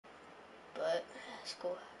Let's go.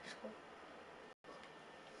 Let's go.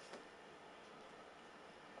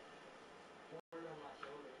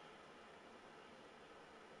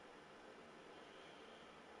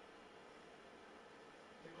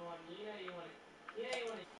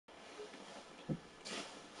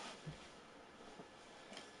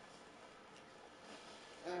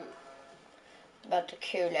 About to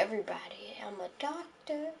kill everybody. I'm a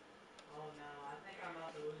doctor. Oh no, I think I'm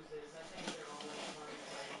about to lose this. I think they're all like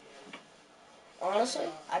playing. Honestly,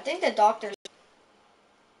 I think the doctors.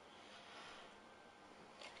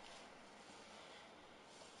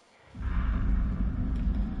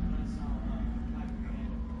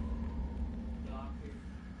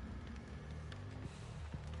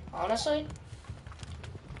 Honestly?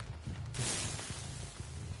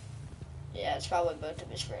 Yeah, it's probably both of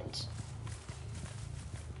his friends.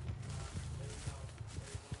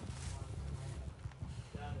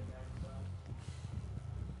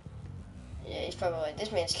 Yeah, he's probably like,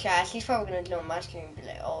 this man's trash. He's probably gonna join my stream and be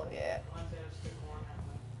like, oh yeah.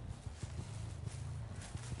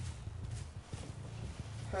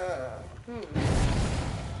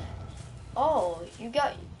 Oh, you're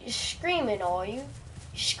screaming, are you? You're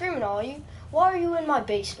screaming, are you? Why are you in my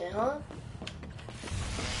basement, huh?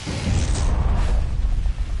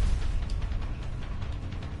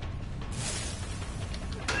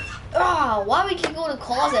 Ah, why would you go to the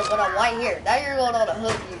closet with a white hair? Now you're going on a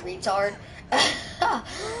hook, you retard.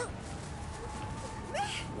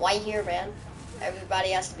 White hair, man. Everybody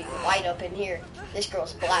has to be white up in here. This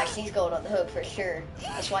girl's black. She's going on the hook for sure.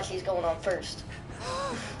 That's why she's going on first.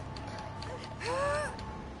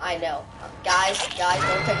 I know. Guys,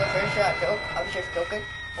 don't take a first shot joke. I was just joking.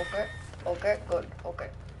 Okay, good, okay.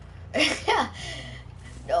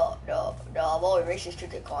 No, I'm only racist to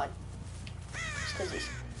Decon.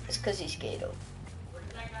 It's cause he's gay though. Where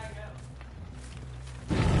did that guy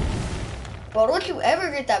go? Bro, don't you ever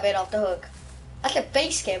get that man off the hook. That's a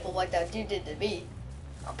face camp like that dude did to me.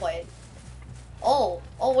 I'm playing. Oh,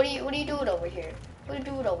 what are you doing over here? What are you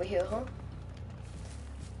doing over here, huh?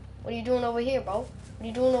 What are you doing over here, bro? What are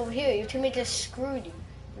you doing over here? Your teammate just screwed you.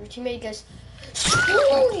 Your teammate just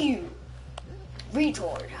screwed you.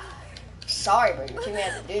 Retard. Sorry, bro. Your teammate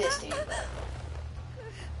had to do this to you, but...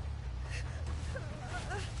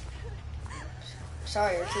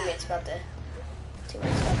 Sorry, your teammate's about to... Dude,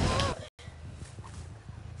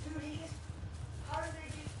 how did they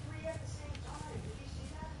get 3 at the same time? Did you see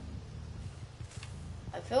that?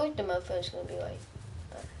 I feel like the mofo's gonna be like...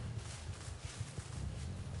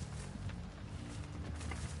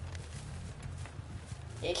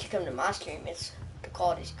 Yeah, you should come to my stream. The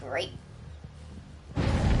quality's great.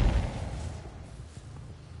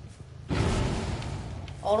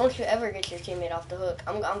 Oh, don't you ever get your teammate off the hook.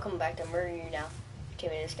 I'm coming back to murder you now.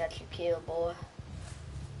 Your teammate just got you killed, boy.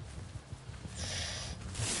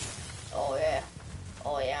 Oh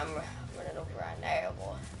yeah, I'm running over right now,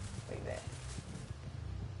 boy. Where you at?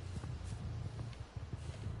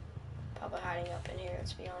 Probably hiding up in here,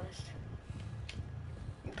 let's be honest.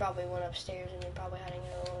 You probably went upstairs and you're probably hiding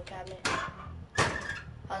in a little cabinet.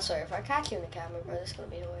 I'm sorry, if I catch you in the cabinet, bro, this is gonna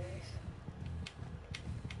be hilarious.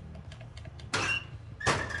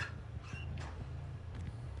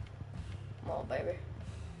 Come on, baby.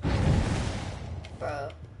 Bro,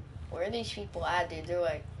 where are these people at, dude? They're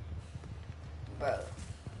like, bro.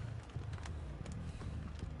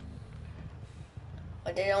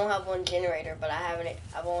 Like, they don't have one generator, but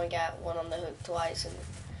I've only got one on the hook twice. And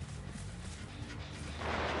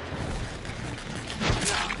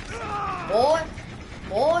boy,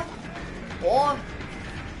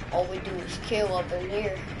 all we do is kill up in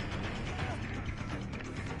here.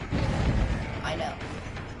 I know.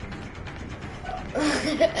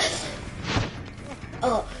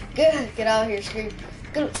 Oh, get out of here, Scream.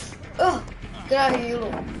 Get out of here,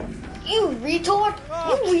 you retard.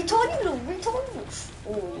 You little retard.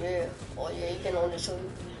 Oh yeah, you can own this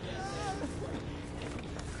one.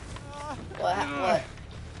 What?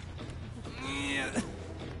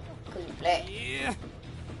 Cause you black.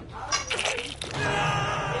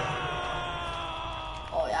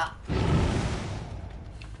 Oh yeah.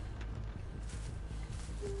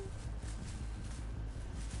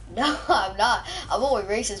 No, I'm not. I'm only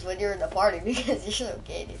racist when you're in the party because you're so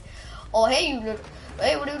gay, dude. Oh, hey, you little...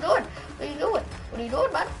 Hey, what are you doing? What are you doing? What are you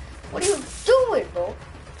doing, man? What are you doing, bro?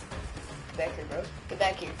 Get back here, bro. Get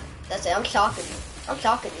back here. That's it. I'm shocking you. I'm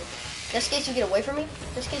shocking you. Just in case you get away from me.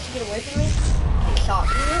 Just in case you get away from me. I'm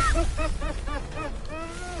shocked.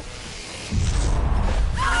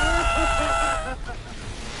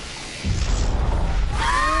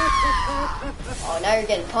 Oh, now you're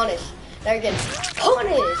getting punished. Now you're getting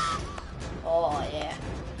punished. Oh, yeah.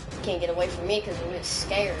 can't get away from me because I'm just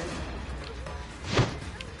scared.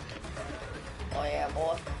 Oh yeah,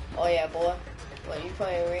 boy. Oh yeah, boy. What, you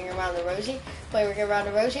playing Ring Around the Rosie? Playing Ring Around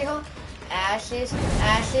the Rosie, huh? Ashes,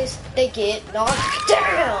 they get knocked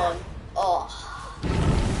down. Oh.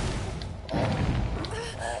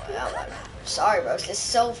 Sorry, bro. It's just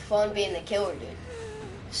so fun being the killer, dude.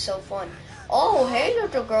 So fun. Oh, hey,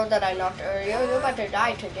 little girl that I knocked earlier. You're about to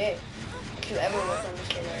die today. If you ever work on this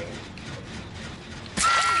generator.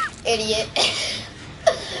 Idiot.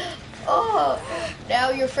 Oh, now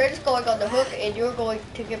your friend's going on the hook and you're going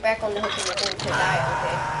to get back on the hook and you're going to die,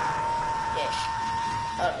 okay? Yes.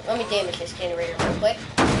 Hold on, let me damage this generator real quick.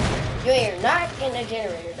 You ain't not getting a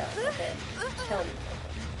generator done, okay? Tell me.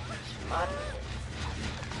 Mod.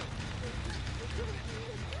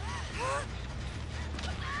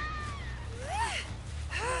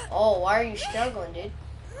 Oh, why are you struggling, dude?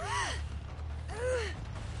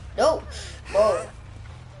 No, bro.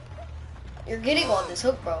 You're getting on this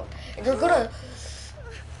hook, bro. And you're gonna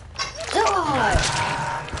die.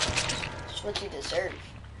 That's what you deserve.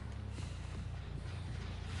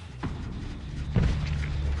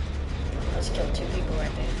 Let's kill 2 people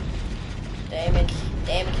right there.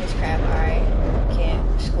 Damage his crap. Alright.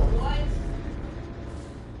 Can't. School.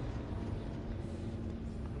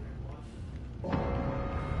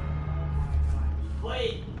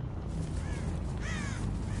 Wait.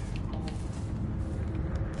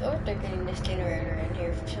 I thought they're getting this generator in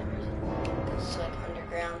here for some reason. Because it's like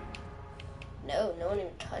underground. No, no one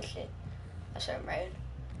even touched it. That's what I'm right.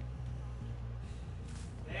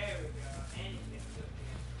 There we go. Anything good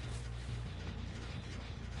here.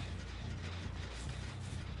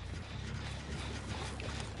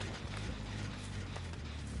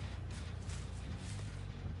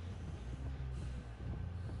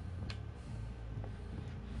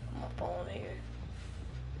 I'm up on here.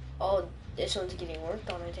 Oh, this one's getting worked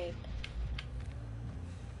on, I think.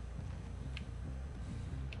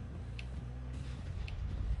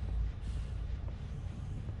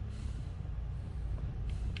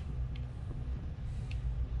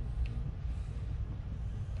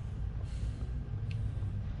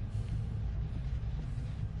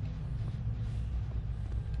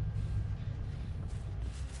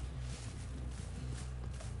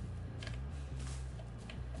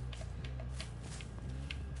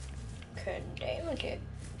 Couldn't damage it.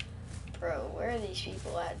 Bro, where are these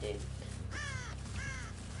people at, dude?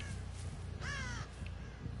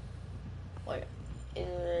 What? In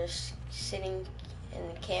the sitting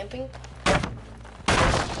and camping?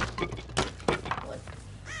 What?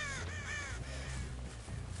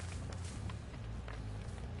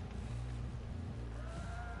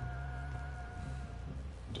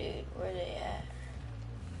 Dude, where are they at?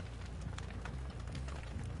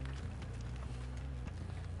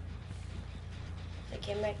 They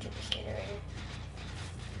came back to this generator.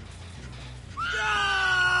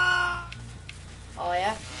 Oh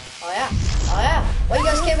yeah? Oh yeah? Oh yeah? Why you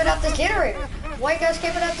guys camping out this generator? Why you guys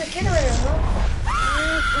camping out this generator,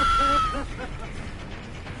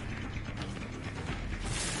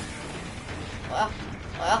 huh?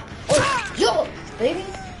 Well, oh, yo, baby.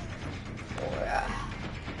 Oh yeah.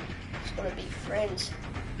 I just wanna be friends.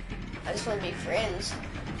 I just wanna be friends.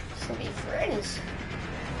 Just wanna be friends.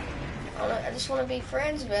 I just want to be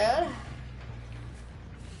friends, man.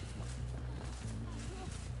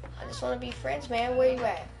 I just want to be friends, man. Where you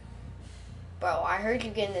at? Bro, I heard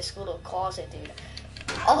you get in this little closet, dude.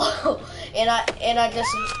 Oh, and I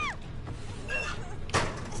just...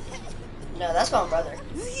 No, that's my brother.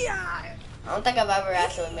 I don't think I've ever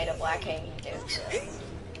actually made a black hanging joke, so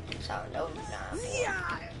no, nah.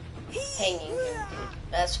 Hanging, dude.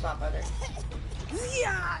 That's my brother.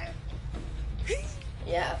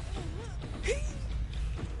 Yeah.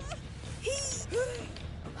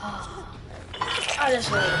 I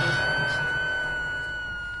just want to be friends.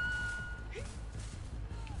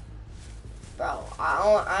 Bro,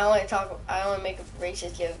 I only make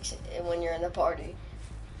racist jokes when you're in the party.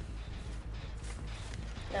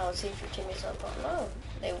 Now let's see if your teammates on phone. No,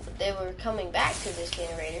 they were coming back to this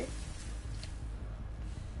generator.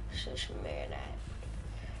 Shush, man,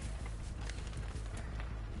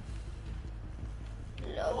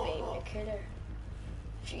 love being a killer.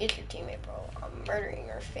 If you get your teammate, bro, I'm murdering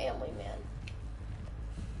your family, man.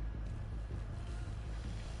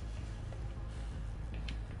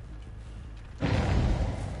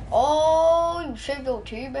 Oh, you saved your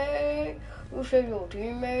teammate. You saved your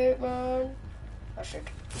teammate, man. That's it.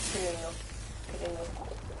 Continue.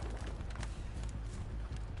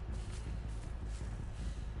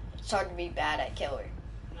 It's hard to be bad at killer.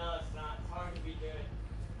 No, it's not. It's hard to be good.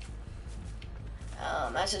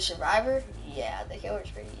 As a survivor, yeah, the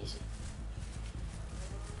killer's pretty easy.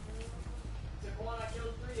 Took one, I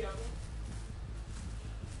killed 3 of them.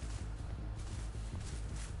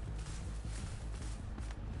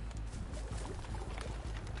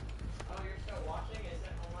 Oh, you're still watching? Is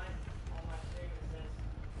it on my stream? It says.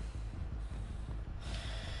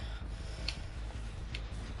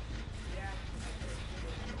 Yeah,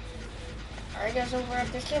 Alright guys, over at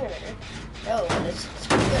this generator. No, it's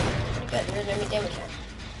pretty good. Pretty good. Here's enemy damage now.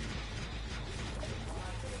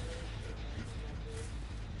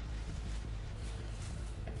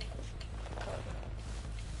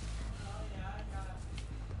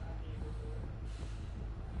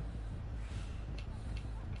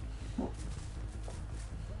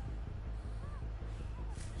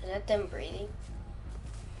 Is that them breathing?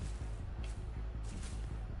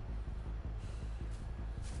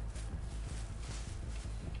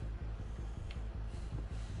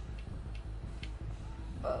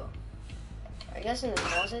 Whoa. I guess in the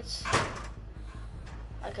closets.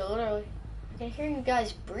 I can hear you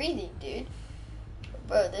guys breathing, dude.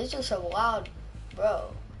 Bro, this is so loud,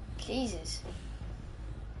 bro. Jesus.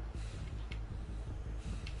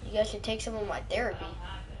 You guys should take some of my therapy.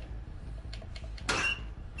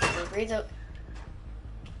 If you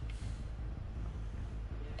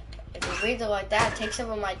breathe like that, take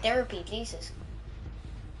some of my therapy, Jesus.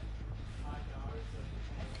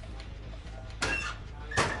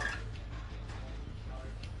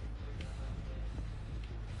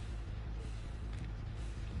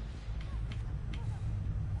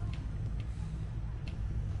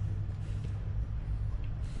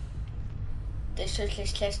 There's just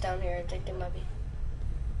this chest down here. I think there might be.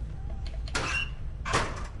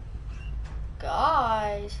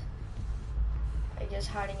 Guys, I guess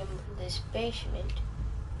hiding in this basement.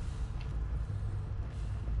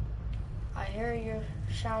 I hear your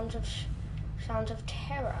sounds of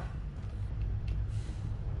terror.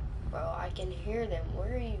 Bro, I can hear them.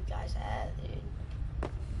 Where are you guys at, dude?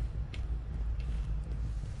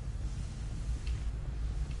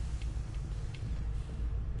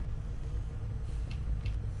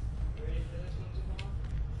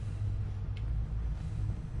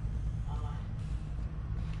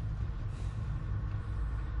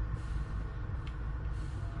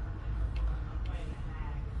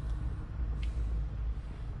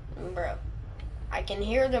 Bro, I can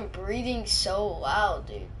hear them breathing so loud,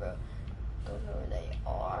 dude, bro. Don't know where they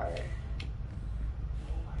are.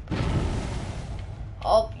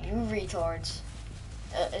 Oh, you retards.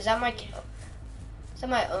 Is that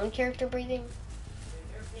my own character breathing?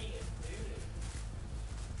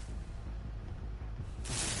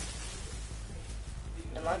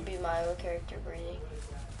 That might be my own character breathing.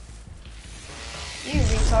 You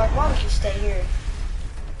retard, why don't you stay here?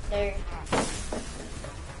 There.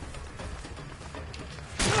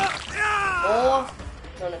 Boy,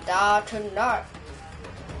 gonna die tonight.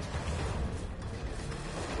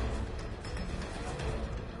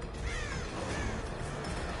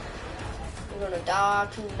 You're gonna die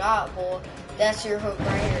tonight, boy. That's your hook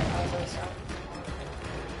right here. I was gonna say.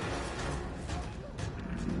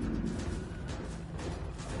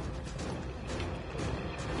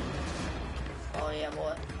 Oh yeah,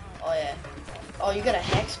 boy. Oh yeah. Oh, you got a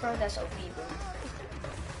hex, bro? That's OP, bro.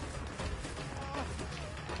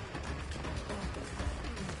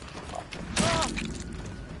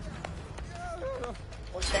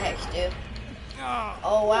 What's the hex, dude?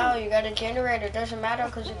 Oh wow, you got a generator. Doesn't matter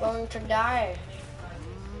because you're going to die.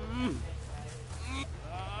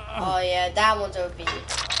 Oh yeah, that one's OP.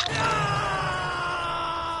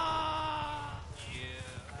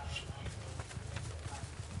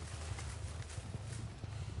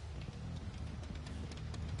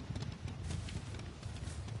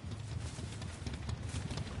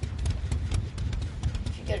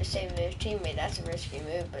 If you go to save a teammate, that's a risky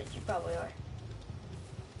move, but you probably are.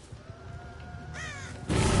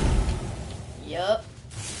 Yup.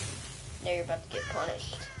 Now you're about to get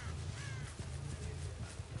punished.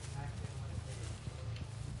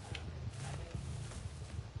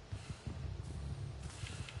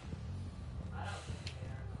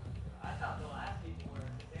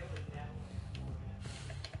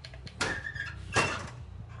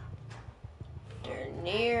 They're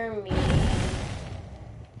near me.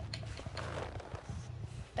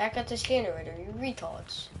 Back at this generator, you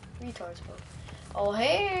retards. Retards, bro. Oh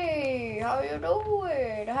hey, how you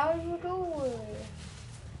doing? How you doing?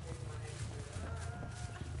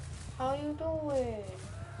 How you doing?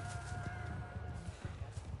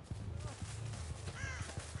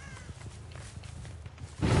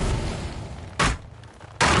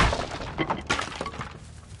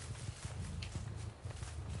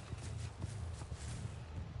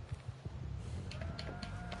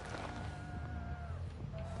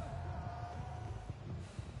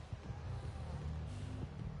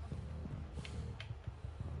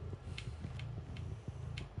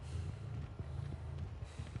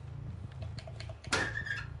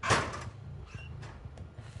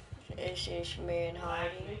 This is man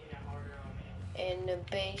hiding in the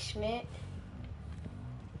basement.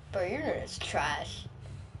 Bro, your internet's trash.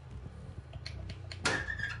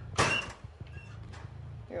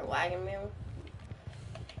 You're lagging, man?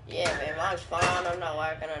 Yeah, man, mine's fine. I'm not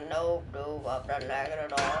lagging. Nope, I'm not lagging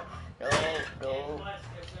at all. Nope. Plus,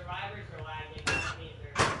 if survivors are lagging, that means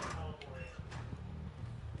they're teleporting.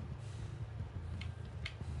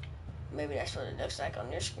 Maybe that's what it looks like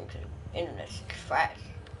on your screen because internet's trash.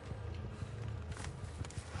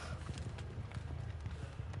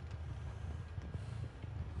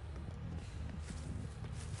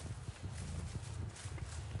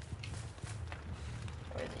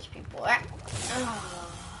 Where are these people at? Oh.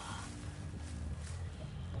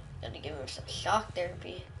 Gotta give them some shock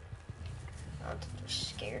therapy. I don't think they're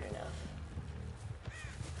scared enough.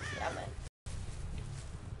 Yeah, man.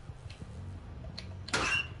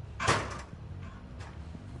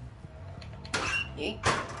 Yeet.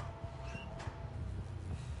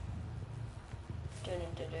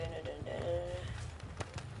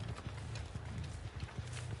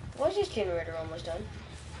 Why is this generator almost done?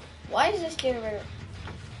 Why is this generator...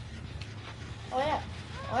 Oh yeah.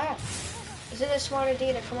 Is it a smart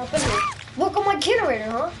idea to come up in here? Work on my generator,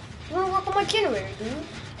 huh? You wanna work on my generator, dude?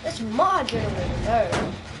 That's my generator, no.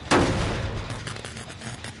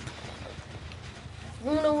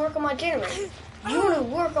 You wanna work on my generator? You wanna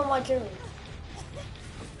work on my generator?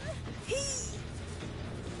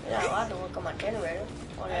 You're not allowed to work on my generator.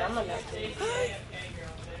 Well, then I'm gonna have to.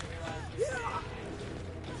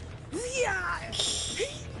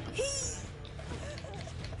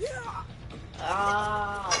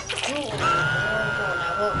 Ah, cool. I'm going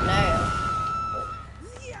to hook now.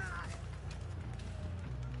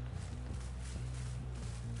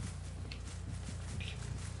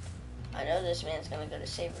 I know this man's gonna go to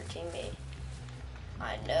save her teammate.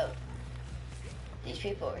 I know. These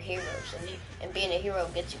people are heroes, and being a hero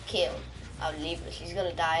gets you killed. I'll leave her. She's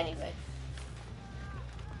gonna die anyway.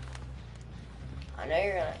 I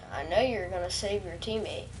know you're gonna save your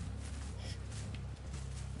teammate.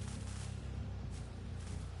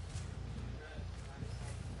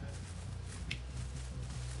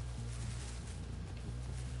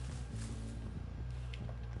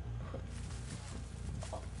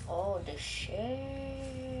 Oh, the shit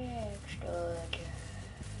stud.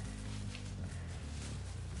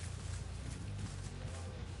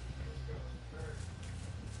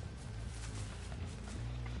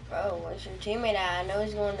 Bro, where's your teammate at? I know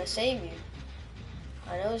he's going to save you.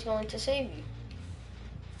 Where's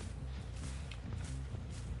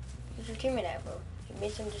your teammate at, bro? You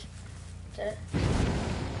made some just...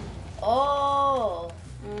 Oh!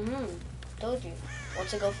 Told you.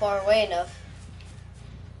 Once I go far away enough.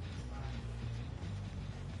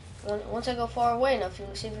 Once I go far away enough, you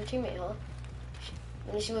want to save your teammate, huh? You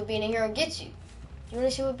want to see what being a hero gets you? You want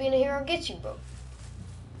to see what being a hero gets you, bro?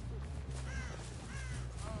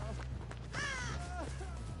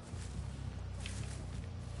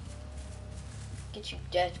 Get you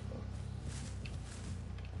dead, bro.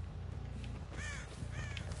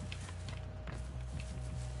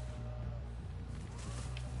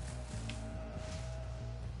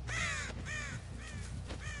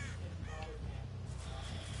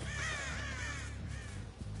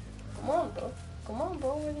 Come on,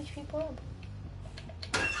 bro. Where are these people at?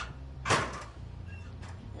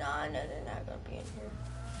 Nah, I know they're not gonna be in here.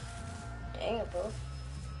 Dang it, bro.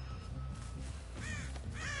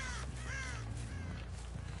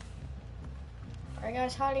 Are you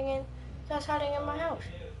guys hiding in? My house?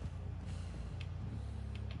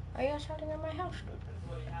 Are you guys hiding in my house, dude?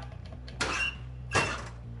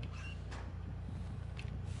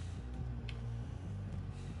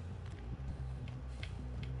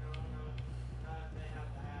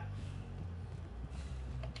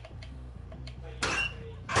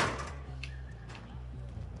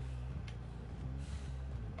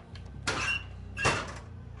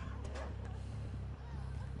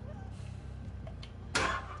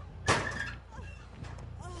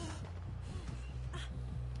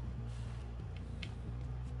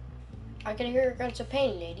 I can hear your grunts of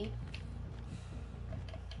pain, lady.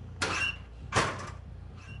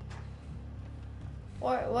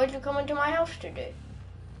 Why'd you come into my house today?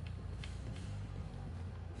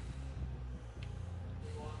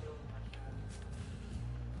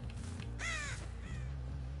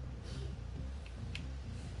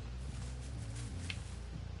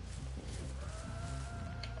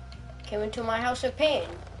 Came into my house of pain.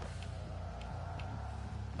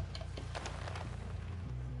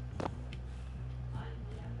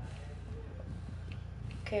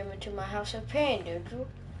 Came into my house of pain, did you?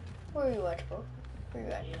 Where are you at, bro? Where are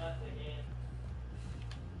you at?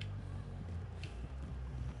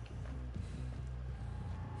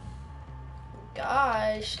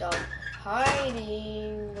 Guys, stop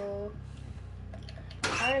hiding, bro.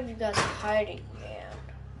 How are you guys hiding, man?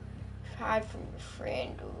 Hide from your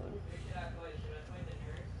friend, dude. Should I play the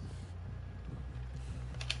nurse?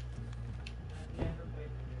 I've never played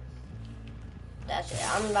the nurse. That's it.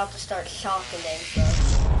 I'm about to start shocking them, bro.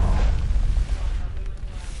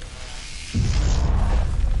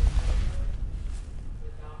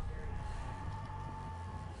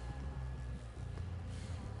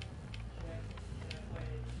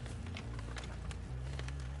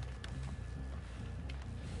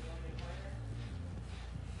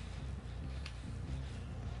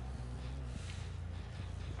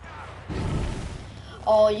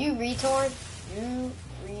 Oh, you retard. You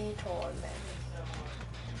retard, man.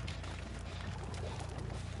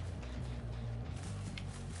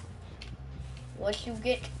 What you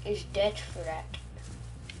get is debt for that.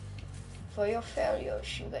 For your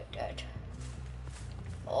failures, you get debt.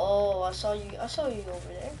 Oh, I saw you over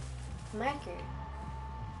there. Mackie.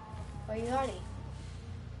 Why are you hiding?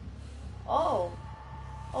 Oh.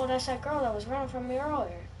 Oh, that's that girl that was running from me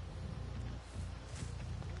earlier.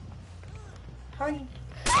 How are you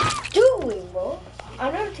doing, bro? I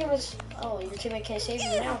know the team is... Oh, your teammate can't save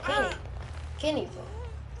you now, can he? Can he, bro?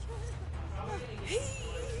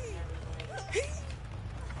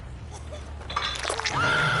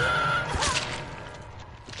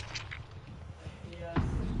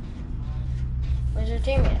 Where's your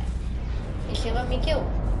teammate at? He should let me kill him.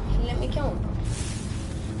 He should let me kill him.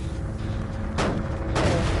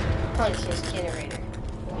 Punch his generator.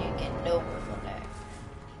 You ain't getting nowhere from that.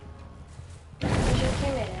 Where's your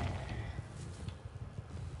teammate at?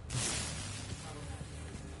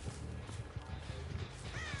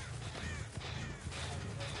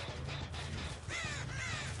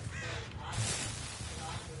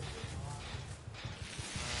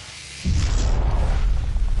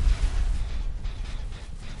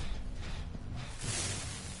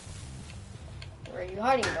 Where are you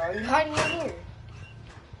hiding, bro? Are you hiding in here?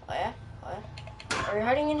 Oh yeah? Oh yeah? Are you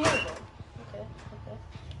hiding in here, bro? Okay, okay.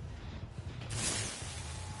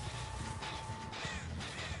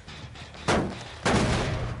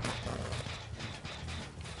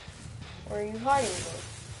 Where are you hiding, bro?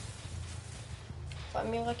 Find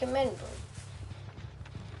me like a man, bro.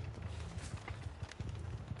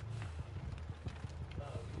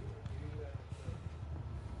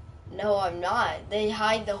 No, I'm not. They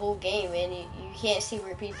hide the whole game, and you can't see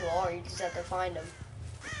where people are. You just have to find them.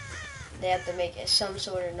 They have to make some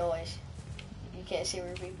sort of noise. You can't see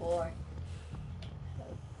where people are.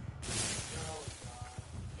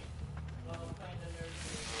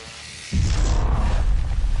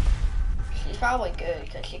 She's probably good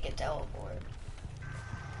because she can teleport.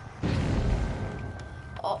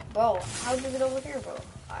 Oh, bro, how'd you get over here, bro?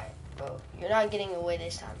 Alright, bro, you're not getting away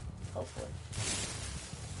this time, hopefully.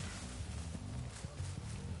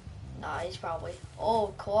 Nah, he's probably...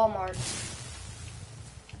 Oh, claw marks.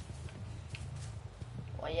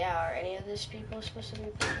 Well, yeah, are any of these people supposed to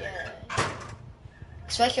be... Yeah.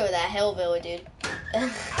 Especially with that hellbilly, dude.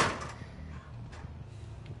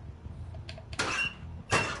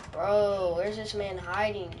 Bro, where's this man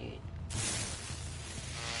hiding, dude?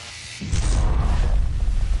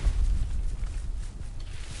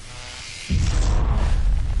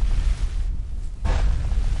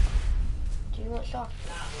 Do you want shock?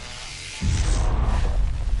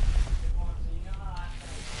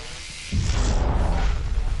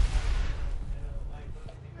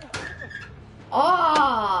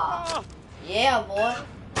 Ah! Yeah, boy.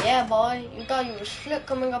 Yeah, boy. You thought you were slick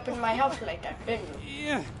coming up in my house like that, didn't you?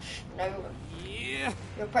 Yeah. No. Yeah.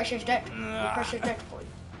 Your precious debt. Your precious debt, boy.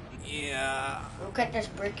 Yeah. Look at this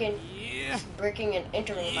breaking. Yeah. Breaking and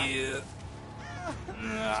entering my... Yeah.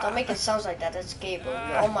 Stop making sounds like that. That's gay, bro.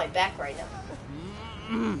 You're on my back right now.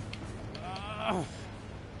 Oh,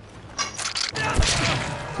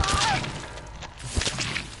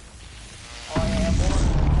 yeah, boy.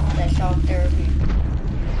 That shock therapy.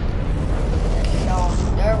 That shock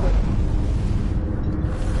therapy.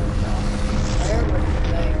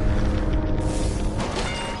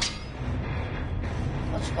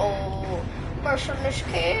 Let's go. Merciless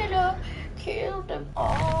killer. Kill them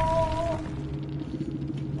all.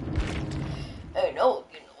 Hey, no,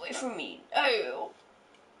 get away from me. No.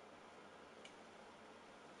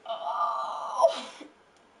 Oh.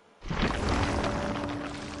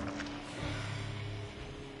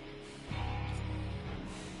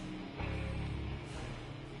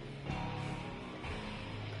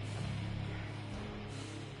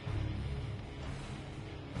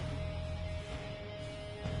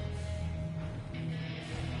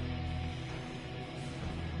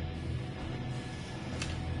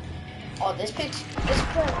 Oh, this perk's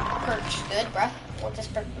good, bruh. What this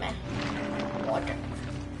perk, man? Water.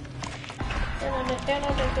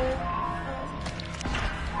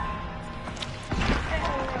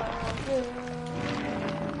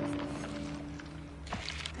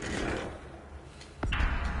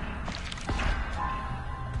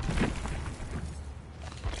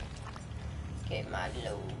 Get my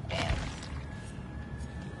load down.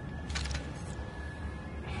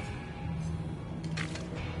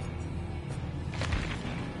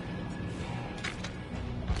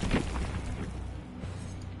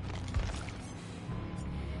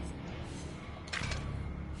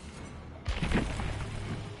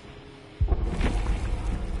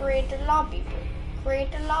 Create a lobby book.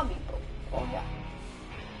 Create a lobby book. Oh yeah.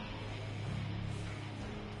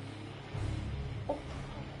 Oh.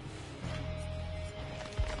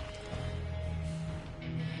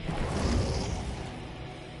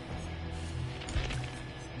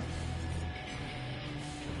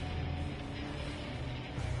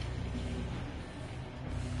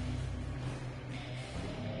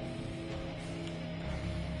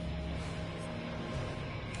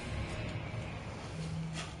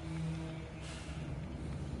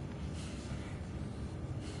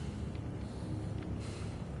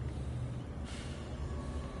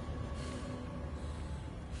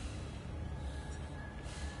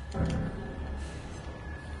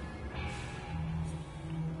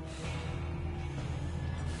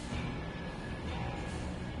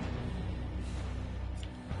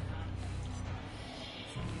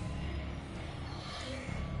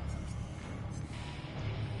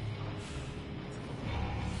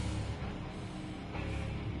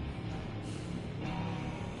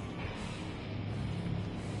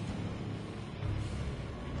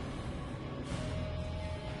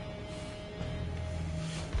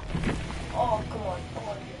 Oh, come on, come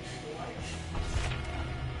on.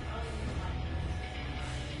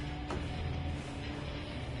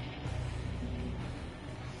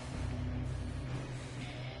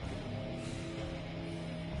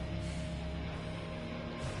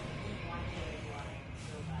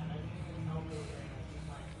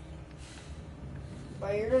 Bro,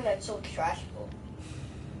 your internet's so trash, bro.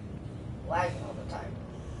 Lagging all the time.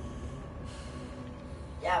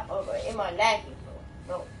 Yeah, bro, but it might lag me,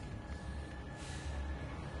 bro. Bro.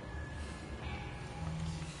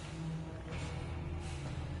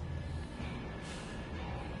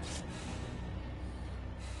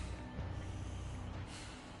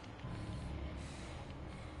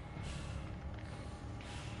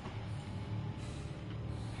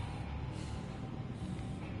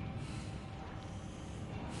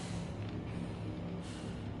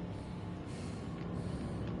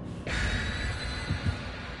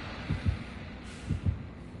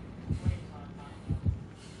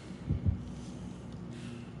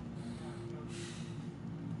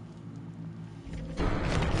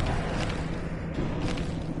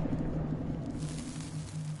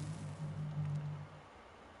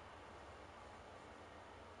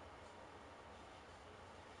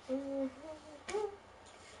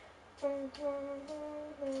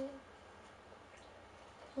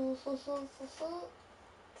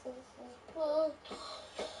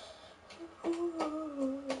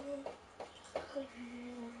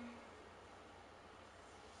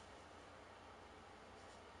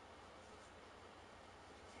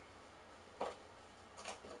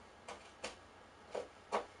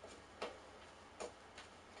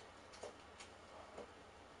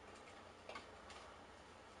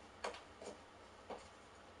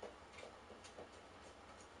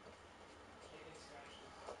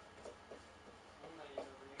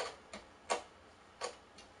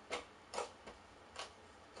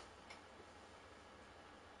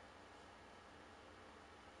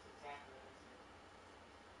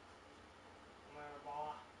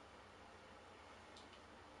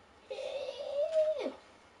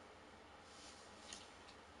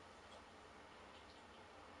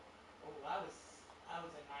 That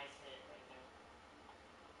was a nice hit right there.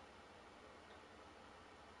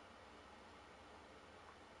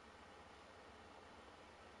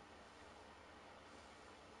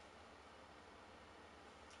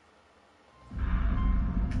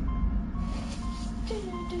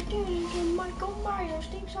 Michael Myers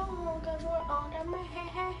theme song, cause we're on the man.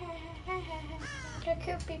 To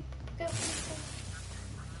kill people, kill people.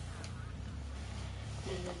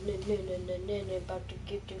 About to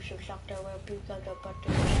give you some shock that will be about to.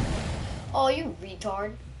 Oh, you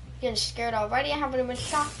retard. Getting scared already? I haven't even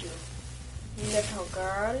shocked you. Little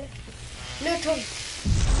girl. Little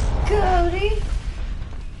girlie.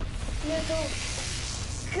 Little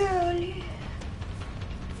girlie.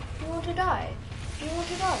 You want to die? You want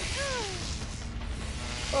to die?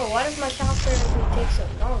 Bro, why does my sound therapy take so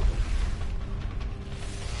long?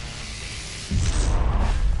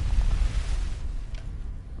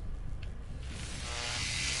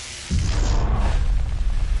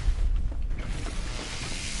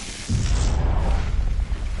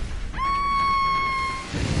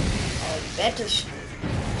 Better scream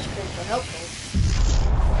for help.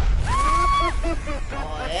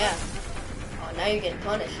 Oh yeah. Oh, now you're getting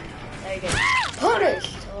punished. Now you're getting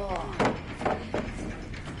punished. Oh.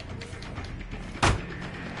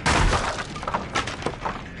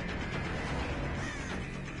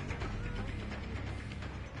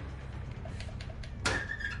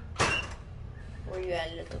 Where you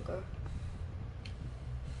at, little girl?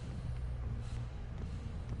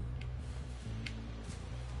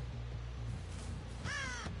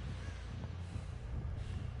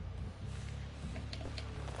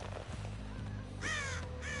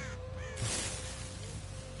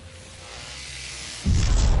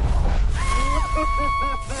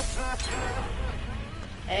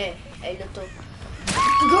 Hey, little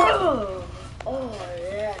girl! Oh,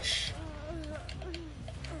 yes.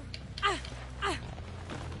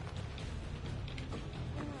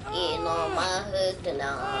 Getting on my hook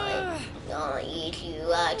tonight. Gonna eat you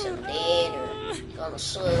like some dinner. Gonna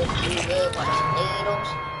suck you up like some needles.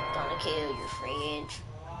 Gonna kill your friends.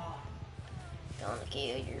 Gonna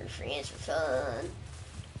kill your friends for fun.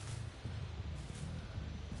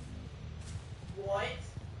 What?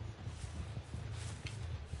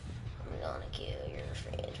 I'm gonna kill your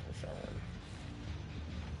friends for fun.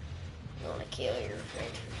 I'm gonna kill your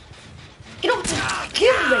friends for fun. Get off the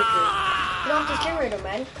generator! Get off this generator,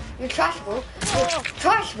 man. You're trash, bro. You're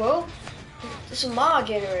trash, bro. This is my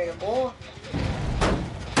generator, boy.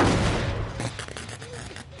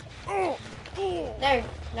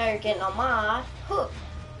 Now you're getting on my hook.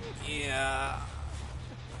 Yeah.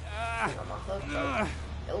 Getting on my hook, bro.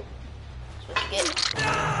 Nope. That's what you get.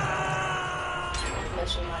 You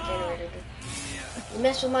mess with my generator, dude. You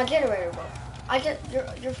mess with my generator, bro. I just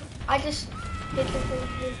hit your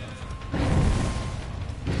thing.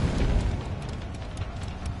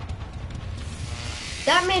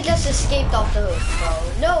 That man just escaped off the hook, bro.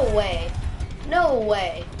 No way. No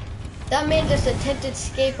way. That man just attempted to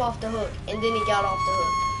escape off the hook, and then he got off the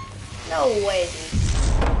hook. No way, dude.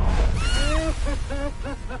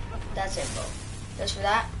 That's it, bro. Just for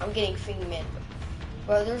that, I'm getting Fingman.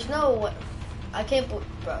 Bro, there's no way. I can't believe,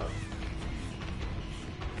 bro.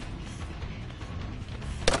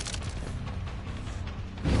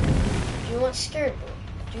 Do you want scared, bro?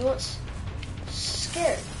 Do you want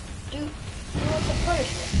scared? Do you want some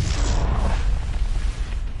punishment?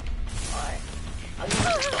 Alright. I'll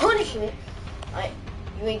give you punishment.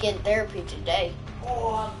 You ain't getting therapy today.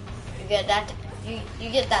 Oh, You get that. You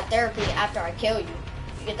get that therapy after I kill you.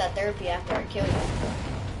 You get that therapy after I kill you.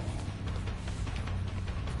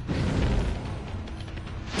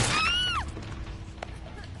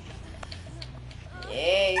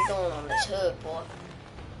 Yeah, you're going on this hook, boy.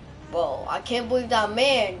 Bro, I can't believe that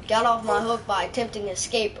man got off my hook by attempting to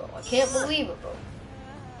escape, bro. I can't believe it, bro.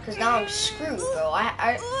 Cause now I'm screwed, bro.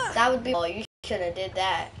 That would be. Oh, you shouldn't have did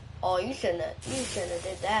that. Oh, you shouldn't have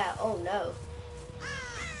did that. Oh no.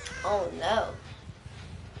 Oh no.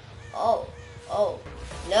 Oh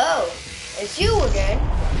no. It's you again.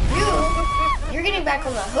 You're getting back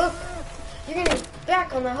on the hook. You're getting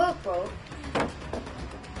back on the hook, bro.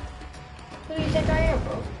 Who do you think I am,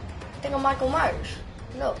 bro? I think I'm Michael Myers.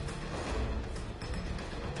 No.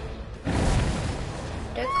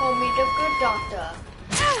 They call me the good doctor.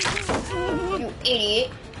 You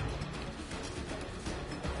idiot.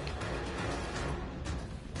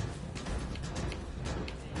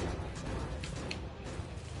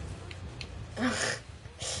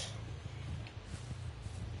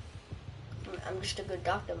 I'm just a good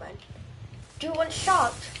doctor, man. Do you want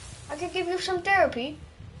shocked? I can give you some therapy.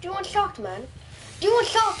 Do you want shocked, man? Do you want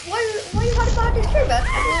shocked? Why you hiding behind this tree, man?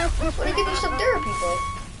 I want to give you some therapy, bro.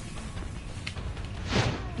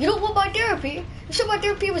 You don't want my therapy? You said my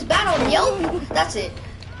therapy was bad on Yelp? That's it.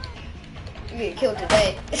 You get killed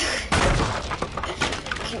today.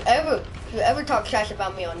 If you ever talk trash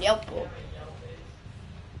about me on Yelp, bro,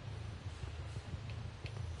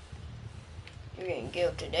 you're getting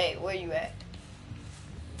killed today. Where you at?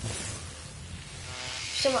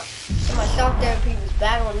 So my shock therapy was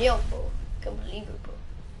bad on Yelp, bro. Can't believe it, bro.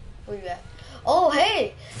 Where you at? Oh,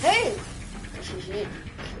 hey. This is it. If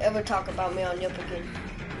you ever talk about me on Yelp again.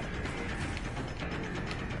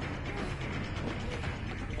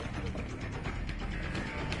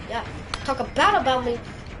 Yeah, talk about me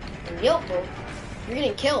on Yelp, bro. You're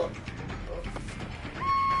getting killed, bro.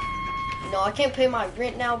 No, I can't pay my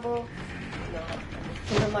rent now, bro. No, I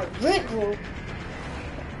can't pay my rent, bro. I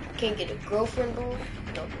can't get a girlfriend, bro.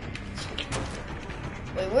 No.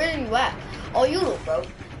 Wait, where are you at? Oh, you little bro.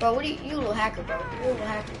 Bro, what are you little hacker, bro. You little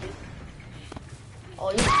hacker, dude.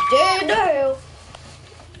 Oh, you dead now.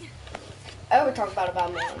 Ever talk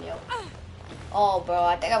about me on yo? Oh, bro,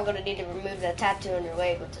 I think I'm gonna need to remove that tattoo on your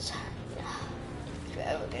leg with this. If you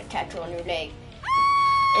ever get a tattoo on your leg.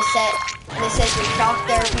 It says your shock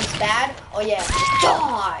therapy's bad. Oh yeah,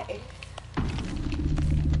 die.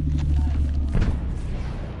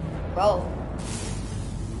 Bro,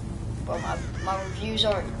 my reviews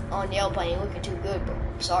aren't on Yelp. I ain't looking too good, bro.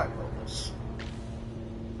 I'm sorry, bro.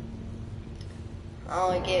 I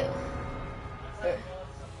only get.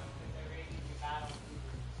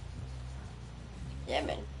 Yeah,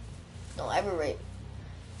 man. Don't ever rate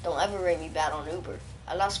me bad on Uber.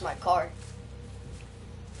 I lost my car.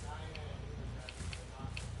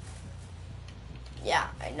 Yeah,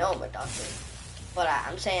 I know I'm a doctor, but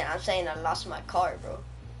I'm saying I lost my car, bro,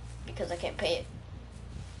 because I can't pay it.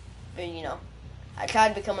 But you know, I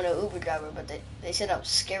tried becoming an Uber driver, but they said I was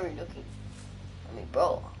scary looking. I mean,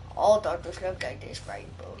 bro, all doctors look like this, right,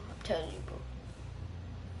 bro? I'm telling you, bro.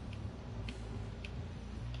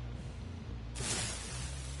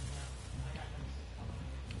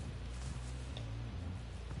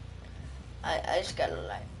 I just gotta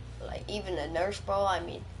like even a nurse, bro. I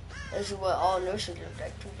mean, this is what all nurses look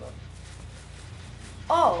like too, bro.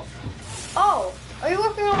 Oh, are you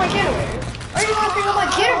working on my generator? Are you working on my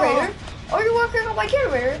generator? Are you working on my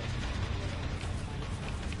generator?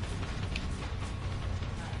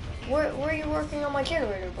 Where are you working on my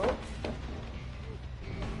generator, bro?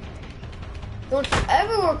 Don't you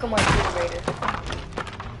ever work on my generator.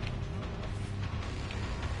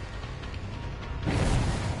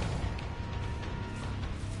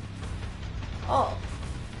 Oh.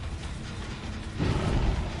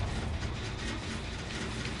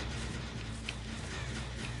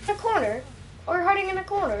 In a corner? Or you're hiding in a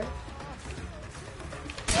corner?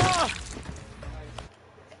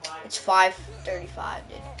 It's 5:35,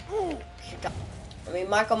 dude. I mean,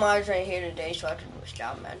 Michael Myers ain't here today, so I have to do his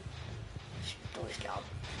job, man. Do his job.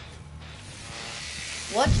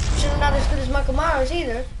 What? You're not as good as Michael Myers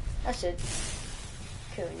either. That's it.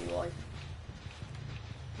 Killing you all.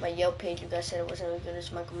 My Yelp page, you guys said it wasn't as good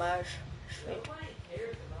as Michael Myers. Sweet.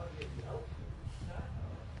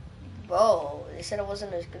 Bro, they said it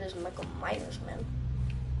wasn't as good as Michael Myers, man.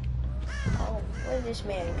 Oh, where did this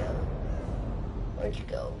man go? Where'd you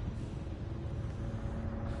go?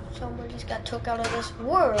 Someone just got took out of this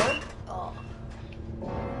world. Oh.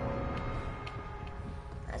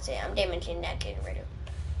 That's it, I'm damaging that generator.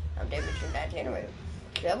 I'm damaging that generator.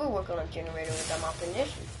 If you ever work on a generator without my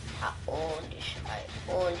permission, I own this.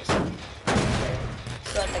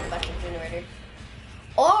 So I think about the generator.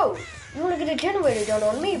 Oh, you wanna get a generator done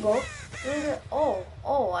on me, bro?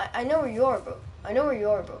 I know where you are, bro. I know where you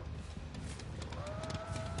are, bro.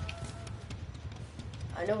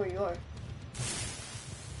 I know where you are.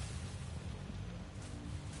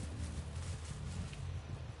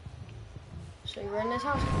 So you're in this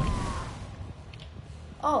house?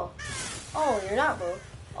 Oh, you're not, bro.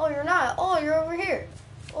 Oh, you're not. Oh, you're over here.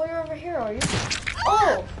 Oh, you're over here, are you?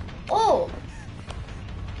 Oh.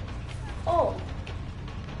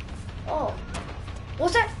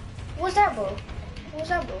 What's that? What's that, bro? What's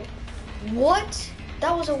that, bro? What?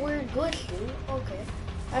 That was a weird glitch, dude. Okay,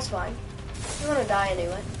 that's fine. You're gonna die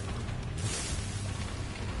anyway.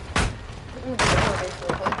 Let me get over this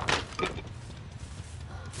real quick.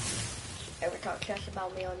 Ever talk trash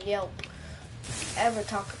about me on Yelp? Ever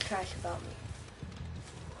talk trash about me?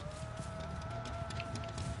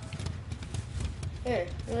 Here,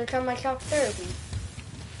 you wanna try my shock therapy?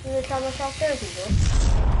 You wanna try my shock therapy, bro?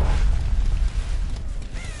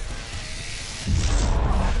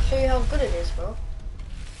 I'll show you how good it is, bro.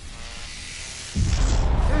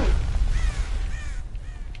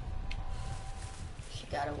 She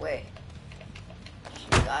got away. She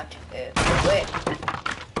got away.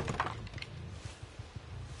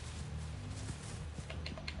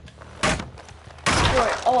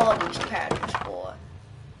 Destroy all these characters, boy.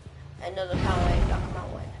 Another power ain't knocking my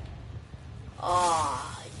way.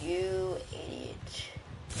 Ah, you idiot.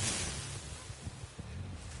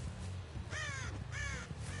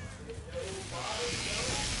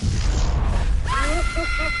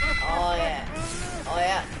 Oh yeah. Oh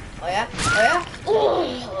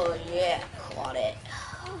yeah, caught it.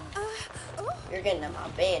 You're getting in my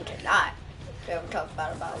band tonight. You ever talk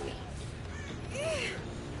about me?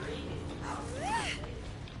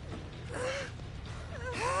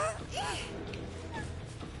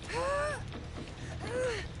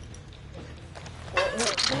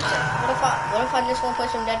 What if I just want to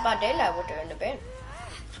play some Dead by Daylight with her in the band?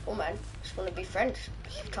 It's cool, man. Just want to be friends.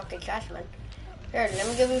 Keep talking trash, man. Here, let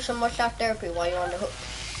me give you some more shot therapy while you're on the hook.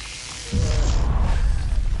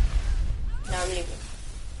 Now I'm leaving.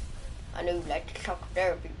 I know you like to talk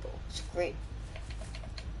therapy, bro. It's great.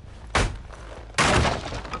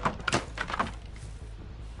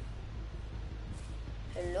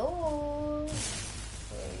 Hello?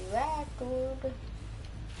 Where you at, dude?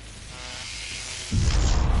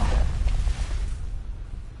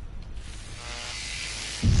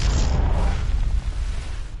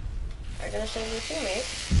 Are you gonna save your teammate?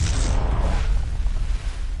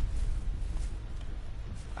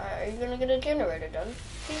 Are you gonna get a generator done?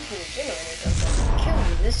 Please get a generator done. So I can kill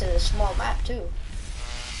you. This is a small map too.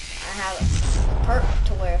 I have a perk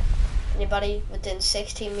to where anybody within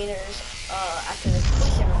 16 meters after the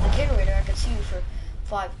completion of the generator, I can see you for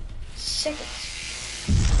 5 seconds.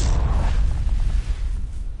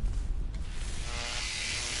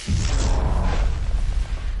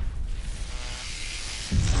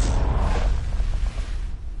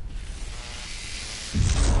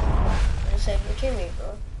 Save your teammate,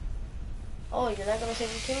 bro. Oh, you're not gonna save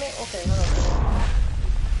your teammate? Okay, hold on.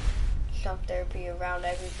 Shock therapy around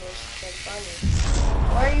every place to try to find you.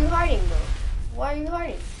 Why are you hiding, bro? Why are you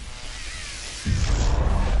hiding?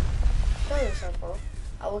 Show yourself, bro.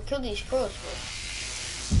 I will kill these crows, bro.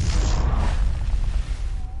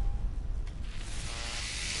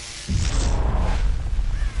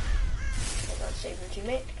 Hold on, save your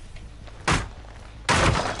teammate.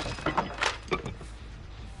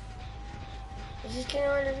 Is this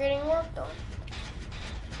generator getting worked on?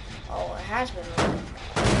 Oh, it has been working.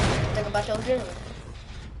 Think about your generator.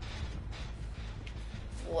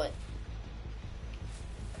 What?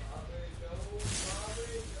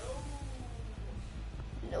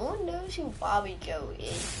 No one knows who Bobby Joe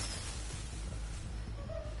is.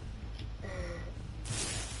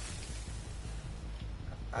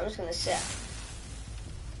 I'm just gonna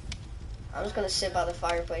sit by the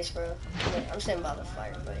fireplace, bro. I'm sitting by the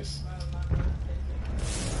fireplace.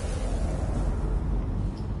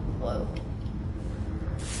 Whoa.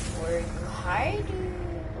 Where are you hiding?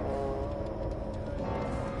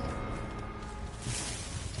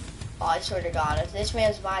 Oh, I swear to God, if this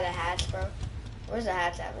man's by the hats, bro. Where's the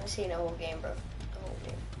hats at? I haven't seen the whole game, bro. The whole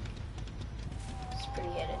game. It's pretty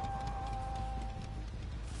hidden.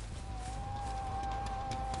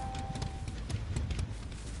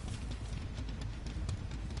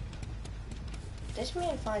 This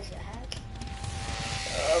man finds the hats.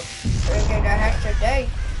 Oh, we're gonna get the hats today.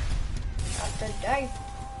 Not today.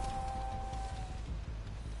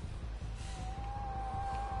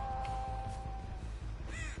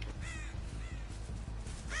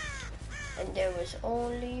 And there was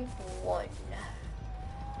only one.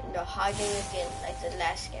 And they're hiding again, like the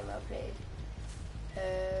last game I played.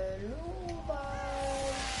 Hello,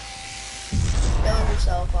 bye. Kill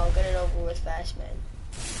himself, I'll get it over with fast, man.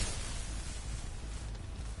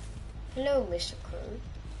 Hello, Mr. Crow.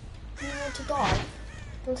 You want to die?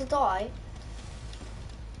 You want to die?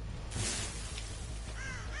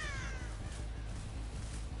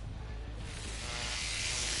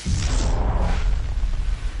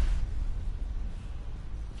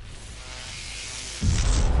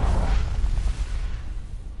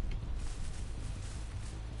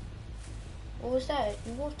 What was that?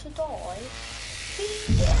 You want to die?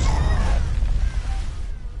 Yeah.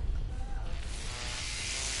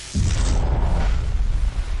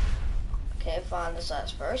 Can't find this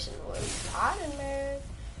last person. Where you hiding, man?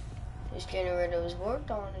 This generator was worked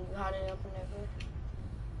on and you hiding up and everywhere.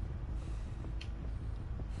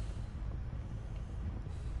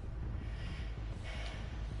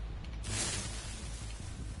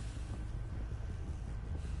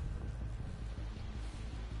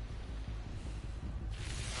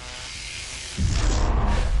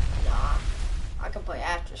 Nah, I can play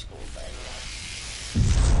after school, but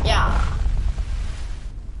yeah.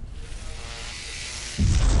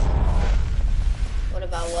 What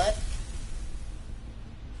about what?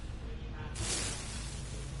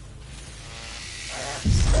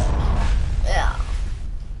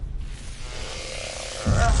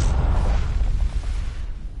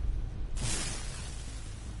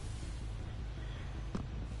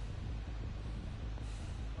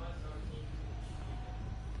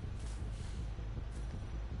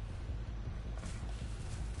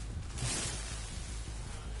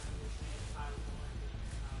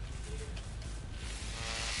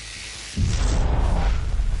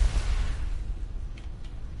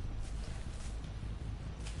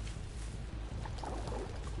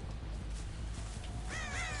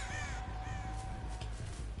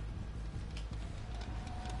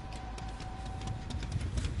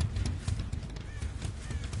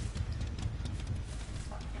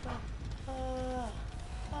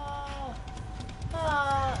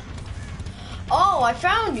 Oh, I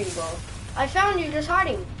found you, bro. I found you just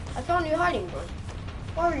hiding. I found you hiding, bro.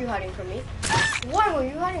 Why were you hiding from me? Why were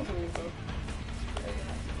you hiding from me, bro?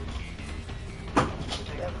 Never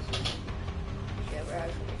hide from me. Never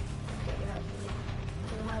hide from me.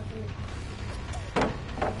 Never hide from me.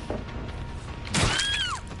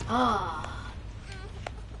 Ah.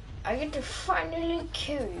 I get to finally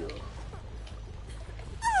kill you.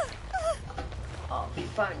 Oh,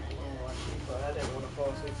 finally. But I didn't want to fall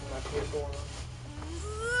asleep from my kid going on.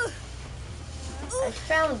 I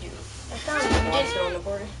found you. I found you. You didn't on the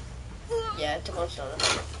border. Yeah, it's a monster on the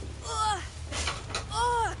border.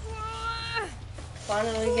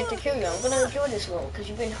 Finally get to kill you. I'm gonna enjoy this role because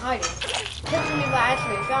you've been hiding. Can't believe I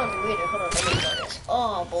actually found you either. Hold on, let me enjoy this.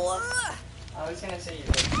 Oh boy. I was gonna say you.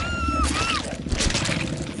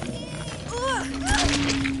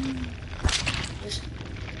 Just,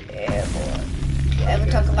 yeah, boy. You ever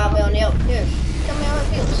talk about me on the up here? Tell me how it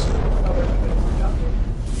feels.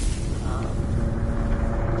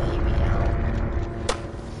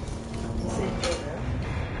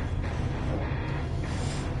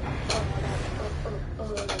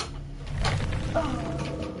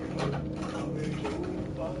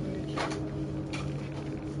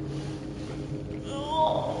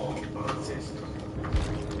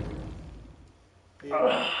 Baby,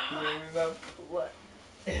 You remember? What?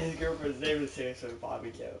 His girlfriend's name is seriously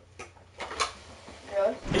Bobby Joe.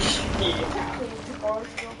 Really? Yeah. Bobby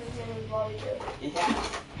Joe. Yeah.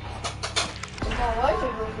 My wife is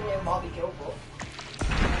girlfriend named Bobby Joe, bro.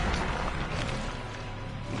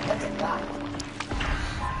 That's a guy.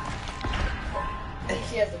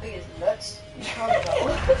 She has the biggest nuts.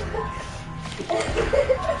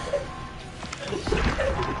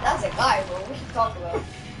 That's a guy, bro. We should talk about.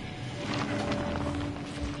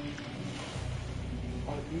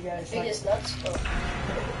 Oh, you guys Biggest nuts, bro.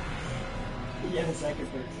 Yeah, the second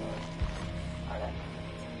person. Alright.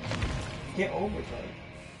 Get over it. What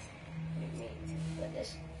do you mean? Like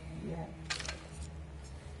this? Yeah.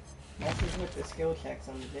 Message with the skill checks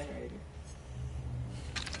on the generator.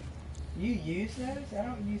 You use those? I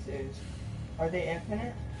don't use those. Are they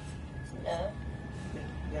infinite? No.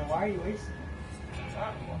 Then why are you wasting them? I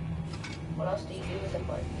don't know. What else do you do with them,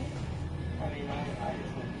 bud? I mean, I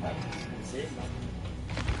just want to save them.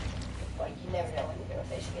 Like, you never know when you're gonna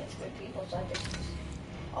face against good people, so I just use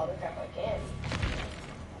all the crap I can.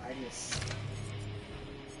 I just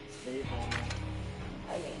save them.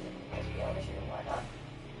 I mean, let's be honest here, why not?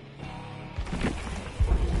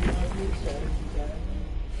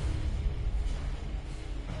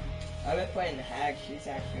 I've been playing the Hag, she's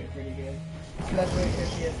actually pretty good. Especially because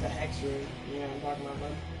she has the Hex room, you know what I'm talking about,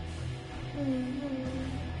 bud?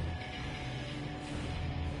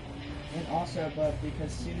 And also, bud,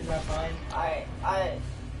 because as soon as I find...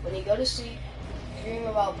 When you go to sleep, dream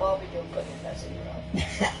about Bobby Joe putting your nuts in your mouth.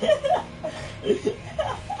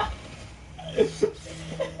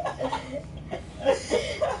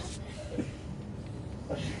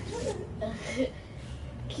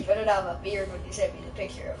 He better not have a beard when you sent me the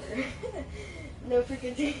picture of her. No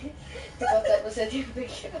freaking thing. The one that was sent you a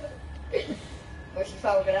picture of her. But she's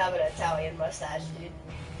probably gonna have an Italian mustache, dude.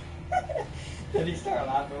 Did he start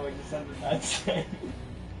laughing when you said the nuts thing?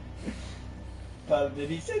 But did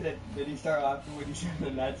he say that? Did he start laughing when you said the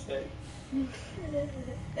nuts thing?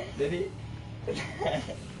 Did he?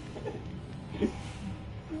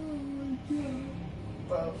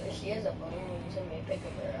 Bro, if she is a bone, when you send me a pic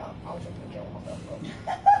of her, I'll freaking kill myself, bro.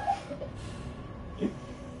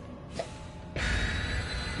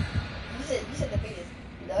 You said the biggest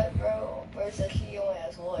nut, bro. First said she only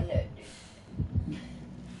has one nut, dude.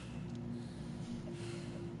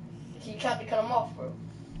 She tried to cut him off, bro.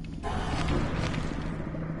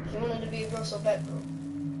 She wanted to be a girl so bad, bro.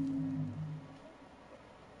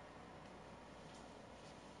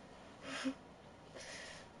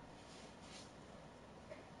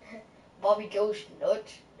 Bobby Joe's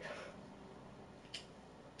nuts.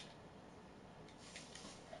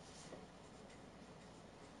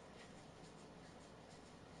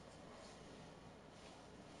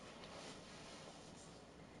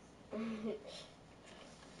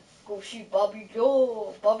 Go see Bobby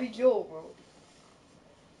Joe, bro.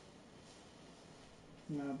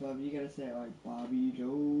 Nah, Bob, you gotta say it like Bobby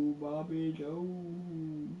Joe, Bobby Joe.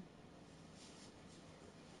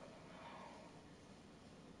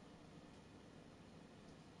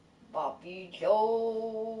 Bobby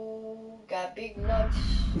Joe got big nuts.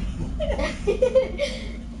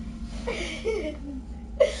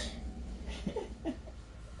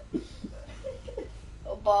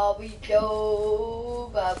 Bobby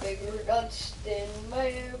Joe got bigger nuts than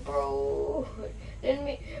me, bro. Than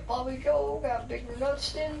me. Bobby Joe got bigger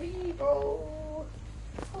nuts than me, bro.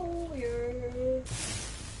 Oh yeah.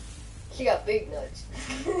 She got big nuts.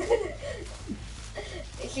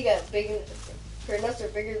 She got big. Her nuts are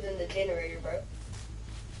bigger than the generator, bro.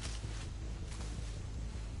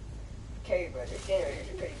 Okay, bro. The generators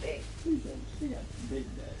are pretty big. She got big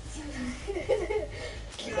nuts.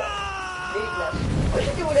 She got big nuts. What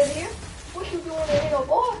you doing in here? What you doing in here,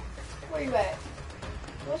 boy? Where you at?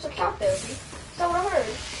 What's the count there, B? That's what I heard.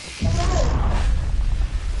 That's what I heard.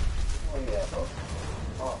 Where you at, bro?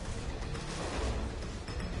 Oh.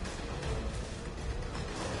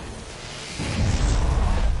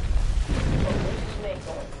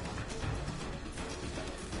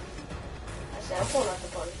 I'm pulling out the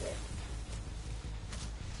punishment.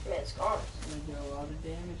 This man's gone. They do a lot of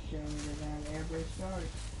damage to him when they're down air bridge start.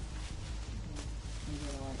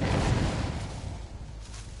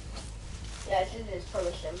 Yeah, I should just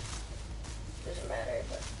punish him. Doesn't matter,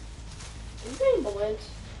 but he's getting balloons.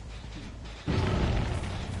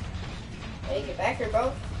 Hey, get back here,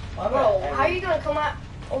 bro. Bro, how are you gonna come out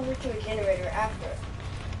over to a generator after?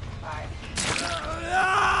 Alright.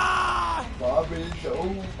 Bobby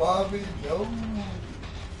Joe, Bobby Joe.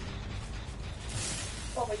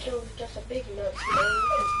 Bobby Joe's just a big nut.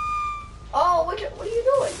 Oh, what are you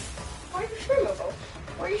doing? Why are you screaming, bro?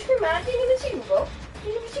 Why are you screaming? I didn't even see you, bro. I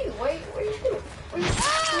didn't even see you. Why are you screaming? Why are you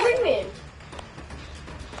screaming?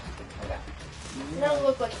 Okay. No,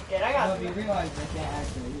 look what you did. I got Well, you realize they can't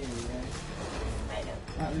actually hear you, right? I know.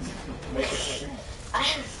 Not this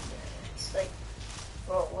It's like,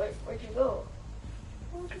 bro, where'd you go?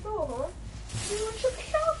 Where'd you go, huh? You went to the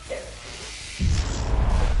shop there.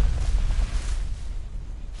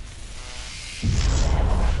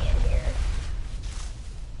 In here.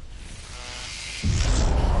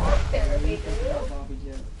 Shop there, big girl. Bobby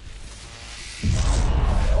Joe.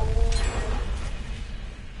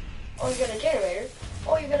 Oh, you got a generator?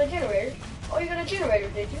 Oh, you got a generator? Oh, you got a generator,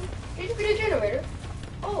 did you? Did you get a generator?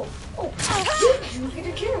 Oh, did you get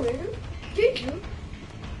a generator? Did you?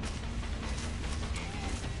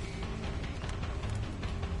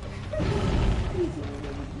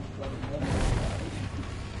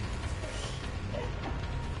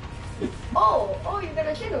 Oh, you got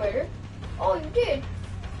a generator? Oh, you did?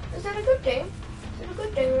 Is that a good thing? Is it a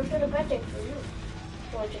good thing or is it a bad thing for you?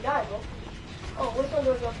 Going to die, bro. Oh, which one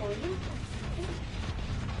goes up for you?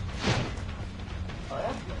 Oh,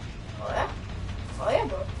 yeah? Oh, yeah? Oh, yeah,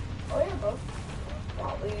 bro. Oh, yeah, bro.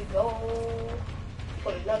 While we go,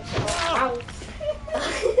 put nuts in my mouth.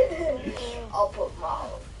 I'll put my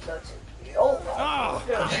nuts in your mouth.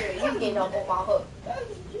 You getting up on my hook. I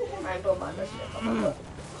ain't put my nuts in my hook.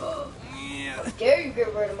 How dare you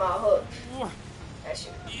get rid of my hook? That's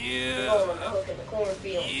you. You're going on the hook in the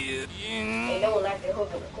cornfield. Ain't no one like the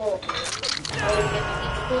hook in the cornfield. I don't get to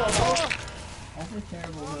eat the corn, bro. That's a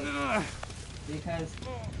terrible hook. Because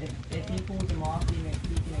if he pulls him off, he can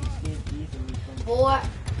escape easily from... Boy,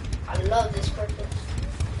 I love this perk.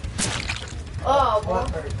 Oh, boy.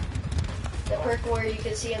 What perk? The perk where you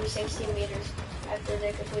can see them 16 meters after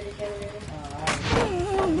they complete the generator.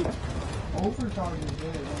 Overcharge is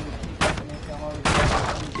good when you keep it make the hard.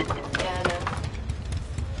 Yeah, I know.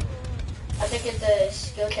 I think if the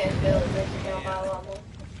skill tag build, it breaks it down by a lot more.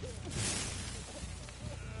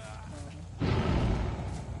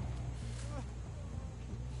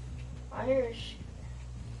 I hear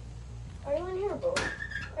are you in here, bro?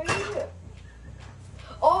 Are you in here?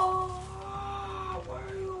 Oh, where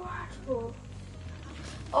are you at, bro?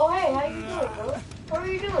 Oh, hey, how you doing, bro? How are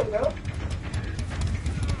you doing, bro?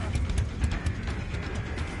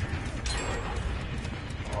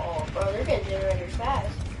 Oh, bro, they're getting generators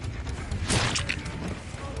fast.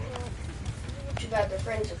 Too bad their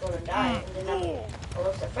friends are going to die, and then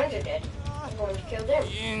unless their friends are dead, I'm going to kill them.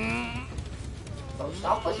 Bro,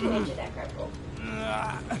 stop pushing me into that crap, bro.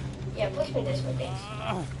 Yeah, push me this way, thanks.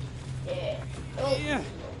 Yeah. Don't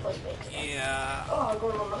push me into that. Yeah. Oh, I'm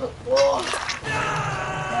going on the hook. Whoa.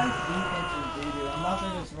 That's defensive doo-doo. I'm about to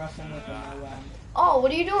just rush him with my weapon. Oh,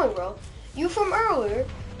 what are you doing, bro? You from earlier.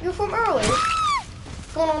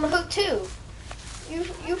 Going on the hook, too.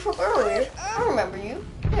 You from earlier. I remember you.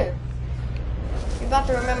 Here. You're about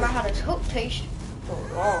to remember how this hook tastes for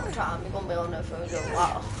a long time. You're going to be on there for a good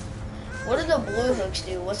while. What do the blue hooks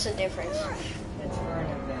do? What's the difference? It's for an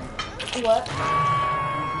event. What?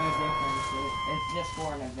 There's no difference. It's just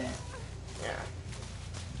for an event. Yeah.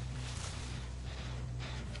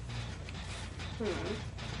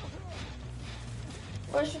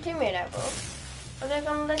 Where's your teammate at, bro? Are they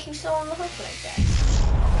gonna let you sit on the hook like that?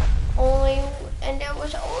 And there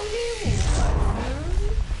was only one.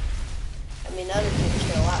 I mean, the other two are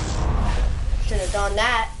still out. Should have done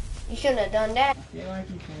that. You shouldn't have done that. I feel like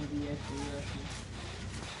he's gonna be extra rushy.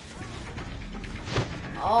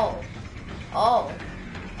 Oh. Oh.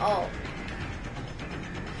 Oh.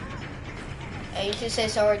 Hey, you should say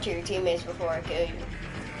sorry to your teammates before I kill you.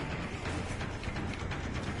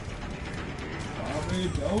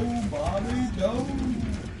 Bobby Doe.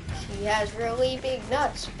 He has really big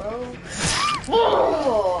nuts, bro.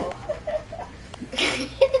 Oh.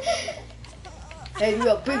 Hey, you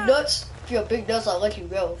have big nuts? If you have big nuts, I'll let you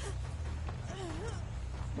go.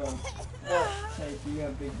 Bro, What? say if you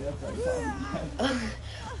have big nuts like Bobby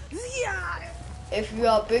If you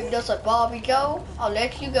have big nuts like Bobby Joe, I'll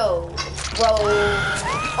let you go. Bro.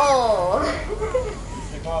 Oh.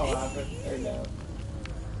 It's the call happened, or no?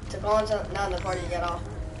 It's on now the party get off.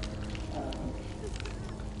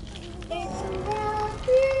 It's about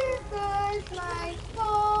big nuts like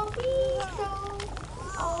Bobby Joe.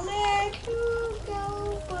 I'll let you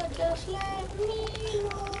go, but just let me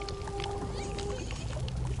know.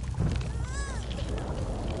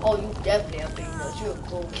 Oh, you definitely have big nuts. You're a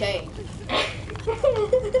gold king.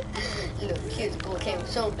 Look, here's a gold king with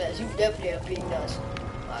so nuts. You definitely have big nuts.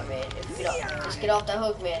 Alright, man. If you get off, just get off that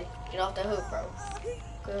hook, man. Get off that hook, bro.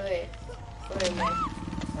 Go ahead. Go ahead, man.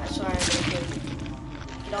 That's why I'm gonna kill you.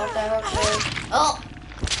 Get off that hook, man. Oh!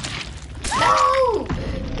 No!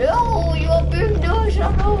 No! You have big nuts. I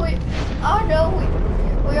know it. I know it.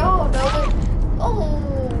 We all know it. Oh!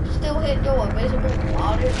 Still hit the invisible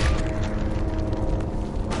water.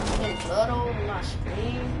 Blood over my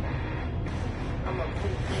screen. I'm gonna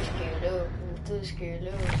put this kid up. This kid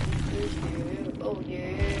up. This kid up. Oh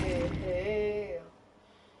yeah.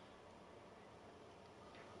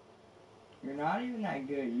 You're not even that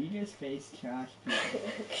good. You just face trash people.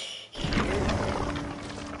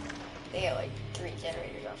 They got like 3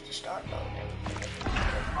 generators off the start mode.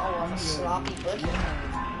 Oh, I'm a sloppy butler.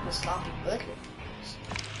 I'm a sloppy butler.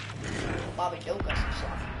 Bobby Joe got some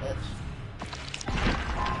sloppy butts.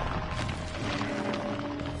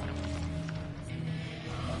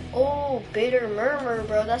 Oh, Bitter Murmur,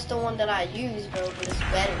 bro. That's the one that I use, bro, but it's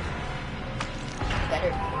better.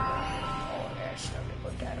 Better. Oh, there's something to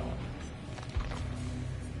put that on.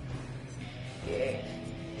 Yeah.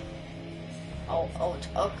 Oh, it's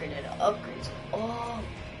upgraded. It upgrades. Oh.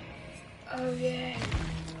 Oh, yeah.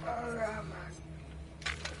 Alright, man.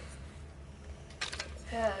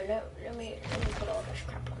 Let me put all this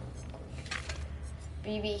crap on.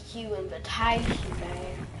 BBQ invitation,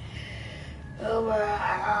 man. Oh my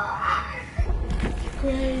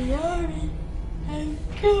God. And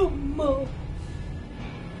come on.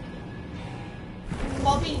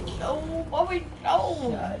 Bobby, no. Bobby,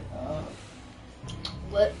 no. Shut up.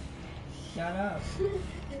 What? Shut up.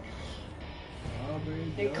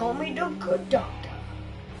 They call me the good doctor.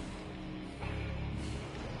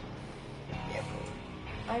 Yeah,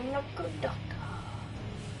 I'm the good doctor.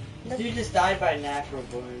 This dude just died by natural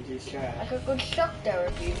burns. He's trash. Like a good shock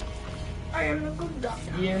therapy. I am the good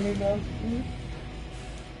doctor. You hear me, bro?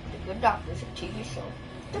 The Good Doctor's a TV show.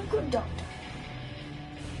 The Good Doctor.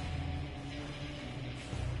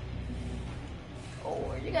 Oh,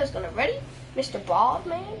 are you guys gonna ready? Mr. Bald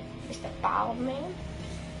Man? Mr. Bald Man?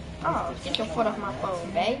 Oh, get your foot off my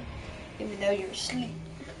phone, babe. Even though you're asleep.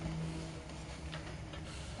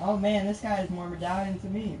 Oh man, this guy is more medallion to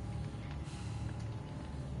me.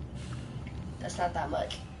 That's not that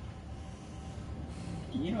much.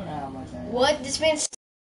 You don't know how much I am. What? This man's...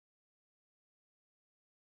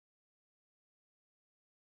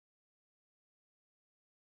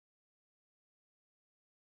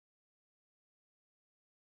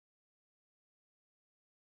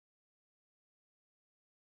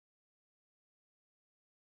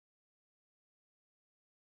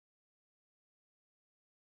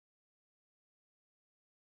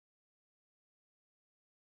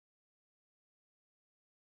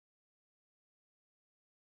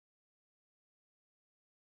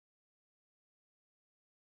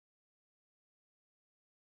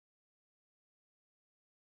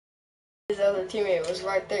 His other teammate was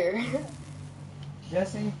right there.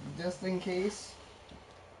 Just in case.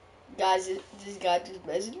 Guys, this guy just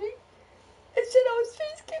messaged me. I said I was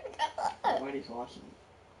face cam. Nobody's watching.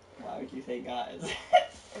 Why would you say guys?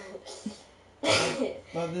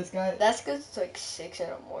 But this guy. That's because it's like 6 in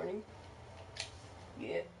the morning.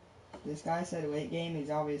 Yeah. This guy said late game. He's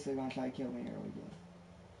obviously gonna try to kill me early game.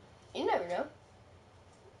 You never know.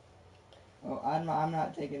 Well, I'm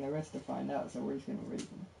not taking the risk to find out, so we're just gonna raise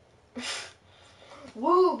him.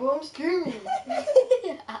 Whoa, bro, I'm scared.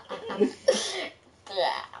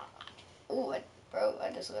 Ooh, bro,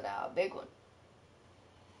 I just let out a big one.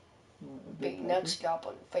 What, a Big big nuts drop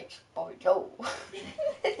on the face. Bobby Joe.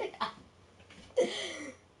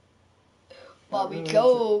 Bobby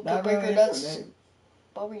Joe could break her nuts.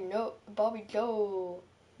 Bobby Joe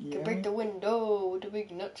You Can hear break me? the window with the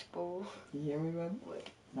big nuts, bro. You hear me, bud? What?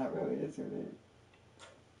 Not really, it's really.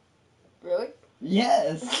 Really?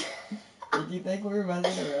 Yes! Did you think we were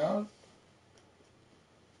messing around?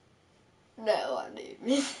 No, I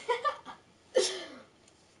didn't.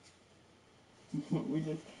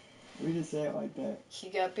 we just say it like that. She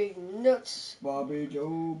got big nuts. Bobby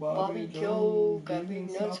Joe, Bobby Joe got give me big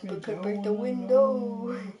nuts, sloppy but could Joe break the on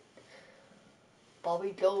window.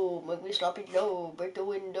 Bobby Joe, make me sloppy Joe, break the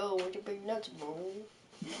window with your big nuts, bro.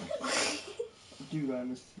 Do I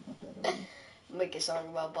miss not that Make a song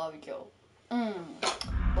about Bobby Joe.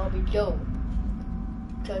 Bobby Joe.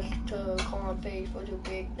 Touch the corn face with your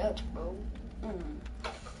big nuts, bro.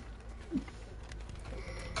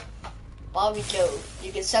 Bobby Joe,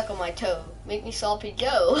 you can suck on my toe. Make me sloppy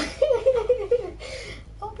Joe.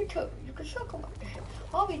 Bobby Joe, you can suck on my toe.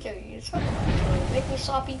 Bobby Joe, you can suck on my toe. Make me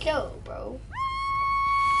sloppy Joe, bro.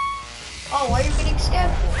 Oh, why are you getting scared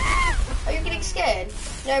for? Are you getting scared?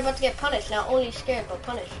 Now you're about to get punished. Not only scared, but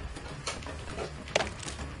punished.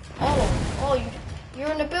 Oh, you're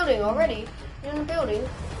in the building already. You're in the building.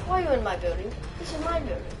 Why are you in my building? This is my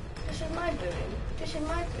building. This is my building. This is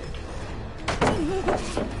my building.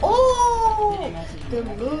 Oh! Good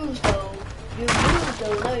moves, though. Good moves,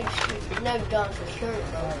 though. Now you're gone for sure,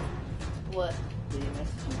 bro. What? Did he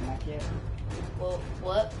message you back yet? Well,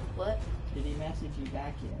 what? What? Did he message you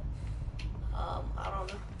back yet? I don't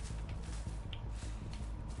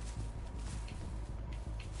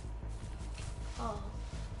know.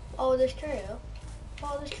 Oh, this trail.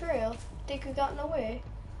 Oh, this trail. Think you got away?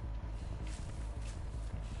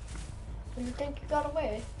 You think you got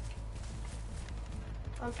away?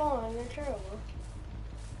 I'm following your trail.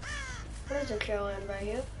 Where's the trail end right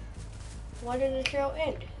here? Why did the trail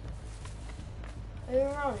end? Are you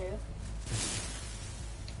around here?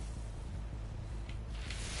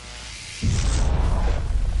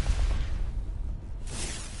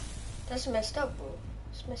 That's messed up, bro.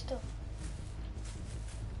 It's messed up.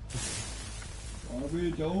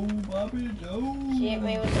 Bobby Joe, Bobby Joe. She hit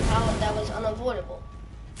me with the power that was unavoidable.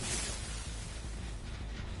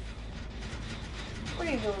 What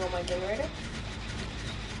are you doing on my generator?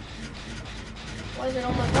 Why is it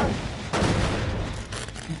on my gun?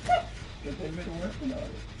 Because they've been working on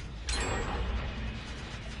it.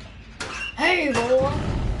 Hey, boy!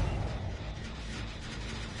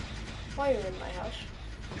 Why are you in my house?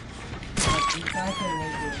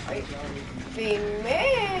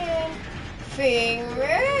 Fingman!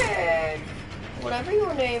 Fingman! Whatever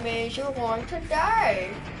your name is, you're going to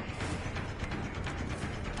die.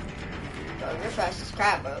 Bro, you're fast as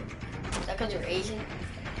crap, bro. Is that because you're Asian?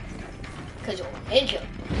 Because you're a ninja.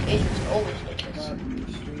 Asians are always ninjas.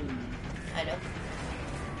 I know.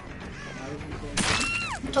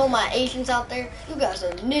 I told my Asians out there, you guys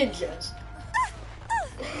are ninjas.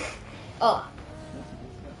 Oh.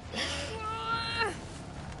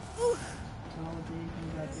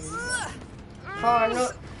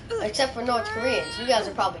 Except for North Koreans, you guys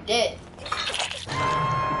are probably dead.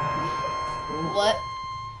 What?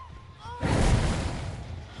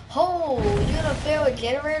 Oh, you gonna fail a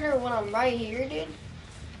generator when I'm right here, dude?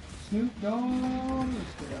 Snoop Dogg.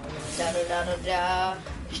 Da da da da da.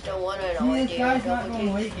 Still one and See, only. this guy's not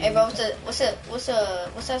gonna wake Hey, bro, what's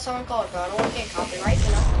that song called, bro? I don't want to get copyright,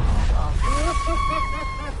 you know.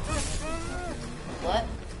 What?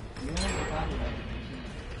 You don't have to copyright.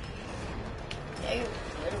 Yeah, you're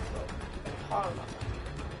little, bro. Hard about that.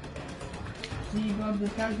 See, bub,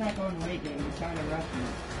 this guy's not going to wake him. He's trying to rush me.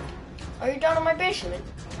 Are you down in my basement?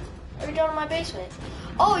 Are you down in my basement?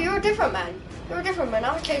 Oh, you're a different man. You're a different man.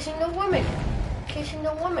 I was chasing the woman. Chasing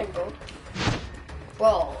the woman, bro.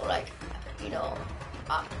 Bro, like, you know,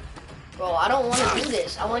 bro, I don't want to do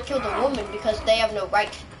this. I want to kill the woman because they have no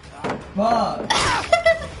right. Fuck!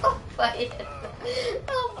 Oh, boy.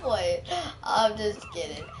 Oh, boy. I'm just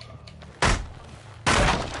kidding.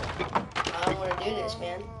 I don't want to do this,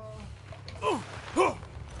 man.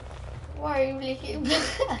 Why are you leaking?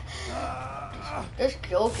 Just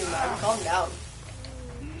joking, man. Calm down.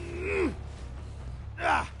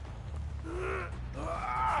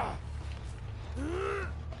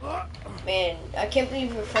 Man, I can't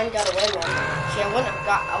believe your friend got away, man. See, I wouldn't have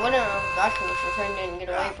got you if your friend didn't get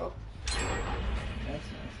away, bro. That's nice,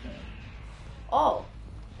 man. Oh,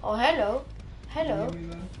 hello, hello. Can you hear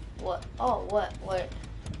me, bud? What? Oh, what?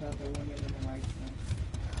 About the woman in the mic, man.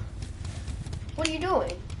 What are you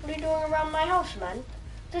doing? What are you doing around my house, man?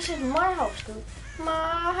 This is my house, dude.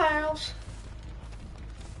 My house.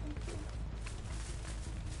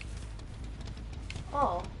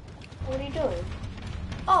 Oh, what are you doing?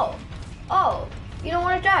 Oh, you don't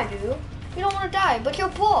want to die, do you? You don't want to die, but you're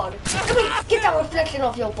bald. Let me get that reflection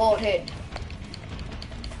off your bald head.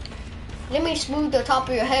 Let me smooth the top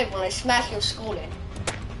of your head when I smash your skull in.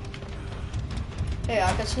 Hey,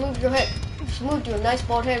 I can smooth your head. Smooth your nice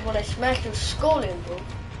bald head when I smash your skull in, bro.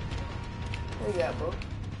 Where you at, bro?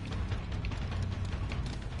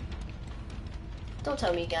 Don't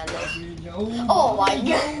tell me you got this. Oh my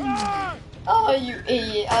god! Oh, you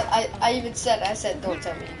idiot. I even said, don't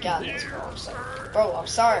tell me you got this, bro. I'm sorry. Bro, I'm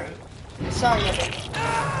sorry. I'm sorry,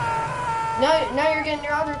 Now you're getting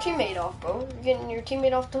your other teammate off, bro. You're getting your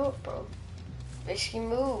teammate off the hook, bro. Risky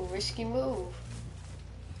move, risky move.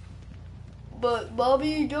 But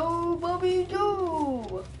Bobby do, Bobby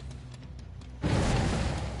do.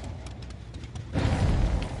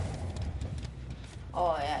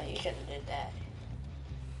 Oh yeah, you shouldn't have did that.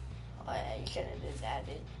 Oh yeah, you shouldn't have did that,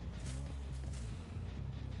 dude.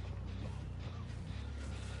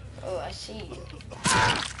 Oh, I see you.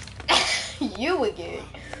 You again.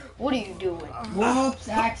 What are you doing? Whoops,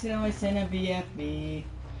 accidentally sent a BFB.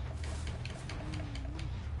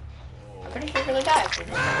 I'm pretty sure you're gonna die for this.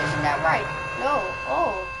 Isn't that right? No.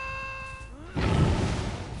 Oh.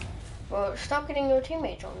 Bro, stop getting your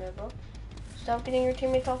teammates on there, bro. Stop getting your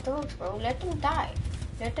teammates off the hooks, bro. Let them die.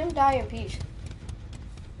 Let them die in peace.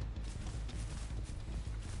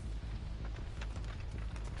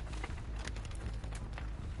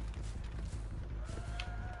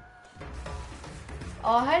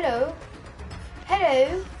 Oh, hello.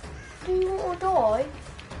 Hello. Do you want to die?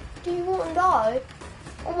 Do you want to die?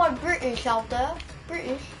 Oh, my British out there.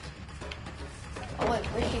 British. Oh, wait,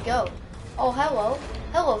 where'd she go? Oh, hello.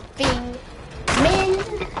 Hello, Bing. Min.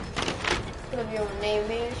 Whatever your name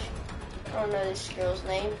is. I don't know this girl's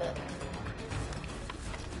name, but...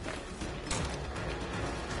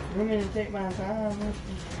 You want me to take my time?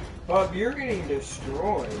 Bob, you're getting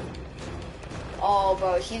destroyed. Oh,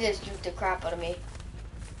 bro, she just juked the crap out of me.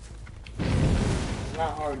 It's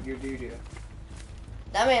not hard, you're doo-doo.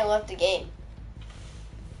 That man left the game.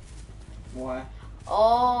 Why?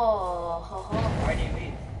 Oh, Why do you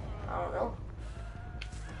leave? I don't know.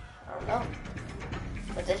 I don't know.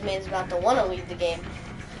 But this man's about to want to leave the game.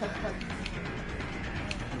 He's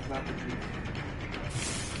about to leave.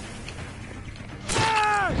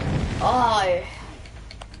 Oh.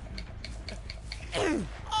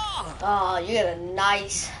 Oh, you got a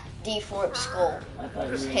nice deformed skull. I thought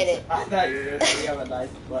Just you hit it. I thought you were going to say you have a nice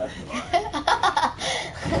butt.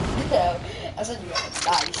 No, I said you got a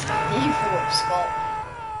nice deformed skull.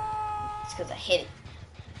 It's because I hit it.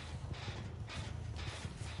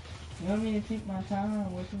 You want me to take my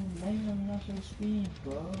time with your name, not your speed,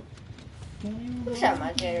 bro? Who's at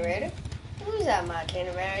my generator? Who's at my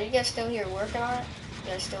generator? You guys still here working on it?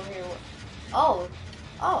 You guys still here? Oh.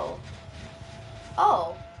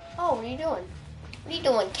 Oh, what are you doing? What are you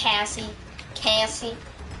doing, Cassie? Cassie,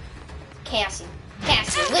 listen,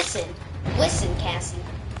 Cassie.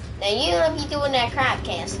 Now you don't be doing that crap,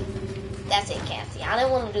 Cassie. That's it, Cassie. I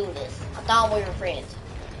didn't want to do this. I thought we were friends.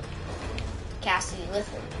 Cassie,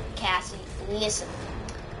 listen. Cassie, listen.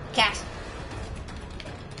 Cassie.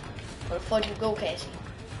 Where the fuck you go, Cassie?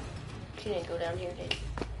 She didn't go down here, did she?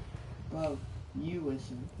 Bro, you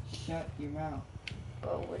listen. Shut your mouth.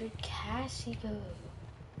 Bro, where did Cassie go?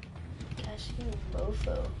 Cassie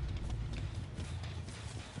mofo.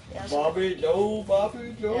 Bobby Joe.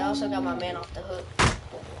 They also got my man off the hook. Oh,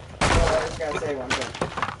 I just gotta say one thing.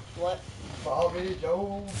 What? Bobby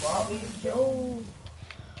Joe.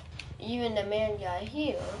 Even the man guy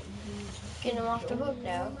here, getting him off the hook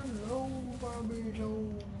now. Bobby Joe.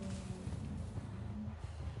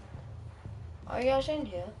 Are you guys in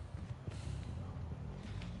here?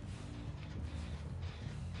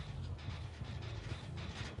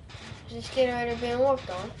 Is this generator being worked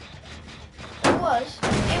on? It was.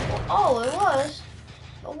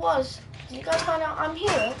 It was. Did you guys find out I'm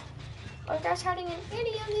here? Are you guys hiding in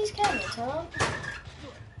any of these cabinets, huh?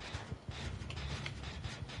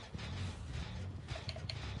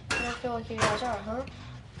 I don't feel like you guys are, huh?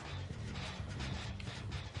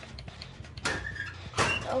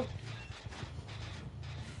 Oh.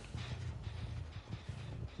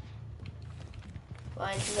 Why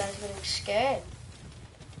aren't you guys getting scared?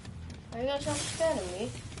 Why are you guys not scared of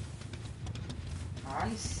me?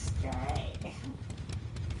 I'm scared.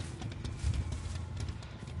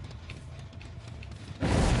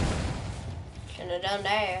 Shouldn't have done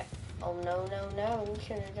that. Oh no,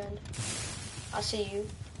 shouldn't have done. I see you.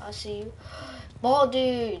 Ball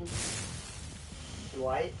dude.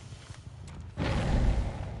 Dwight?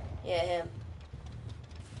 Yeah, him.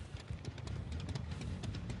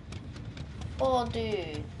 Bald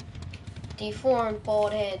dude. Deformed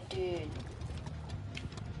bald head dude.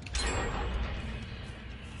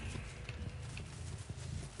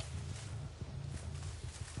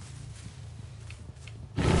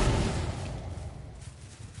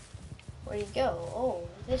 Where'd he go? Oh,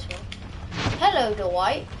 this one. Hello,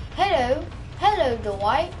 Dwight. Hello. Hello,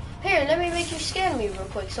 Dwight. Here, let me make you scan me real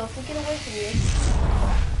quick so if we get away from you.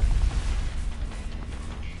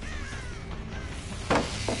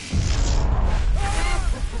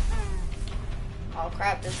 Oh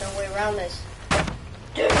crap, there's no way around this.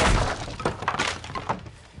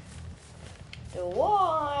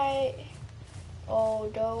 Dwight. Oh,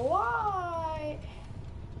 Dwight.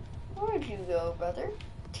 Where'd you go, brother?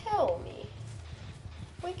 Tell me.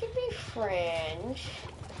 We could be friends.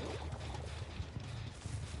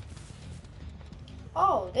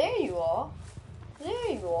 Oh, there you are.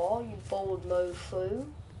 There you are, you bold mofo.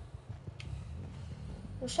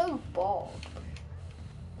 You're so bald.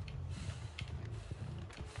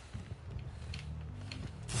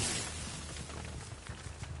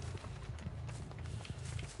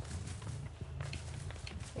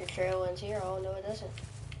 Your trail ends here. Oh, no, it doesn't.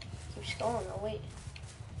 Keeps going. Oh, wait.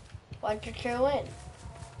 Why'd your trail end?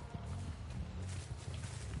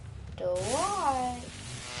 Dwight.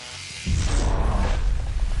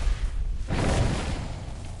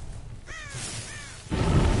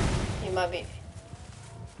 You might be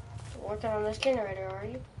working on this generator, are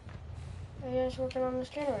you? Are you guys working on this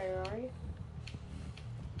generator, are you?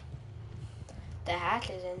 The hatch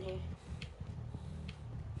is in here.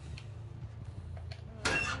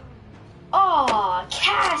 Aw,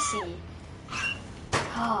 Cassie!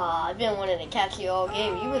 Ah, I've been wanting to catch you all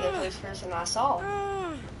game. You were the first person I saw.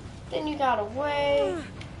 Then you got away,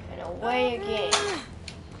 and away again.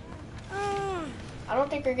 I don't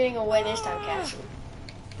think we're getting away this time, Cassie.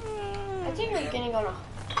 I think we're getting on a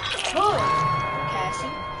hook, Cassie.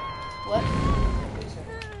 What?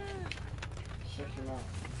 Shut your mouth.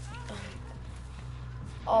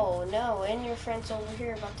 Oh no, and your friend's over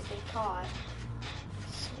here about to get caught.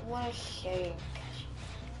 What a shame, Cassie.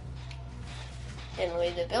 Didn't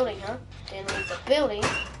leave the building, huh? Didn't leave the building.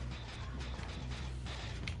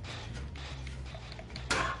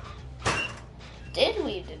 Did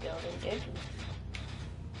leave the building, did you?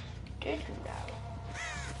 Did you now?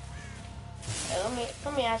 Hey,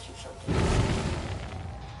 let me ask you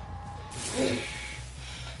something.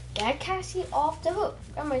 Got Cassie off the hook.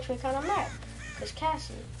 That makes me kind of mad. Because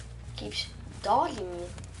Cassie keeps dodging me.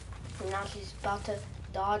 And now she's about to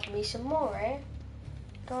dodge me some more, eh?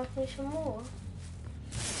 Dodge me some more.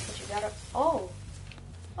 But you got her. Oh,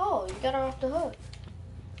 you got her off the hook.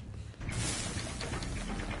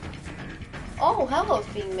 Oh, hello,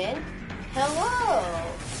 Fingman. Hello.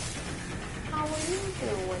 How are you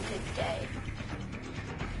doing today?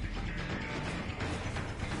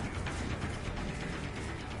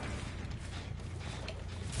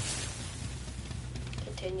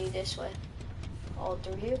 Continue this way. All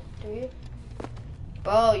through here,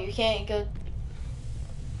 Bro, you can't go. I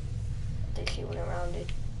think she went around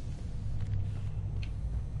it.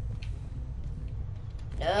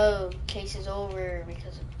 No, case is over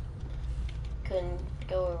because I couldn't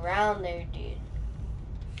go around there, dude.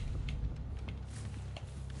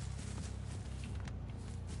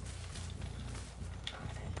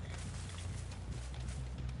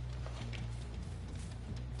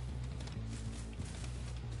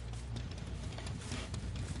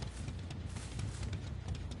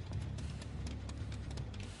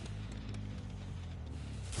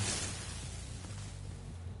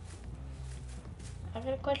 I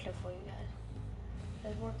got a question for you guys. I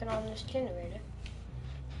was working on this generator.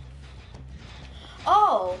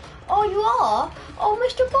 Oh, you are? Oh,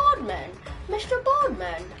 Mr. Bodman. Mr.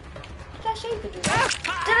 Bodman. Did I say you could do that?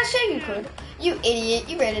 Did I say you could? You idiot.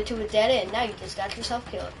 You ran into a dead end. Now you just got yourself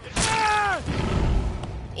killed.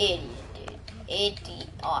 Idiot, dude. Idiot.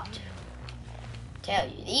 Tell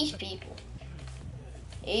you, these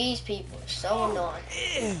people are so annoying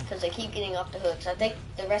because they keep getting off the hooks. I think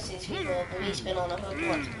the rest of these people have at least been on the hook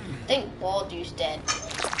once. I think Baldu's dead.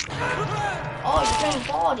 Oh, your friend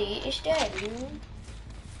Baldy is dead, dude.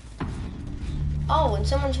 Oh, and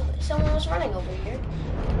someone was running over here.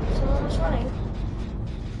 Someone was running.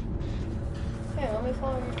 Here, let me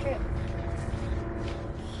follow your trail.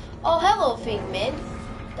 Oh, hello, Fingman.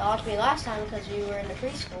 Dodged me last time because you were in the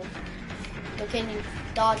preschool. But can you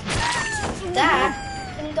dodge that?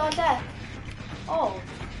 Can you dodge that? Oh.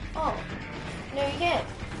 No, you can't.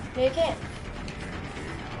 No, you can't.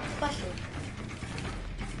 Question.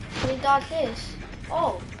 Can you dodge this?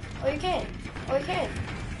 Oh, you can. Oh, you can.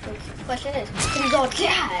 The question is, can you dodge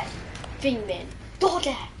that? Fingman, dodge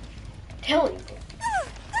that. I'm telling you.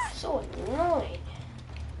 So annoying.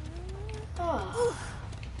 Oh.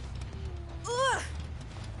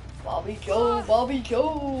 Bobby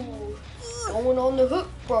Joe. Going on the hook,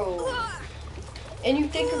 bro. And you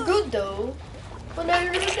think you're good, though. But now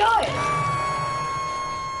you're gonna die.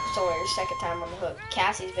 It's only your second time on the hook.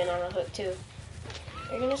 Cassie's been on the hook too.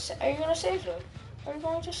 Are you gonna save her? Are you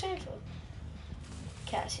going to save her?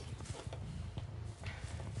 Cassie.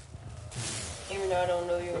 Even though I don't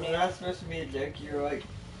know your You're name. not supposed to be a dick. You're like,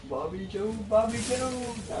 Bobby Joe, Bobby Joe.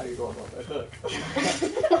 Now you're going on the hook.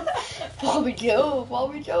 Bobby Joe,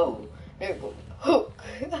 Bobby Joe. There you go. Hook.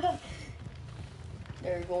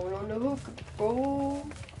 They're going on the hook, bro.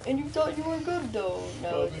 And you thought you were good though.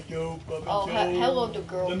 No. Bobby Joe, Bobby Oh, Joe. hello, the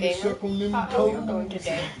girl Let me gamer. suckle them How are you toes. doing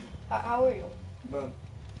today? How are you? But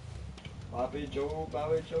Bobby Joe,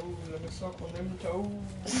 let me suckle them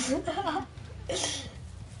toes.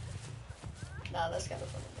 Nah, that's kind of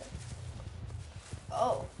funny.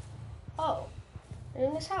 Though. Oh, you're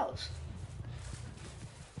in this house.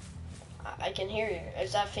 I can hear you.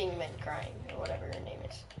 Is that Fingman crying or whatever her name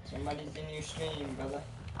is? Somebody's in your stream, brother.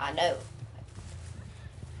 I know.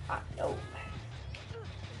 Alright,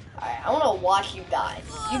 I wanna watch you die.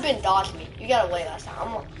 You've been dodging me. You got away last time. I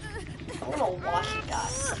wanna watch you die.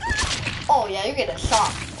 Oh yeah, you're getting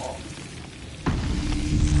shot.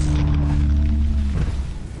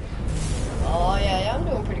 Oh yeah, I'm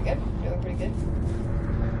doing pretty good.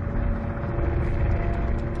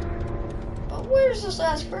 But where's this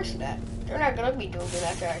last person at? They're not gonna be doing good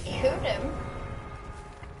after I killed him.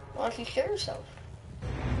 Why don't you show yourself?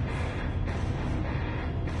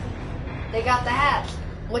 They got the hatch,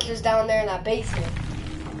 which is down there in that basement.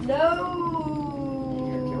 No. In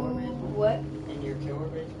your killer basement? What? In your killer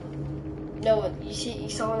basement? No, you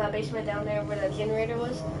saw in that basement down there where that generator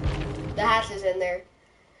was? The hatch is in there.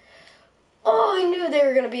 Oh, I knew they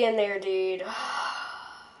were gonna be in there, dude.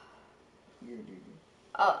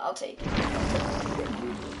 I'll take it.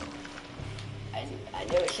 I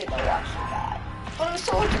knew it shouldn't have watched you die. But it was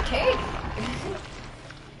so entertaining.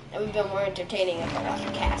 It would have been more entertaining if I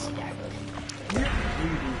watched Cassie die.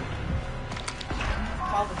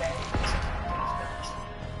 Probably better.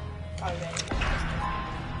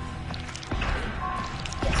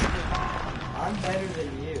 Yes, I'm better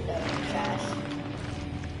than you. no, trash.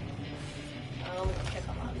 I'm gonna check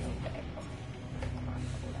on my little bag.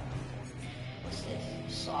 What's this?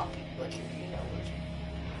 Sloppy butcher, you know butcher.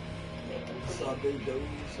 Make them pretty. Sloppy dough.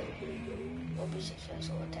 Will be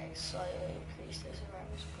successful attacks slightly increase the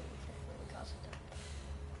survivor's cause of death.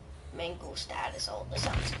 Mango status. Oh, that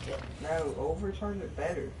sounds good. No, overturn it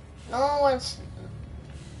better. No, it's.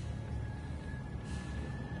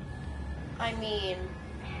 I mean,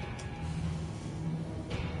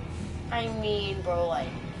 bro, like.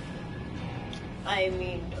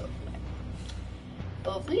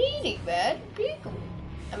 But bleeding, man. Blingo.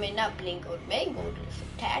 I mean, not blingo, mango. There's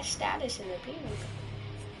attached status in the bleeding.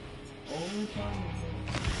 Overturn it.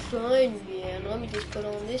 Fine, man. Let me just put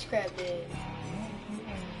on this crap then.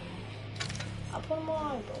 I'll put them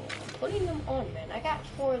on, bro. I'm putting them on, man. I got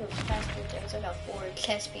 4 of those faster things. I got 4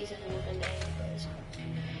 chest pieces in the name, guys.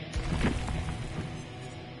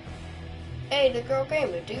 Hey, the girl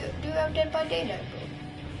gamer, do you have Dead by Daylight, bro?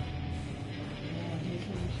 Yeah, here's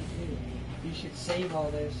what you should do. You should save all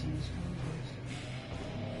those things.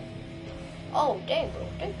 Oh, dang, bro.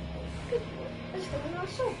 Thank you, bro. Good, bro. That's really not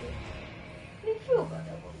so good. How do you feel about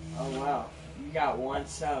that, bro? Oh wow, you got 1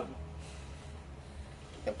 sub.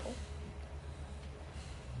 Yeah, bro.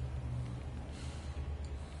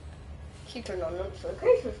 She turned on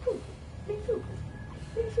notifications, too. It's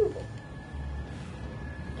super.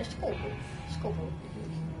 That's cool, bro. It's cool, bro.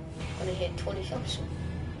 I'm gonna hit 20 subs soon.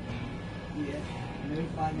 Yeah,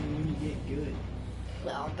 notify me when you get good.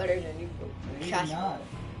 Well, I'm better than you, bro. No, you're Trash, not. bro.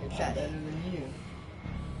 You're I'm trash. better than you.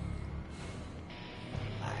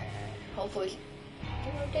 Alright. Hopefully,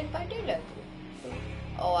 you know, Dead by Daylight, bro.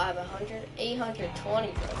 Oh, I have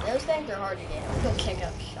 820, bro. Those things are hard to get. I'm gonna check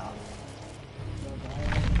out the shop.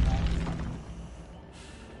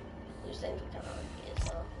 Those things are kind of hard to get,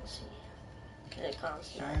 so let's see. Can it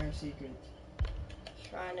constant? Shrine of Secrets.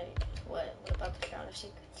 Shrine of what? What about the Shrine of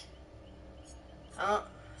Secrets?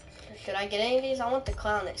 Should I get any of these? I want the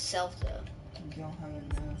clown itself, though. You don't have it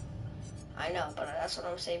now. I know, but that's what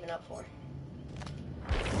I'm saving up for.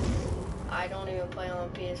 I don't even play on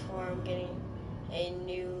PS4. I'm getting a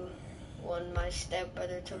new one. My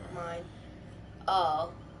stepbrother took mine.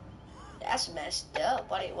 Oh, that's messed up.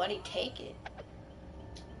 Why'd he take it?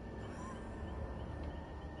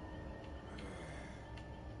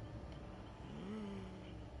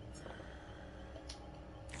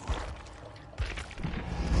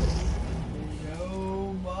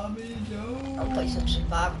 Joe, Bobby Joe. I'll play some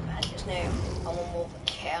survival matches now. I want more of a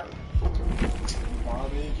cat.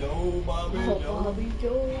 Bobby Joe, Bobby Oh, Joe. Bobby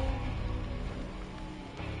Joe.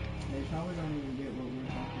 They probably don't even get what we're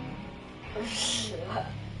talking Oh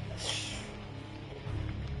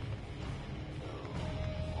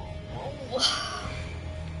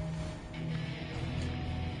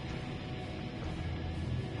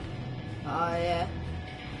yeah.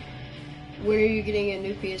 When are you getting a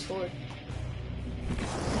new PS4?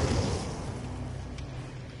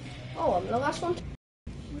 Oh, I'm the last one.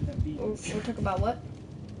 With a beat. We'll talk about what?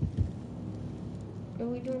 What are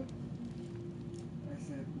we doing? I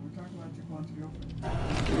said, we're talking about Jaquan's girlfriend.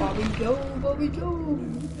 Bobby Joe, Bobby Joe.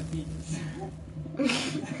 The beats.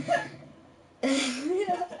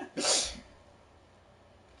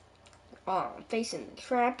 Oh, I'm facing the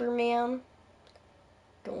trapper, man.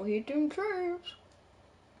 Don't hit them traps.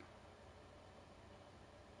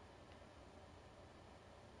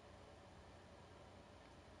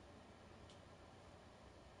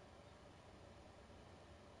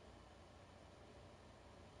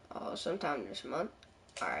 Oh, sometime this month.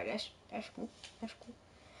 Alright, that's cool. That's cool.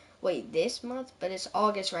 Wait, this month? But it's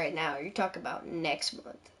August right now. You're talking about next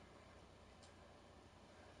month.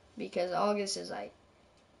 Because August is like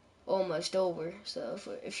almost over. So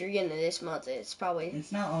if you're getting it this month, it's probably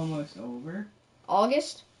It's not almost over.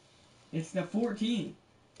 August. It's the 14th.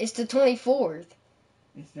 It's the 24th.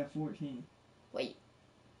 It's the 14th. Wait.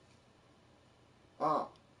 Oh,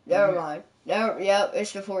 never mind. Yep,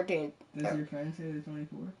 it's the 14th. Does your friend say the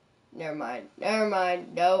 24th? Never mind. Never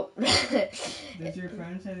mind. Nope. Does your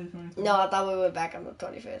friend say the 24th? No, I thought we went back on the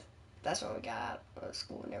 25th. That's when we got out of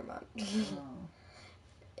school. Never mind. Oh.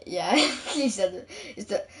 Yeah, he said it's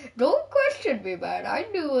the. Don't question me, man. I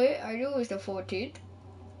knew it. I knew it was the 14th.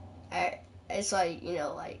 It's like, you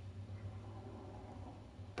know, like,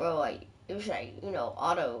 bro, like, it was like, you know,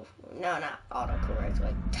 not autocorrect,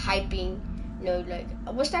 like typing, you know, like,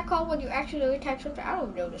 what's that called when you accidentally type something? I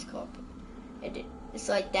don't know what it's called. It's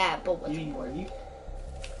like that, but with You- words. you-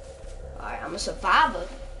 Alright, I'm a survivor.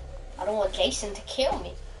 I don't want Jason to kill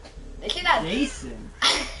me. They should add Jason.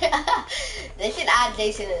 They should add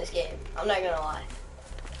Jason in this game. I'm not gonna lie.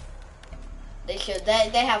 They should.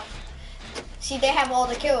 They have. See, they have all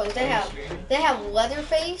the killers. They have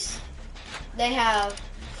Leatherface. They have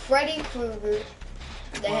Freddy Krueger.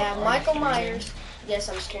 They Well, have are you Michael streaming? Myers. Yes,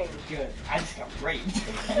 I'm streaming. Good. I just got raped.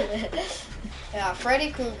 Yeah,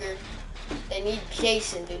 Freddy Krueger. They need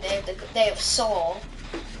Jason, dude. They have Saul.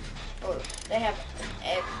 Or they have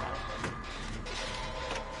everybody.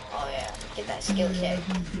 Oh yeah, get that skill check.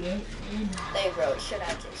 They wrote, should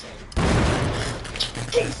I Jason?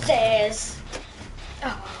 Jesus!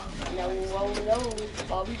 Oh no, oh no,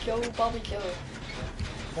 Bobby Joe, Bobby Joe.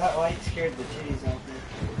 That light scared the titties off me.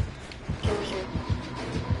 Kill you.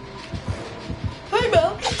 Hey,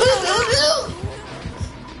 Mel!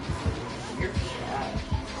 You're fat.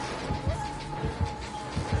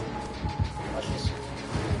 Watch this.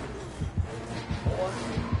 Four.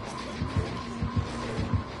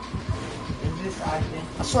 Is this acting?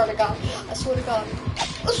 I swear to God. I swear to God.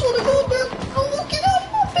 I swear to God, man. Oh, get out of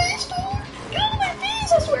my face, dude. Get out of my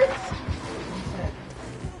face, I swear.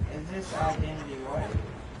 Is this identity what?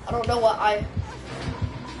 I don't know what I...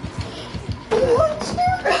 What, sir?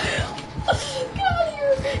 Get out of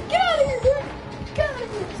here. Get out of here, dude. Get out of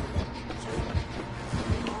here.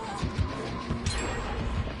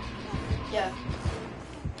 Yeah.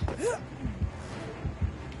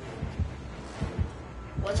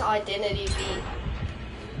 What's identity be?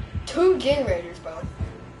 2 generators, bro.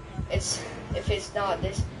 It's if it's not,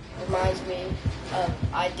 this reminds me of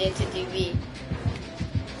identity V.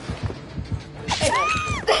 Hey,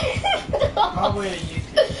 man. Probably a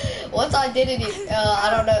YouTube. What's identity? I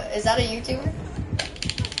don't know. Is that a YouTuber?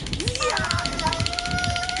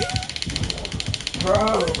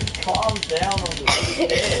 Bro, calm down on the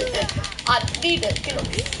shit. I need to get him.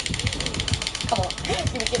 Come on. You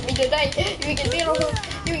can get me today. You can get me on a hook.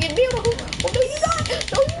 You can get me on a hook. Oh, no, you're not.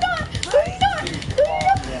 No, you're not. No, you're not. No, you're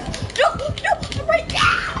not. No, I'm right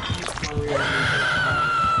now.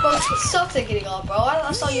 Bro, he sucks at getting off, bro.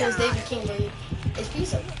 I saw you as David King, but it's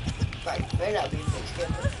pizza. Right, better not be a big skip.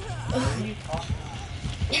 What are you talking about?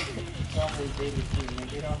 Probably David King. They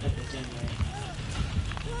get off at the same rate.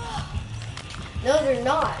 No, they're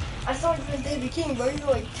not. I saw you as David King, bro. You're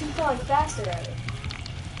like 2 times faster at it.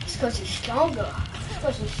 It's because he's stronger. It's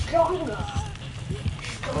because he's stronger.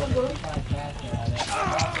 Stronger. Like that, I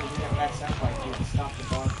also didn't mess up like you to stop the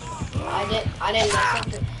ball. I didn't mess up.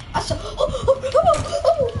 I saw.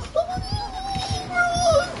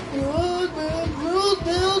 Run, man,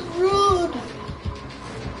 run.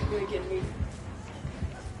 You're gonna get me.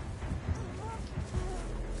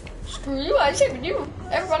 Screw you, I saving you.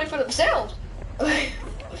 Everybody for themselves. It's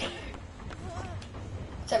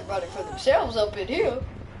everybody for themselves up in here.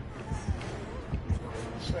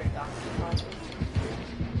 I swear to God.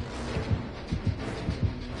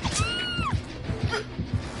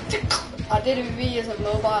 I did a video as a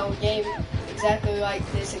mobile game exactly like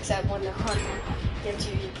this, except when the hunter gets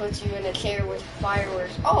you, he puts you in a chair with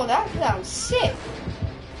fireworks. Oh, that sounds sick.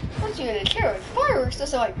 Puts you in a chair with fireworks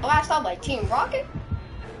just to like blast off like Team Rocket.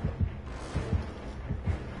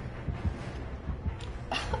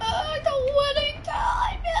 I don't want to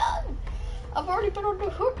die, man. I've already been on the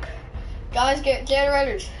hook. Guys, get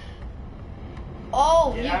generators.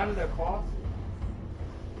 Oh, Get out of the closet.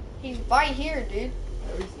 he's right here, dude.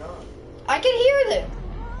 No, he's not. I can hear them.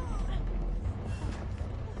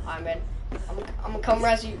 Alright, man. I'm gonna come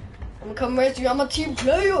res you. I'm gonna come res you. I'm a team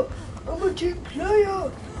player. I'm a team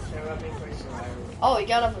player. Should let me play survival. Oh, he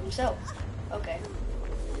got up himself. Okay.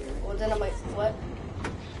 Well, then I'm like, what?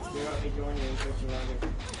 You let me join you and play survival.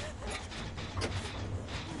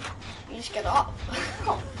 You just get off.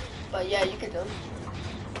 But yeah, you could do it.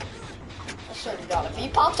 I swear to God, if he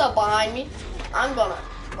pops up behind me, I'm gonna,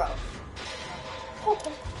 bro.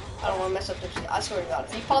 I don't want to mess up this. I swear to God,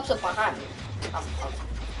 if he pops up behind me, I'm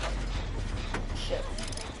shit.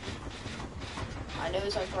 I know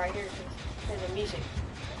he's like right here. Here's the music.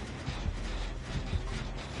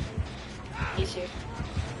 He's here.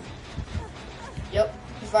 Yep,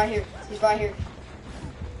 he's right here. He's right here.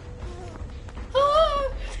 Ah,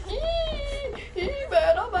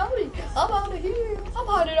 man, I'm out of here. I'm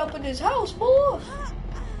hiding up in this house, boy.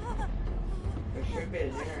 There should be a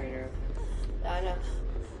generator. I know.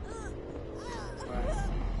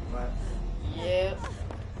 What? Yep.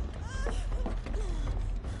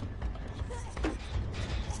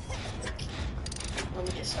 Let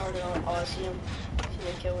me get started on. Oh, I see him.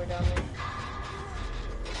 See the killer down there.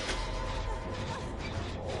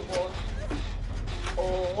 Oh boy.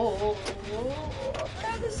 Oh, I'm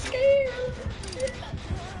kind of scared.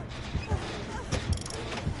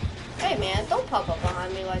 Hey man, don't pop up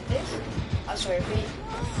behind me like this. I swear, if he,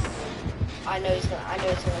 I know he's gonna.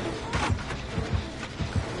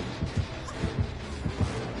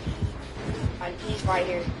 He's right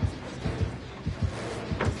here.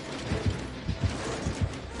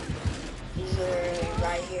 He's literally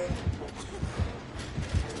right here.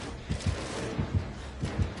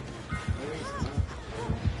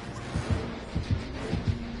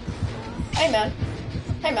 Hey man.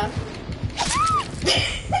 Hey man.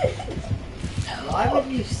 Why would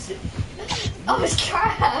you sit? I was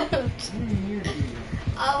trapped.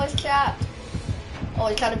 I was trapped. Oh,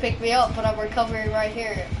 he tried to pick me up, but I'm recovering right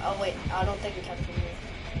here. Oh wait, I don't think he tried to pick me up.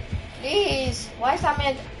 Jeez, why is that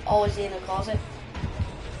man always in the closet?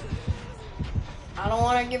 I don't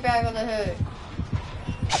want to get back on the hood.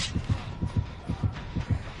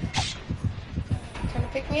 Trying to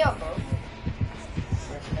pick me up, bro.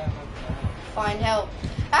 Find help.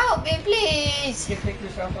 Help me, please. You can pick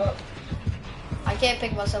yourself up. I can't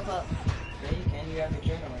pick myself up. Yeah, you can. You have the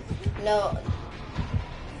generator. No.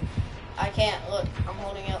 I can't. Look, I'm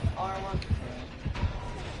holding up R1.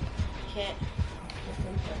 Can't.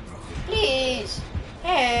 Please.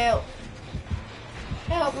 Help.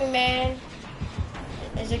 Help me, man.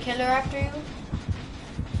 Is the killer after you?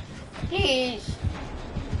 Please.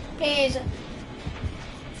 Please.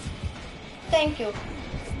 Thank you.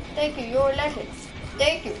 Thank you. You're a legend.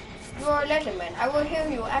 Thank you. You're a legend, man. I will heal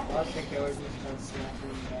you after Watch the killer just come smack me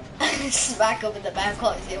in the back. Smack him in the back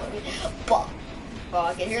while he's healing me. But, bro,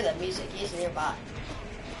 I can hear that music. He's nearby.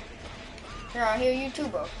 Here, I'll heal you too,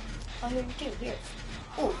 bro. I'll heal you too. Here.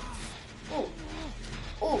 Ooh. Ooh.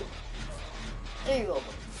 Ooh. There you go,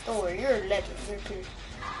 bro. Don't worry. You're a legend.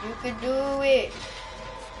 You can do it.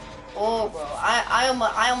 Oh, bro.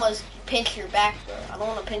 I almost pinch your back, bro. I don't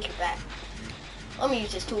want to pinch your back. Let me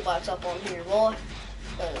use this toolbox up on here, boy.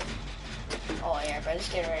 Oh, yeah, bro. This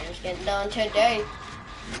generator's getting done today.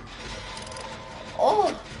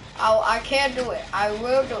 Oh, I can do it. I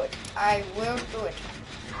will do it. I will do it.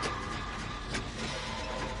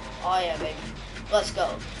 Oh, yeah, baby. Let's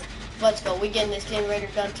go. Let's go. We getting this generator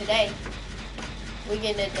done today. We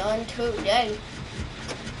getting it done today.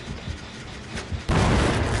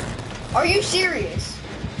 Are you serious?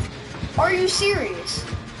 Are you serious?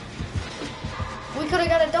 We could have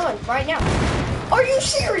got it done right now. Are you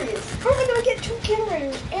serious? How are we gonna get 2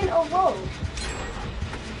 generators in a row?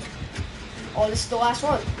 Oh, this is the last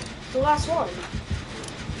one. The last one.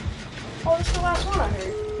 Oh, this is the last one I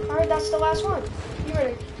heard. I heard that's the last one. You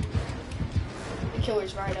ready? The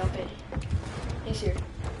killer's right up in. He's here.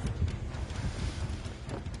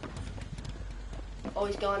 Oh,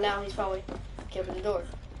 he's gone now. He's probably open the door.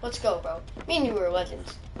 Let's go, bro. Me and you were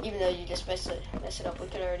legends. Even though you just messed it up, we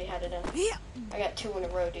could already had it done. I got 2 in a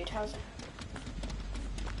row, dude. How's that?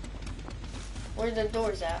 Where the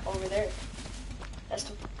doors at? Over there. That's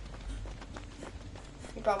the.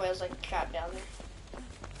 He probably has like a trap down there.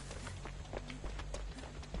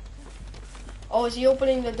 Oh, is he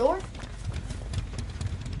opening the door?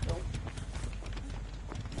 No.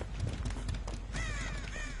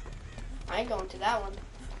 I ain't going to that one.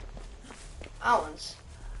 That one's.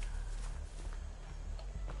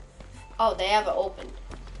 Oh, they have it open.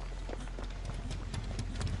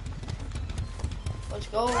 Let's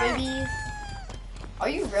go, baby. Are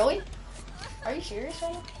you really? Are you serious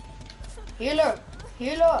right now? Heal her.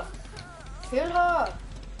 Heal her. Heal her.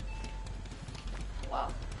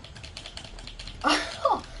 Wow.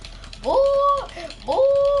 Boo! Boo!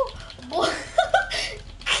 Boo!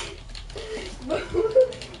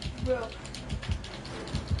 Bro.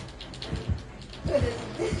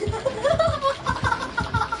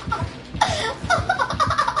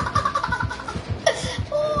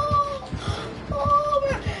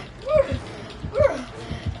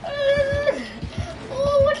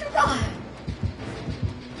 Oh, what you got?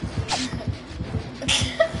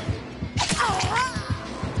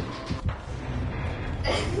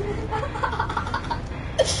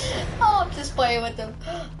 Oh, I'm just playing with them.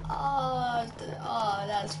 Oh,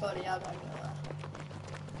 that's funny. I'm not gonna lie.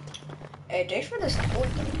 Hey, thanks for the support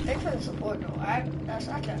though. Thanks for the support though. I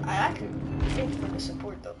actually thanks for the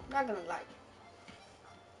support though. Not gonna lie.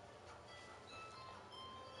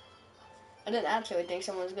 I didn't actually think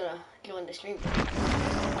someone's gonna join the stream.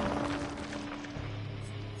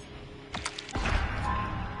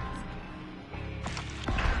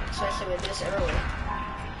 Especially with this early.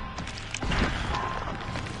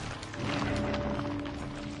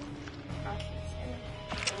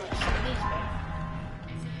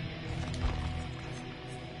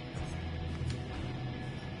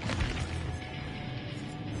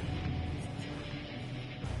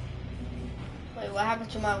 Wait, what happened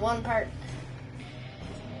to my one part?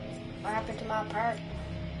 What happened to my part?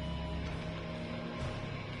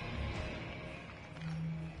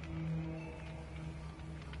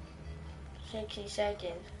 "60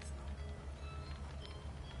 seconds.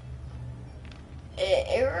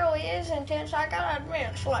 It really is intense. I gotta admit,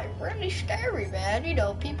 it's like really scary, man. You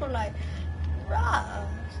know, people like, rah.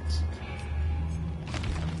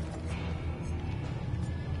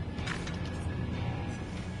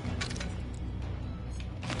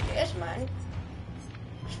 Yes, man.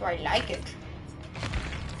 That's why I like it.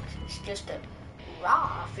 It's just a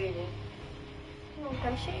raw feeling. You know what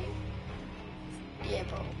I'm saying? Yeah,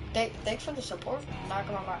 bro. Thanks for the support. Not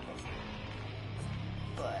gonna lie.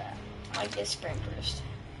 But I get sprint first.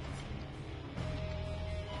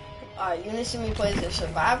 Alright, you wanna see me play as a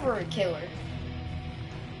survivor or killer?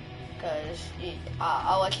 Cause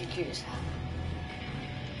I'll let you choose.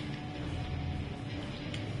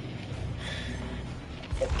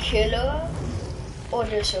 The killer or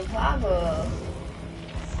the survivor?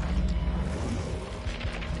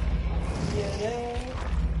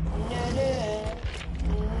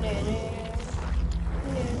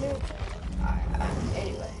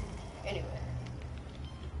 Anyway.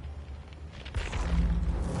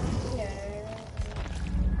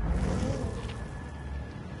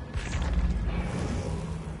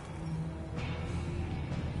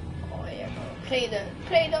 Oh yeah, bro. Play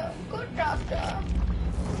the good doctor.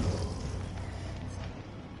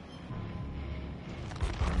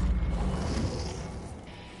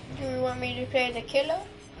 Do you want me to play the killer?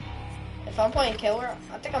 If I'm playing killer,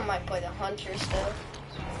 I think I might play the hunter still.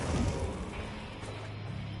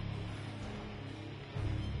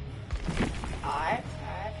 Alright.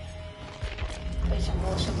 Play some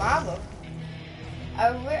more survivor.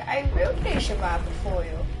 I will play survivor for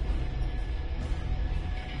you.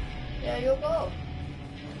 There you go.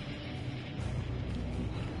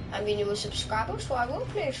 I mean, you're a subscriber, so I will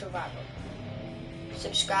play survivor.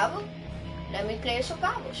 Subscriber, let me play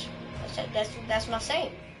survivors. That's my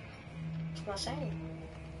saying. That's my saying.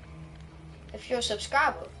 If you're a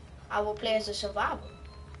subscriber, I will play as a survivor.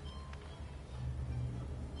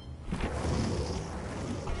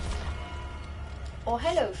 Oh,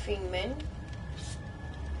 hello, Freeman.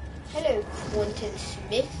 Hello, Quentin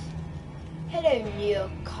Smith. Hello, Neil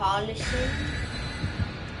Carlson.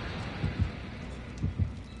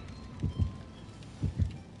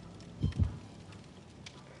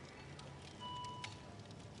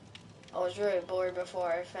 I was really bored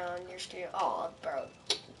before I found your studio. Oh, bro.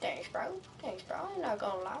 Thanks, bro. I'm not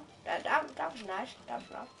gonna lie. That was nice. That was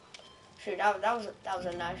nice. Shoot,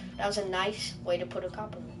 that was a nice way to put a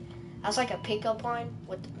compliment. That's like a pickup line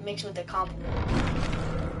mixed with a compliment.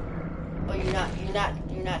 But you're not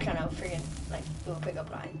trying to freaking like do a pickup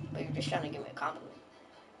line, but you're just trying to give me a compliment.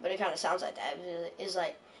 But it kind of sounds like that. It's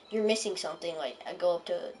like you're missing something. Like I go up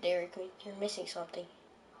to Dairy Queen, you're missing something.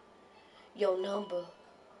 Yo number,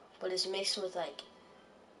 but it's mixed with like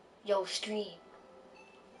yo stream.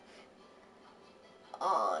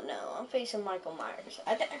 Oh no, I'm facing Michael Myers.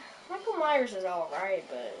 Michael Myers is alright,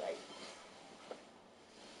 but like,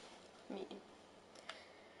 I mean,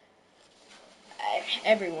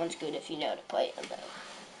 everyone's good if you know to play him, though.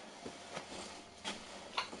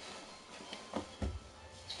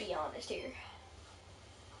 Let's be honest here.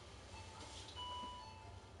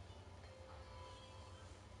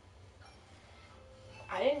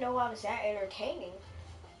 I didn't know I was that entertaining.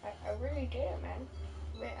 I really did, man.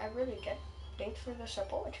 I really did. Thanks for the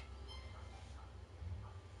support.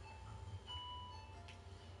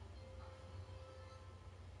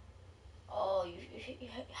 Oh,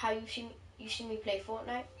 how you see me play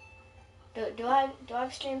Fortnite? Do I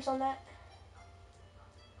have streams on that?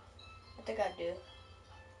 I think I do.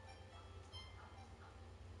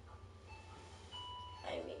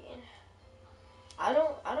 I mean, I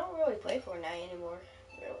don't really play Fortnite anymore,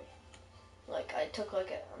 really. Like I'm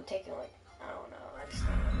taking like, I don't know, I just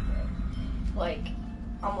don't really play.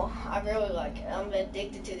 Like, I'm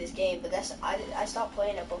addicted to this game, but I stopped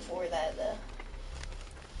playing it before that though.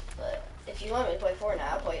 But if you want me to play Fortnite,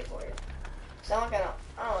 I'll play it for you. It's not like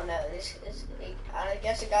I don't know, I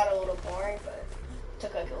guess it got a little boring, but it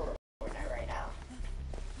took like a little Fortnite right now.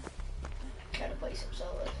 Gotta play some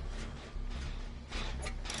solos.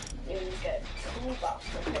 You get toolbox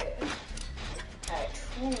prepared. I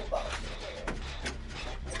toolbox prepared.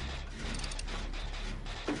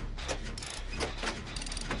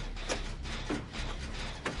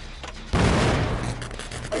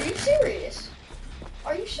 Are you serious?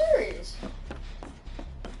 Are you serious?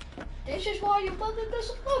 This is why your mother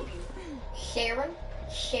doesn't love you. Sharon,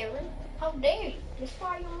 how dare you? This is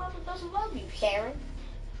why your mother doesn't love you, Sharon.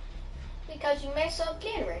 Because you mess up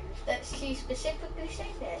generators. She specifically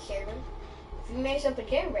said that, Sharon. If you mess up a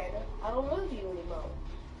generator, I don't love you anymore.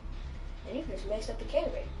 And you just messed up a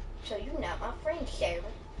generator. So you're not my friend,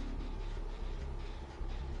 Sharon.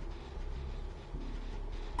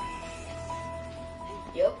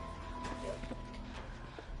 Yep.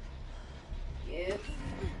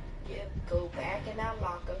 Go back in that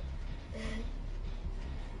locker.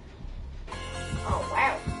 Oh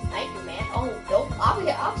wow, thank you, man. Oh nope,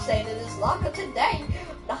 I'm staying in this locker today.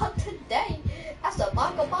 Not today. That's a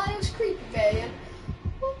Michael Myers creepy man.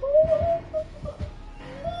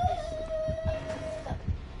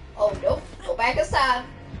 Oh nope, go back inside.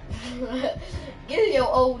 Get in your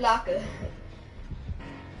old locker.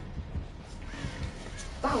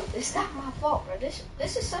 Bro, it's not my fault, bro. This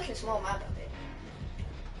is such a small map up here.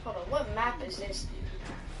 Hold on, what map is this, dude?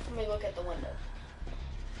 Let me look at the window.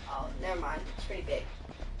 Oh, never mind. It's pretty big.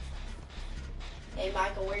 Hey,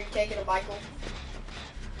 Michael, where are you taking it, Michael?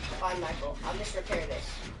 Fine, Michael. I'll just repair this.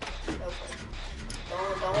 No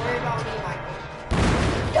problem. Don't worry about me, Michael.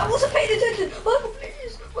 I wasn't paying attention. Michael,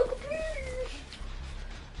 please. Michael, please.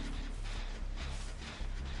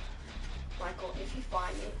 Michael, if you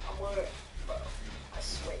find me, I'm gonna... Bro, I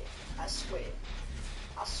swear.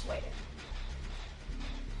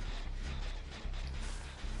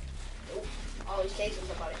 Nope. Oh, he's chasing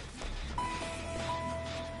somebody.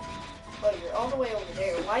 Oh, you're all the way over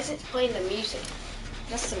there. Why is it playing the music?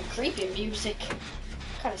 That's some creepy music. I'm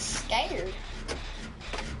kind of scared.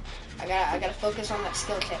 I gotta focus on that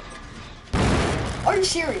skill check. Are you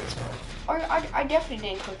serious, bro? I definitely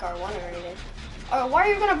didn't click R1 or anything. Why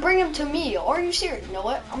are you gonna bring him to me? Are you serious? You know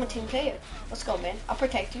what? I'm a team player. Let's go, man. I'll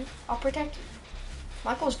protect you.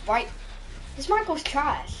 Michael's right. This Michael's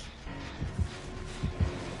trash.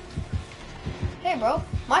 Hey, bro.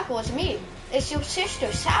 Michael, it's me. It's your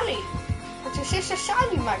sister, Sally. It's your sister,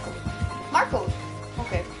 Sally, Michael.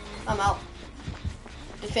 Okay, I'm out.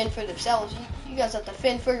 Defend for themselves. You guys have to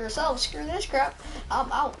fend for yourselves. Screw this crap.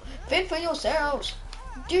 I'm out. Fend for yourselves.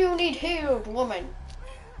 Do you need healed, woman?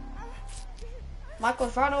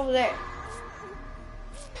 Michael's right over there.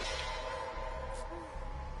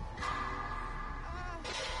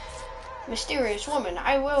 Mysterious woman,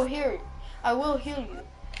 I will heal you.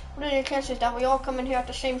 What are the chances that we all come in here at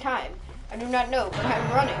the same time? I do not know, but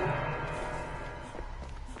I'm running.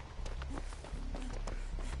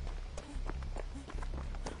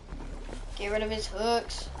 Get rid of his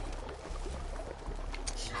hooks.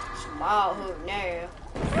 Small hook now.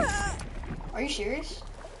 Are you serious?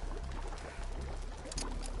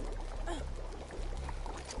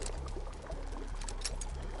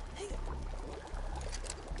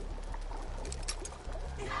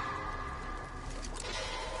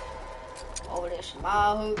 Oh, there's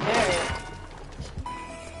small hook there.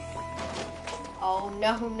 Oh,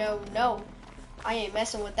 no. I ain't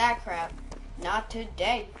messing with that crap. Not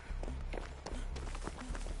today.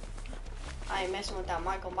 I ain't messing with that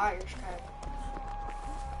Michael Myers crap.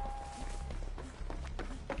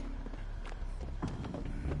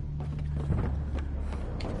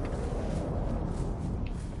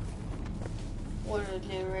 the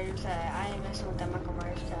generator side. I ain't messing with that Michael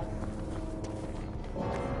Myers tab.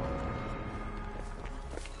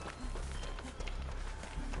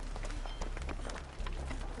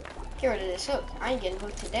 Get rid of this hook. I ain't getting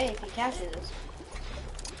hooked today if he catches us.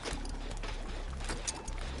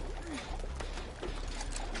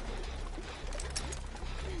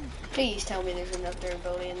 Please tell me there's enough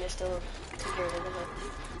durability in this to get rid of the hook.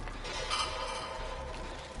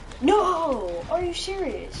 No! Are you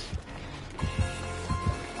serious?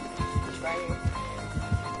 It's right here.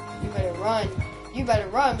 You better run. You better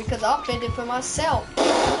run because I'll fend it for myself.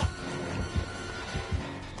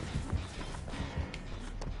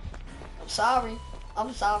 I'm sorry.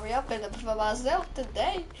 I'm sorry. I'll fend it for myself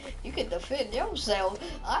today. You can defend yourself.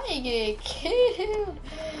 I ain't getting killed.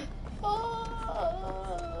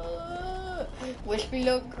 Wish me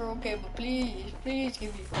luck, girl. Okay, but please, please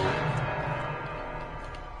give me hope.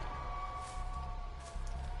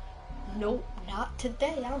 Nope, not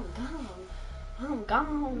today. I'm gone. I'm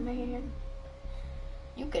gone, man.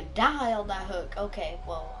 You could die on that hook. Okay,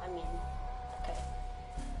 well, I mean, okay.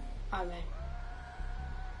 Alright, man.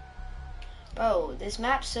 Bro, this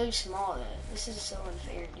map's so small. This is so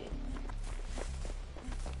unfair, dude.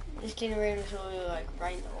 This generator's really like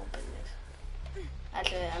right in the openness.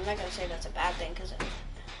 Actually, I'm not gonna say that's a bad thing, cause.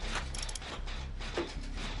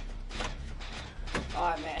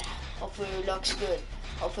 Alright, man. Hopefully your luck's good.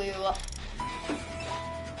 Hopefully your luck.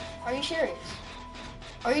 Are you serious?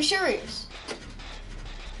 Are you serious?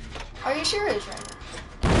 Are you serious right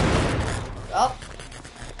now? Oh.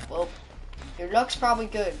 Well, your luck's probably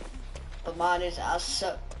good, but mine is I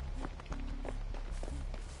suck.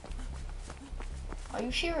 Are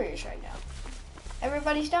you serious right now?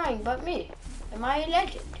 Everybody's dying but me. Am I a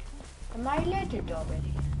legend? Am I a legend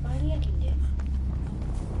already? Am I a legend yet?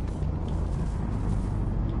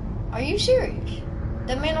 Are you serious?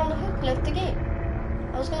 The man on the hook left the game.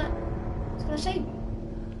 I was gonna save you.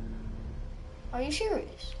 Are you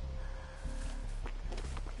serious?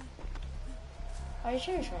 Are you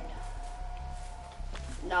serious right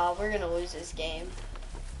now? Nah, we're gonna lose this game.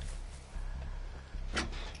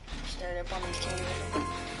 Start up on these teams.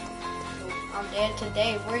 I'm dead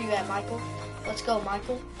today. Where you at, Michael? Let's go,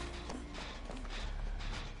 Michael.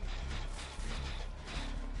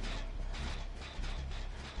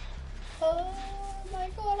 Oh,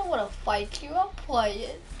 Michael, I don't want to fight you. I'll play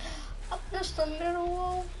it. I'm just a little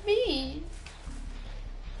old me.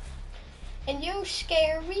 And you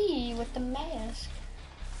scare me with the mask.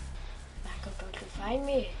 Michael, don't you find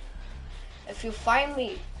me. If you find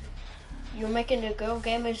me, you're making the girl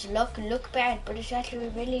gamer's luck look bad, but it's actually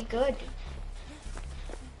really good.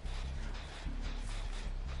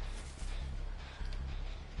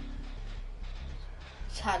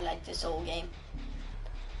 It's hard like this whole game.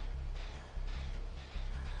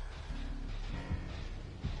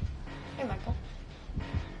 Hey, Michael.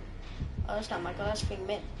 Oh, that's not Michael, that's Fing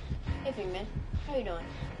Min. Hey, Fing Min. How you doing?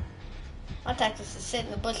 My tactic is to sit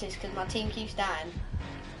in the bushes because my team keeps dying.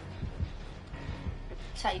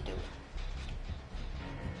 That's how you do it.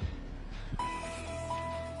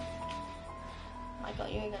 Michael,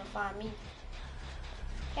 you ain't gonna find me.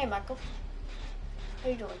 Hey, Michael. How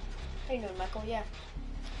you doing? How you doing, Michael? Yeah.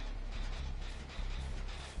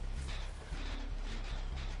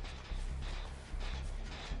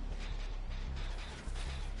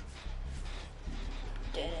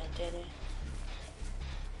 Did it.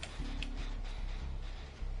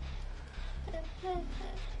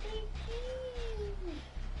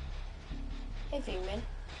 Hey, Fingman.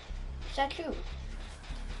 Is that you?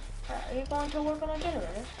 Are you going to work on a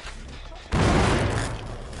generator?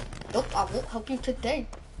 Nope, I won't help you today.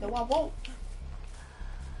 No, I won't.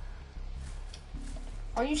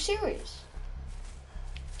 Are you serious?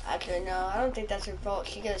 Actually, no, I don't think that's her fault.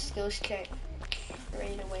 She got a skills check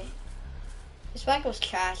right away. This bike was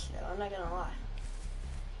trash, though. I'm not gonna lie.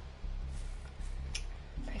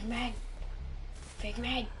 Figman.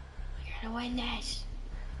 Figman. We're gonna win this.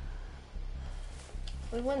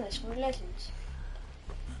 If we win this, we're legends.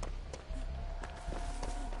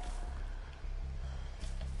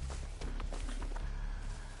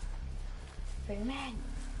 Figman.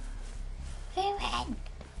 Figman.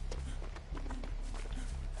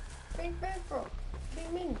 Figman, bro.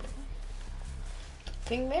 Figman, bro.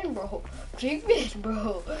 Fingman, bro. Fingman,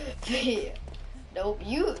 bro. Nope,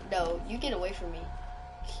 you get away from me.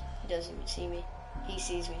 He doesn't even see me. He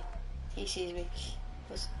sees me. He sees me.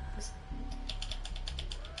 What's...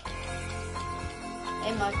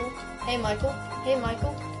 Hey, Michael. Hey, Michael. Hey,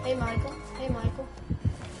 Michael. Hey, Michael. Hey, Michael.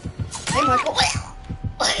 Hey, Michael.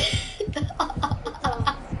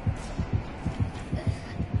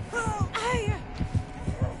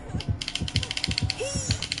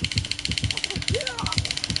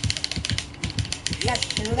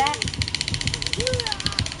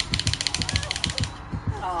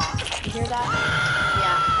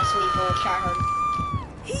 try hard.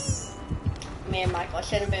 Man, Michael, I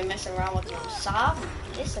shouldn't have been messing around with you. I'm sorry.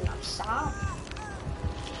 Listen, I'm sorry.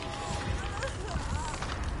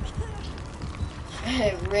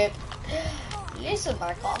 Rip. Listen,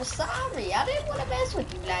 Michael, I'm sorry. I didn't want to mess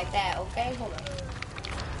with you like that, okay? Hold on.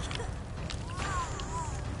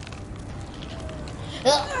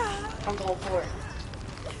 I'm going for it.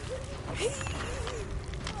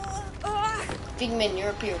 Figment, you're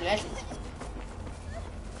a pure legend.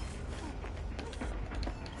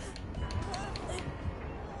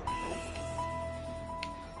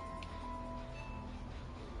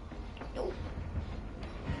 Nope.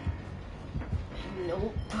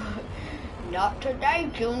 Nope. Not today,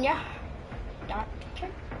 Junior. Not today.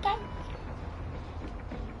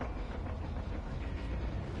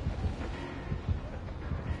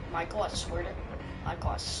 Michael, I swear to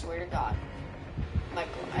God.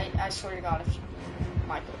 Michael, I swear to God, if you,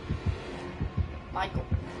 Michael,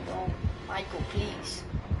 don't, Michael, please.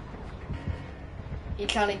 You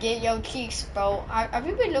trying to get your cheeks, bro? Have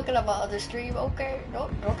you been looking at my other stream? Okay,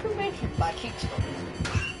 don't you mention my cheeks, bro.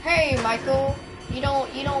 Hey, Michael, you don't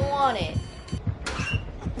want it.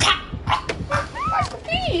 Michael,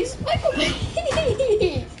 please, Michael,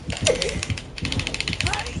 please.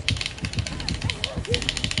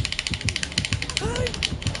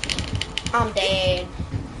 I'm dead.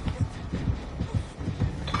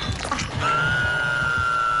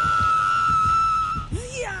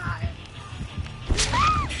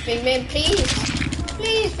 Big man, please.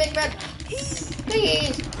 Please, Big man.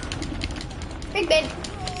 Please. Big man.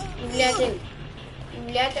 Legend.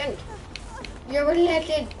 Legend. You're a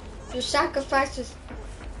legend. Your sacrifices.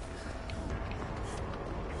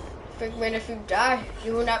 Big man, if you die,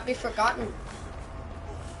 you will not be forgotten.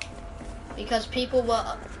 Because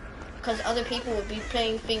other people will be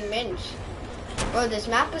playing Figments. Bro, this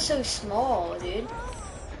map is so small, dude.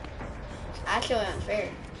 It's actually unfair.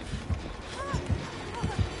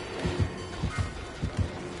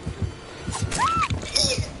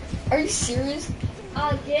 Are you serious?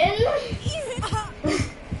 Again?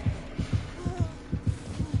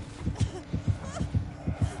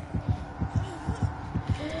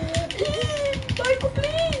 Michael,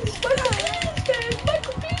 please! Michael, please, man!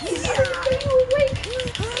 Michael, please! Are you awake?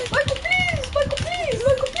 Michael, please! Michael, please!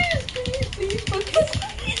 Michael, please! Please, Michael,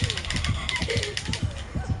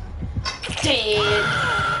 Dead.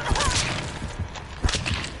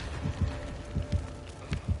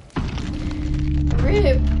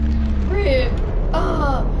 Rip.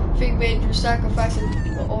 Figment, your sacrifices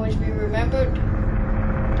will always be remembered.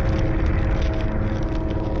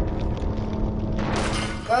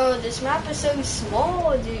 Bro, this map is so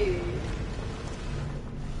small, dude.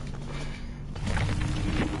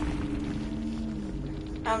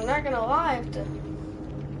 I'm not gonna lie, I have to...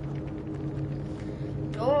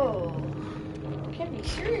 Oh, I can't be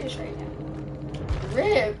serious right now.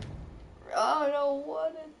 Rip. I don't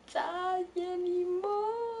want to die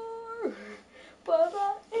anymore, but I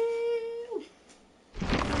am.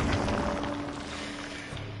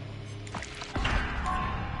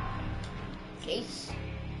 Case.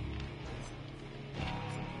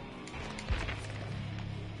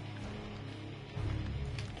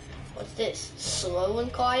 What's this? Slow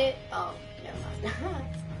and quiet? Oh, never mind.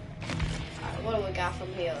 Alright, what do we got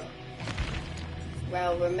from here?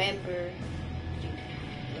 Well, remember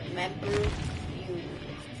you.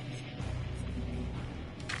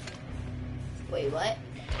 Wait, what?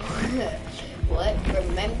 What?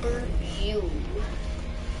 Remember you.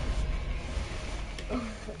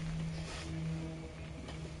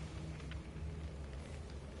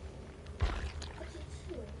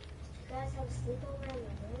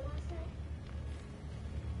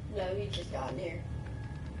 No, he just got in here.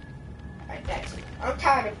 Alright, that's it. I'm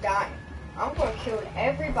tired of dying. I'm gonna kill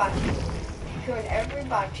everybody.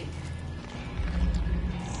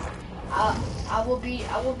 I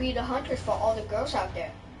will be the hunters for all the girls out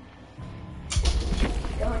there.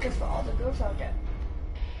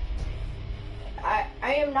 I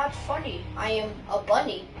am not funny. I am a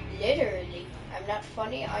bunny. Literally. I'm not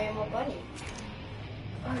funny. I am a bunny.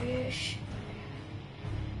 Oh yes.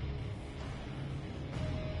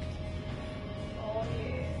 Oh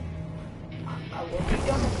yeah. I will be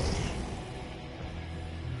done.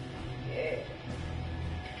 Yeah.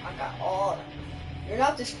 I got all of them.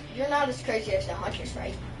 You're not as crazy as the hunters,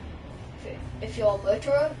 right? If you're a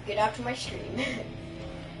murderer, get out to my stream.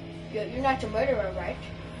 You're not a murderer, right?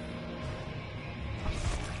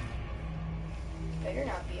 Better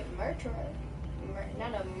not be a murderer.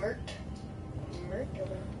 Not a murderer.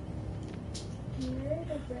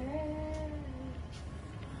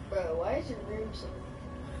 Bro, why is your room so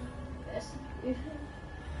messy?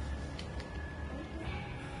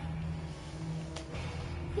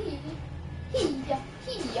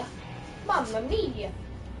 Here. Mamma mia.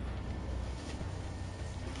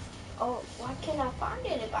 Oh, why can't I find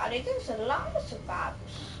anybody? There's a lot of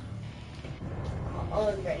survivors. I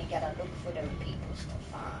already gotta look for them peoples to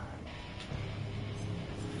find.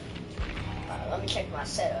 Let me check my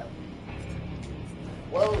setup.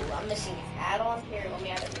 Whoa, I'm missing an add-on here. Let me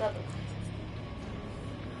add another one.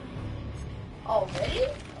 Oh, really?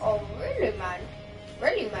 Oh, really, man?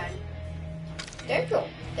 Really, man? Thank you.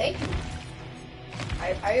 Thank you.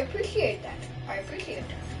 I appreciate that. I appreciate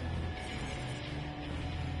that.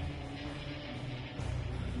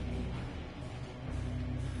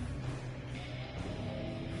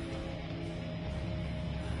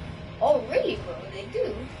 Oh, really, bro? They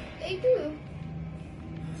do. They do.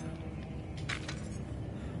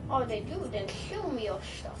 Oh, they do. Then show me your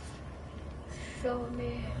stuff. Show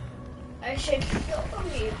me. I said, show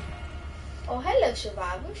me. Oh, hello,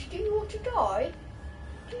 survivors. Do you want to die?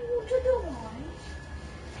 Do you want to die?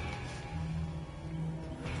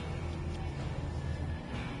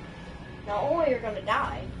 Not only you're gonna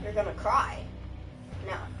die, you're gonna cry.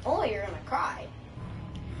 Not only you're gonna cry,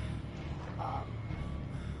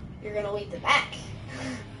 you're gonna leave the back.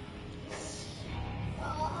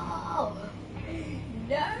 Oh,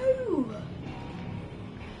 no!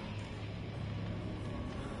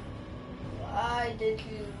 Why did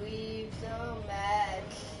you leave the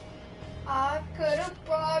match? I could have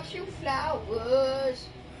brought you flowers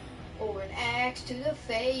or an axe to the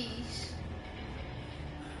face.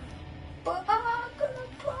 But I could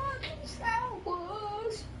have brought you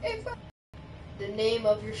flowers if I... The name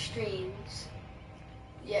of your streams.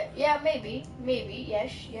 Yeah, maybe,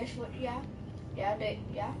 yes, what, yeah.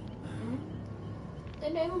 Mm-hmm. The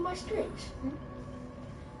name of my streams. Mm-hmm.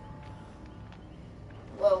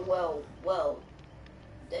 Well,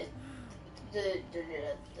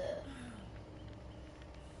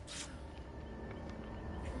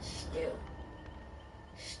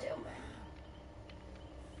 still, man.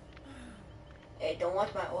 Hey, don't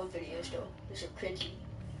watch my old videos though. These are cringy.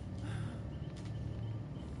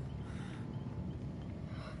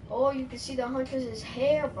 Oh, you can see the huntress'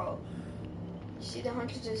 hair, bro. You see the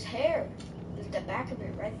huntress' hair? There's the back of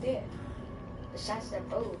it right there. Besides that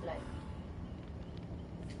bow, like.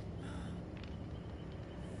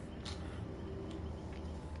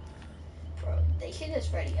 Bro, they should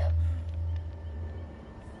just ready up.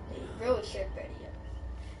 They really should ready up.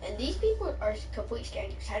 And these people are complete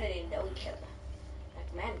strangers. How do they know each other?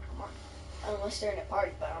 Like, man, come on. Unless they're in a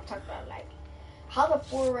party, but I'm talking about, like, how the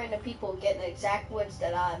 4 random people get in the exact woods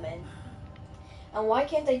that I'm in? And why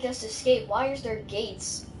can't they just escape? Why is there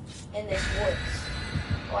gates in this woods?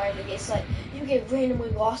 Why are the gates like, you get randomly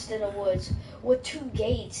lost in the woods with 2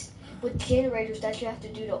 gates, with generators that you have to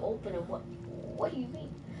do to open them? What do you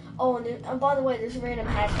mean? Oh, and by the way, there's a random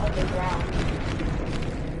hatch underground.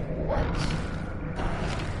 What?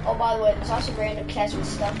 Oh, by the way, there's also random chests with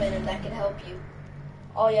stuff in it that can help you.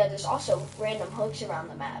 Oh yeah, there's also random hooks around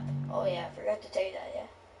the map. Oh yeah, I forgot to tell you that, yeah.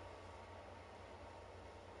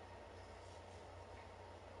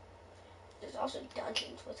 There's also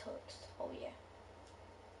dungeons with hooks. Oh yeah.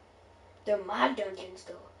 They're my dungeons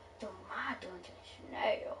though. They're my dungeons.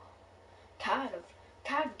 No. Tired of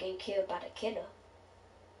getting killed by the killer.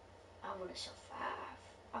 I wanna survive.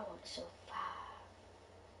 I wanna survive.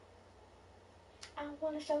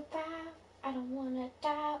 I don't wanna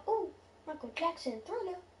die. Ooh, Michael Jackson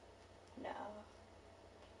Thriller. No.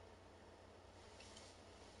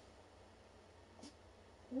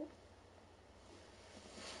 Ooh.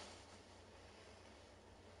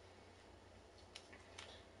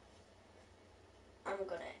 I'm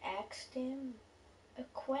gonna ask them a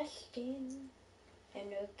question,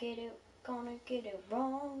 and they're gonna get it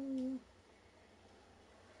wrong.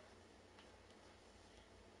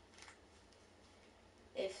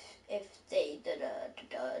 If they better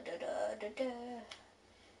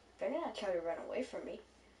not try to run away from me,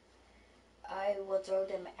 I will throw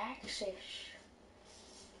them axes.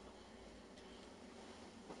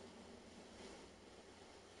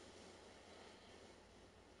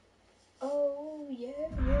 Oh yeah.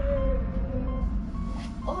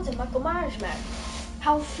 Oh, the Michael Myers map.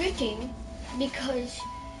 How fitting, because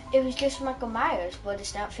it was just Michael Myers, but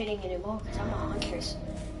it's not fitting anymore because I'm a huntress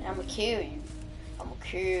and I'm gonna kill you. I'm gonna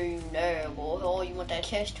kill you now, boy. Oh, you want that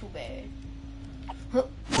chest? Too bad. Huh.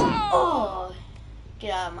 Oh,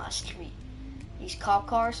 get out of my street. These cop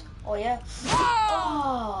cars. Oh yeah.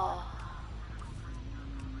 Oh.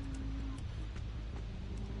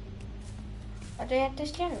 Are they at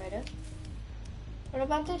this generator? What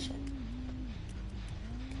about this one?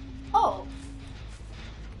 Oh.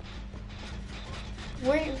 You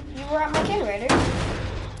were at my generator?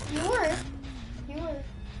 You were.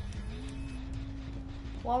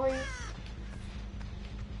 Why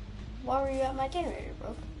were you at my generator,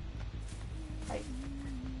 bro? Right.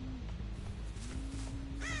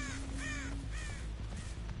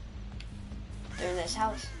 They're in this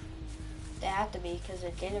house. They have to be because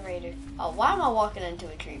the generator. Oh, why am I walking into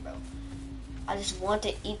a tree, bro? I just want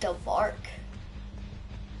to eat the bark.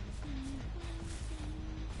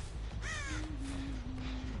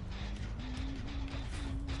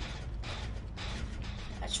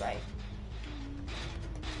 That's right.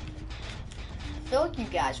 I feel like you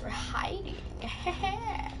guys were hiding.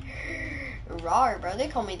 Rawr, bro. They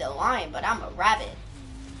call me the lion, but I'm a rabbit.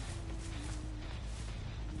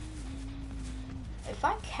 If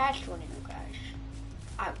I catch one of you guys,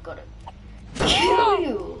 I'm gonna kill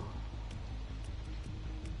you.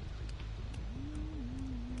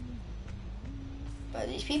 But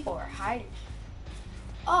these people are hiding.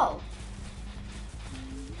 Oh.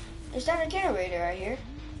 Is that a generator right here?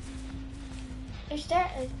 Is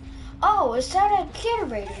that a... Oh, is that a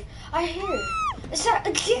generator? I hear. Is that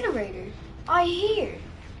a generator? I hear.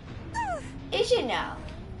 Is it now?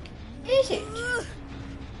 Is it?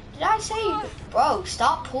 Did I say you... Bro,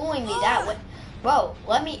 stop pulling me that way. Bro,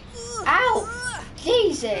 let me... Ow!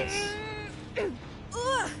 Jesus! I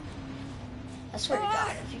swear to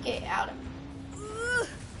God, if you get out of me.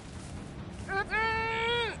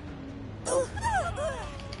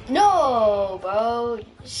 No, bro.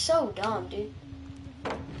 You're so dumb, dude.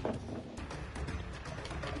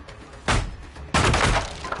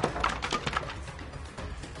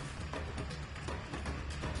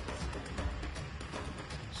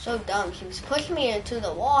 So dumb. He was pushing me into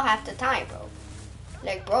the wall half the time, bro.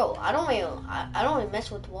 Like, bro, I don't even mess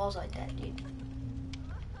with the walls like that, dude.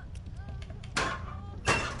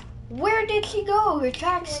 Where did she go? Her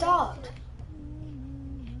track stopped.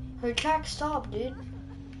 Her track stopped, dude.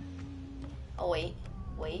 Oh, wait.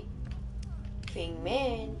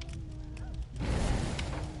 Fingman.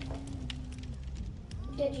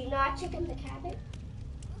 Did you not check in the cabin?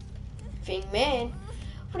 Fingman.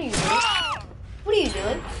 What are you doing? What are you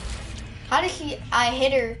doing? How did I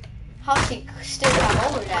hit her? How she still come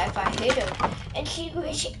over that if I hit her? And she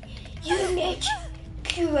was, you bitch,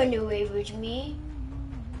 you run away with me.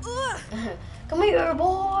 Come here,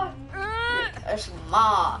 boy. That's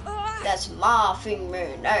my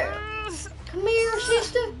Fingman there. Come here,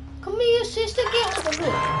 sister. Come here, sister. Get to the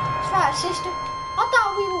hood. That's right, sister. I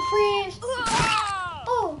thought we were friends.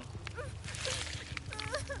 Oh.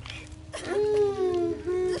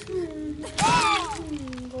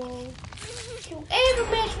 You ever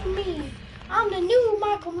mess with me? I'm the new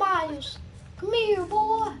Michael Myers. Come here,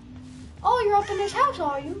 boy. Oh, you're up in this house,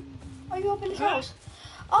 are you? Are you up in this house?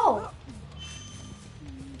 Oh.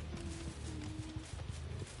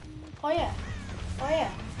 Oh yeah. Oh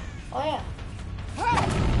yeah. Oh yeah.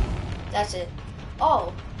 That's it.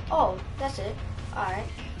 Oh. Oh, that's it. Alright.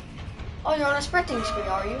 Oh, you're on a sprinting spree,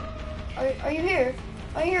 are you? Are you here?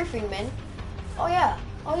 Are you here, Fingman? Oh yeah.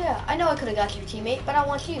 Oh yeah. I know I could have got you, teammate, but I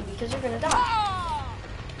want you because you're gonna die.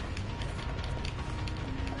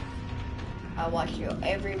 I watch your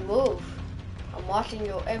every move. I'm watching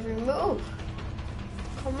your every move.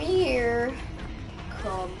 Come here.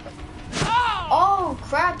 Come. Oh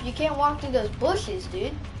crap, you can't walk through those bushes,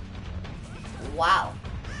 dude. Wow.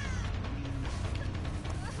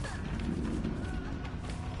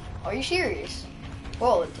 Are you serious?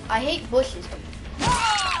 Bro, I hate bushes.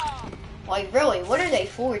 Like really, what are they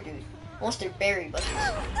for, dude? Unless they're berry bushes.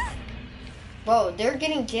 Bro, they're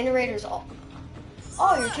getting generators all.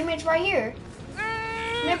 Oh, your teammate's right here.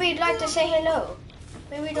 Maybe you'd like to say hello.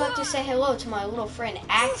 Maybe you'd like to say hello to my little friend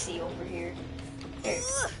Axie over here. Here,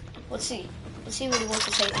 let's see. Let's see what he wants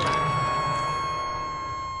to say to me.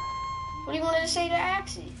 What do you want to say to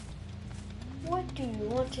Axie? What do you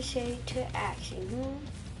want to say to Axie,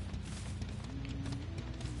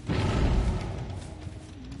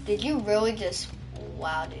 Did you really just...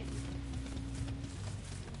 Wow, dude.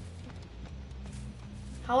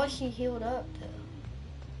 How is he healed up, though?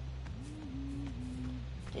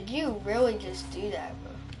 Did you really just do that,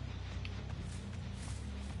 bro?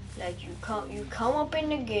 Like, you come up in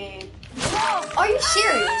the game. Are you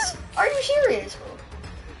serious? Are you serious, bro?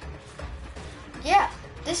 Yeah,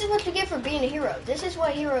 this is what you get for being a hero. This is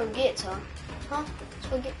what hero gets, huh? Huh?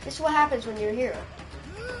 This is what happens when you're a hero.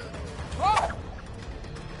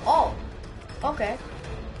 Oh, okay,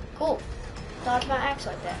 cool. Dodge my axe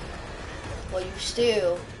like that. Well, you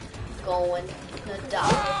still going to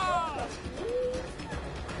die.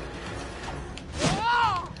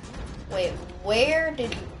 Wait, where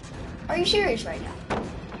did you... Are you serious right now?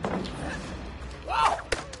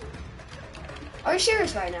 Are you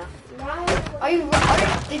serious right now? Now,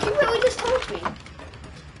 Did you really just touch me?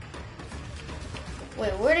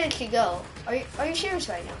 Wait, where did she go? Are you serious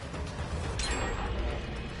right now?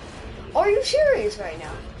 Are you serious right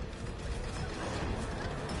now?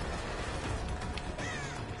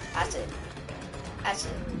 That's it. That's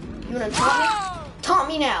it. You wanna taunt me? Taunt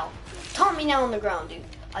me now. Taunt me now on the ground, dude.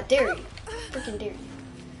 I dare you. Freaking dare you.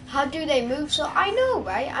 How do they move? So I know,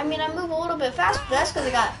 right? I mean, I move a little bit fast, but that's because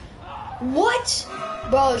I got. What?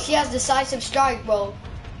 Bro, she has decisive strike, bro.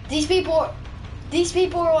 These people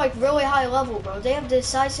are like really high level, bro. They have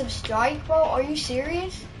decisive strike, bro. Are you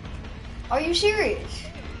serious? Are you serious?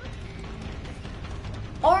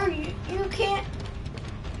 You can't.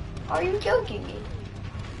 Are you joking me?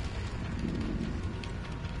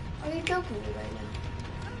 Are you joking me right now?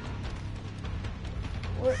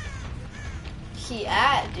 Where she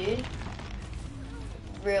at, dude?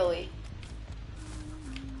 Really?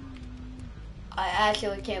 I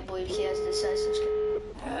actually can't believe she has decisive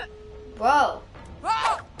strike. Bro!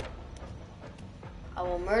 I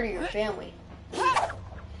will murder your family.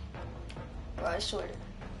 Bro, I swear to.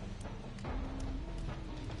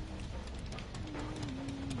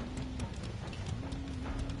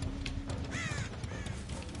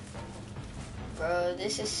 Bro,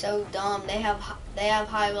 this is so dumb. They have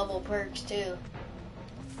high level perks too.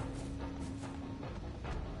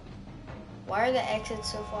 Why are the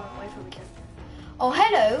exits so far away from each other? Oh,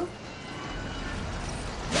 hello.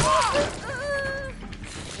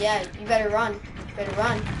 Yeah, you better run. You better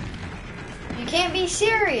run. You can't be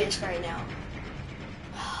serious right now.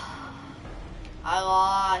 I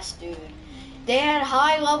lost, dude. They had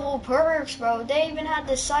high level perks, bro. They even had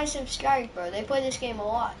decisive strike, bro. They play this game a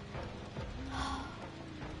lot.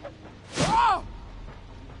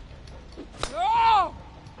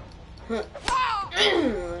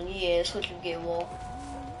 Yeah, that's what you get, Wolf.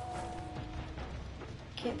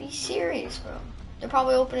 Can't be serious, bro. They're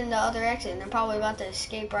probably opening the other exit and they're probably about to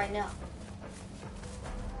escape right now.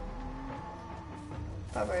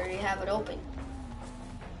 Probably already have it open.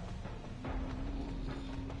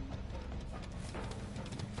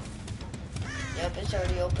 Yep, it's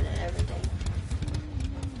already open and everything.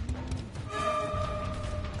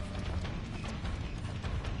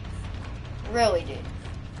 Really, dude?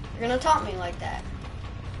 You're gonna taunt me like that?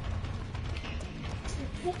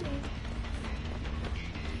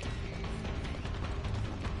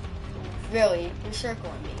 Really? You're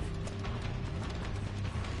circling me.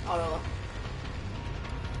 Oh no.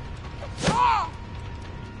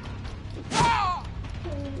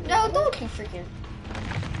 No, don't you freaking.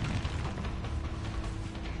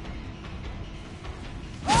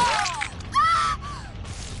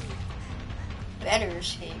 Better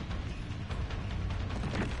escape.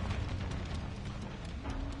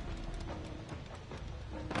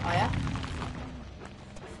 Oh yeah?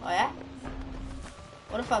 Oh yeah?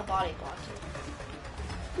 What if I body blocked it?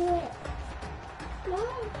 no.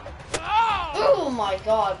 Oh my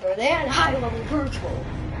god, bro. They had high level perks, bro.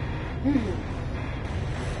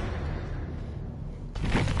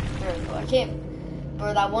 Bro, I can't.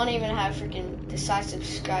 Bro, that won't even have freaking decisive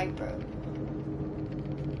strike, bro.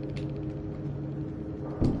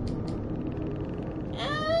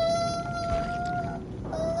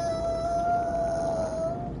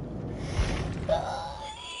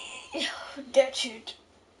 That's it.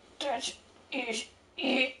 That is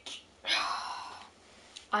it.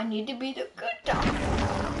 I need to be the good doctor.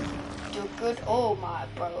 The good, oh my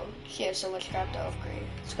bro. She has so much crap to upgrade.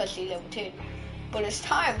 It's because she's level 10. But it's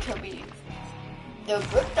time to be the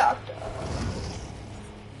good doctor.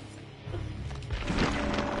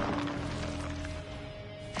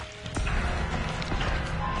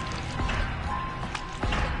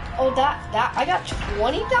 Oh, that, I got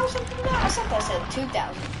 20,000 from that? I thought that said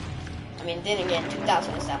 2,000. I mean, then again,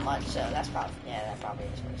 2,000 is that much, so that's probably, yeah, that probably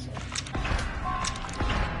is what it said.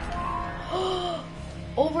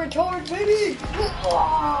 Overcharge, baby!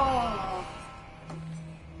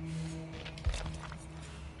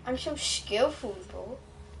 I'm so skillful, bro.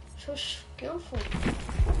 So skillful.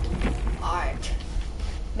 Alright.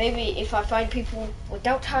 Maybe if I find people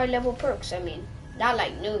without high level perks, I mean, not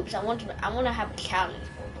like noobs. I want to have a challenge,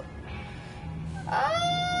 bro.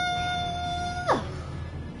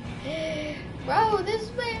 Bro,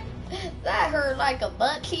 this man, that hurt like a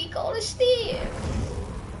butt cheek on a stick.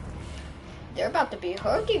 They're about to be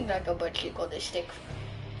hurting like a butt cheek on a stick.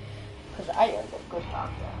 Because I am the good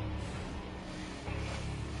doctor.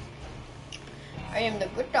 I am the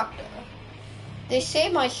good doctor. They say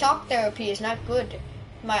my shock therapy is not good.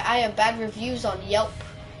 I have bad reviews on Yelp.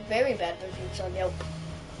 Very bad reviews on Yelp.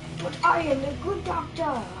 But I am the good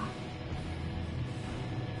doctor.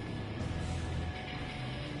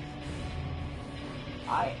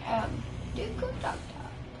 I am the good doctor.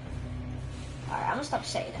 Alright, I'm gonna stop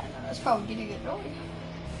saying that now. That's probably getting annoying.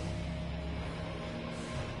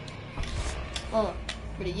 But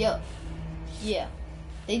yeah.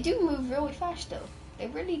 They do move really fast though. They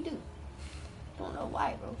really do. Don't know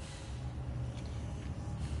why, bro.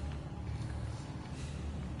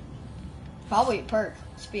 Probably a perk,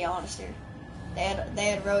 let's be honest here. They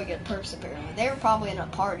had really good perks apparently. They were probably in a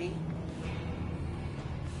party.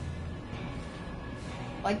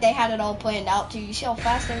 Like they had it all planned out too. You see how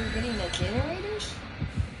fast they were getting the generators?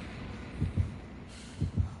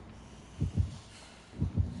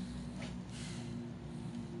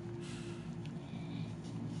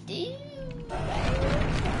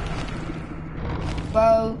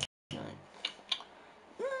 Bro.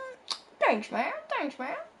 Thanks, man.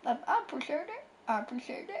 I appreciate it.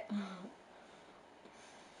 Appreciate it,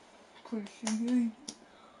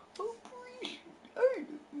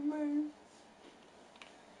 man.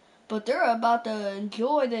 But they're about to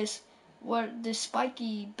enjoy this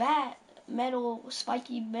spiky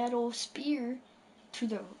metal spear to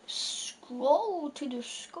the skull, to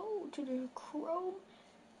the chrome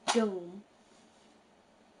dome.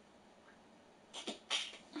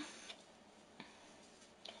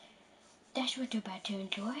 That's what they're about to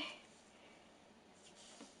enjoy.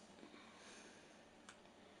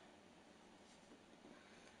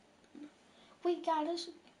 We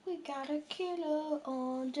got a killer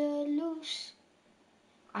on the loose.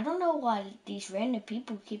 I don't know why these random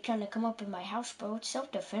people keep trying to come up in my house, bro. It's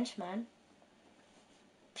self-defense, man.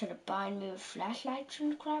 Trying to bind me with flashlights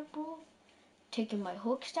and crap, bro. Taking my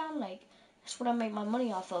hooks down, like, that's what I make my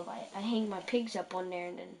money off of. I hang my pigs up on there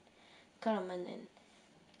and then cut them and then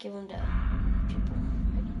give them to people.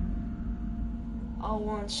 All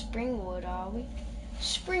one Springwood, are we?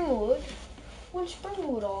 Springwood? One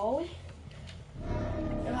Springwood, are we?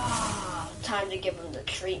 Time to give them the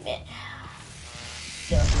treatment.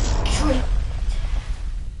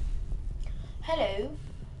 Hello.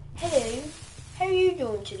 How are you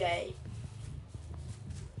doing today?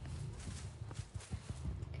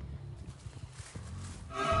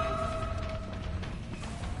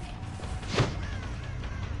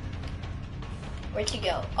 Where'd you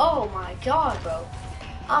go? Oh my god, bro.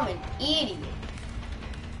 I'm an idiot.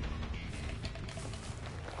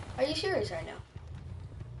 Are you serious right now?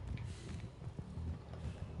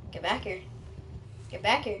 Get back here. Get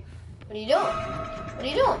back here. What are you doing? What are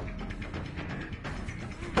you doing?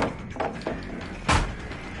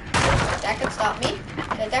 That could stop me.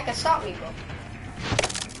 That could stop me, bro.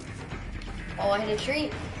 Oh, I hit a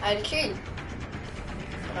tree. But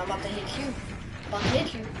I'm about to hit you.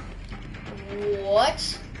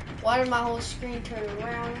 What? Why did my whole screen turn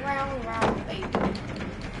round, baby?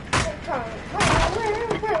 Turn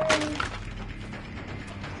round.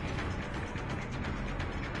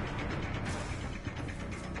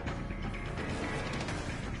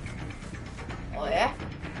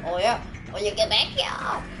 Oh yeah. Well, you get back here.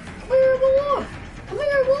 Come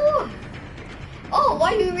here, boy. Oh,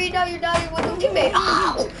 why do you read out your diary with your teammate?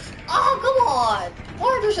 Oh, come on. Why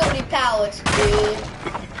are there so many pallets, dude?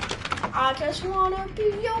 I just wanna be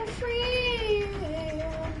your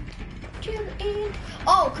friend till the end.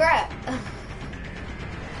 Oh crap!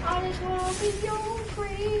 I just wanna be your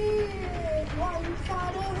friend. Why you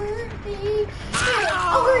try to hurt me? Yeah,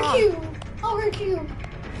 I'll hurt you.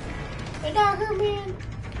 Did I hurt, man?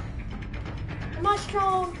 Am I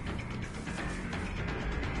strong?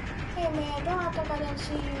 Hey man, don't act like I didn't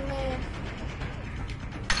see you, man.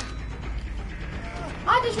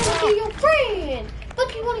 I just wanna be your friend. But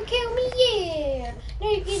you wanna kill me, yeah. Now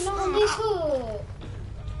you're getting on this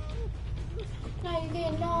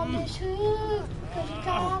hook. Cause you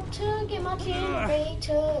got to get my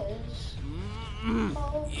generators.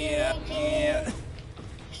 Okay, yeah.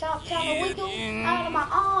 Stop trying to wiggle out of my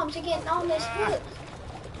arms and getting on this hook.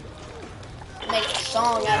 Make a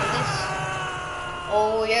song out of this.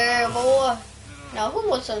 Oh yeah, boy. Now who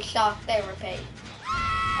wants some shock therapy?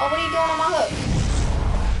 Oh, what are you doing on my hook?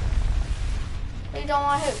 What are you doing on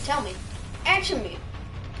my hook? Tell me. Answer me.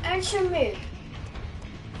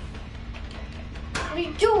 What are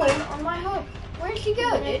you doing on my hook? Where'd she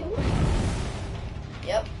go, dude?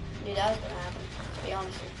 Yep, knew that was gonna happen. Let's be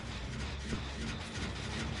honest here.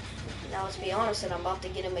 Now let's be honest, and I'm about to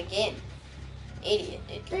get him again. Idiot,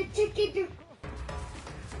 dude.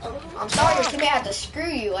 I'm sorry your teammate had to screw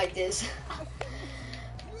you like this.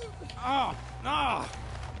 Oh, no.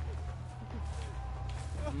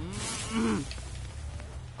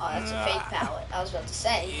 Oh, that's a fake pallet. I was about to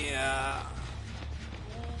say. Yeah.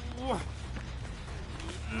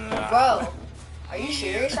 Bro, are you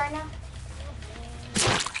serious right now?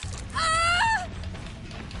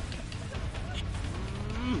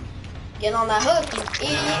 Get on that hook, you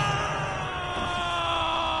idiot.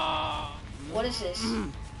 What is this?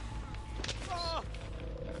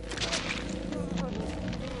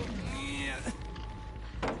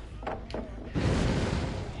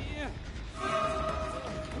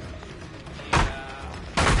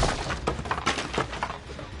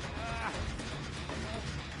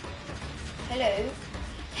 Hello?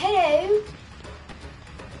 Hello?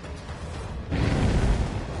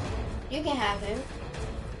 You can have him.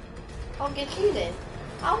 I'll get you then.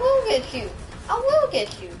 I will get you. I will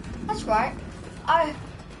get you. That's right.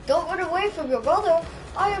 Don't run away from your brother.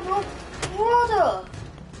 I am your brother.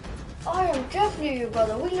 I am definitely your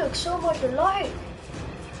brother. We look so much alike.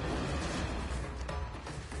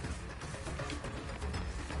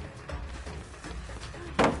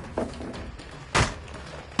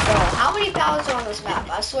 Bro, how many pallets are on this map?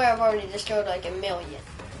 I swear I've already destroyed like 1 million.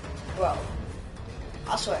 Bro.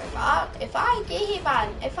 I swear, if I get hit by,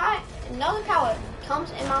 another pallet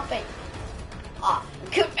comes in my face,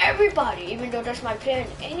 kill everybody, even though that's my plan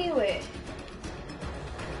anyway.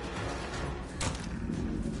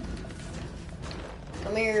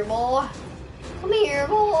 Come here, boy. Come here,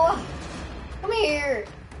 boy. Come here.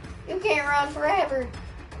 You can't run forever.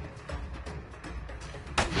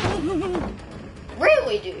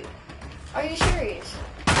 Really, dude? Are you serious?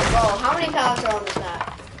 Bro, how many pallets are on this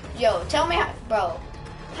map? Yo, tell me how, bro.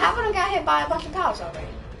 Haven't I got hit by a bunch of pallets already?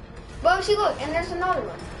 Bro, see, look, and there's another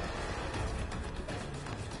one.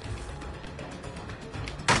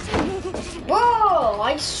 Whoa,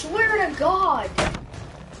 I swear to God.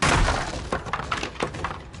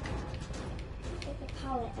 Take a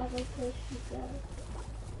pallet every place you go.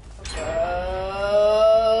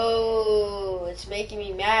 Bro, it's making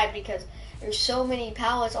me mad because there's so many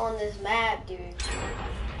pallets on this map, dude.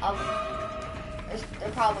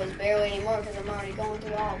 There probably is barely any more because I'm already going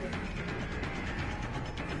through all of them.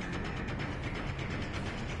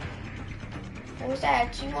 What was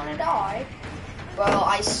that? You want to die? Bro, oh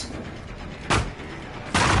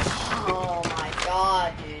my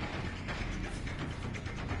God, dude.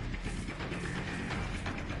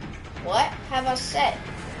 What have I said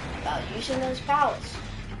about using those pallets?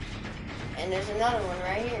 And there's another one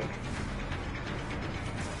right here.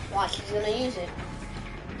 Watch, he's gonna use it.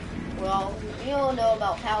 Well, you don't know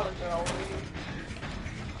about pallet girl.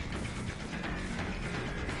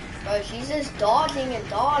 Bro, she's just dodging and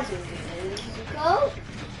dodging, dude. And she's like, oh.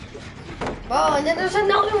 Bro, and then there's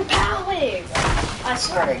another pallet. I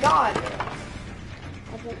swear to God, bro.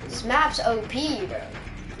 This map's OP, bro.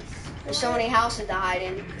 There's so many houses to hide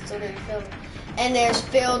in. It's literally filled. And there's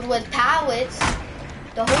filled with pallets.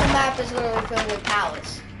 The whole map is literally filled with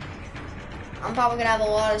pallets. I'm probably gonna have a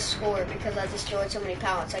lot of score because I destroyed so many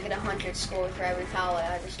pallets. I get 100 score for every pallet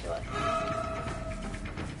I destroy.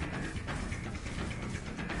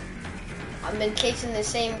 I've been chasing the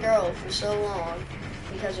same girl for so long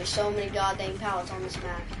because there's so many goddamn pallets on this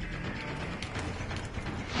map.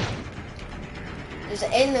 There's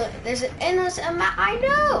an endless amount. I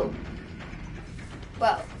know.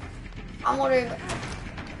 Well, I'm gonna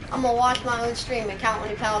watch my own stream and count how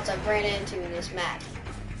many pallets I've ran into in this match.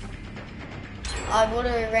 I've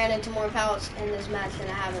literally ran into more pallets in this match than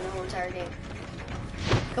I have in the whole entire game.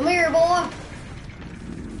 Come here, boy.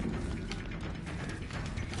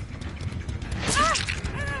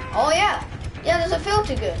 Oh yeah. Yeah, doesn't feel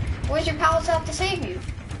too good. Where's your pallets out to save you?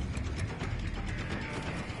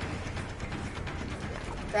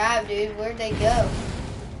 Crap, dude, where'd they go?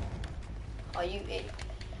 Oh, you idiot.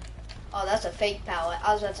 Oh, that's a fake pallet.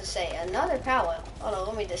 I was about to say, another pallet. Hold on,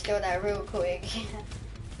 let me destroy that real quick.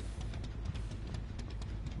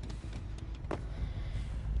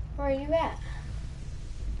 Where are you at?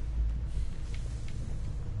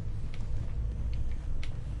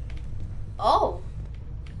 Oh,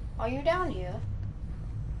 are you down here?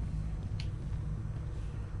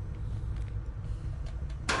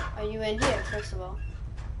 Are you in here, first of all?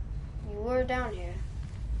 You were down here.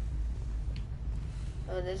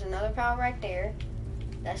 Oh, there's another pallet right there.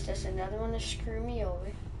 That's just another one to screw me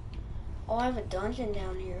over. Oh, I have a dungeon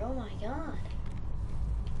down here. Oh my God.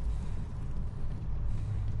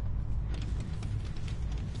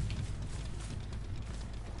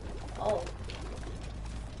 Oh.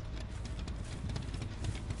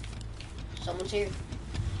 Someone's here.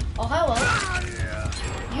 Oh, hello.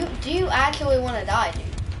 Do you actually want to die, dude?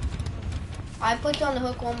 I put you on the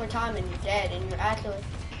hook one more time and you're dead, and you're actually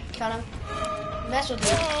trying to mess with me.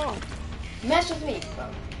 Mess with me, bro.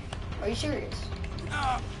 Are you serious?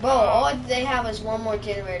 Bro, all they have is one more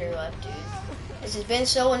generator left, dude. This has been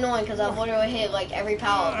so annoying because I've literally hit like every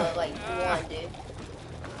pallet but like one, dude.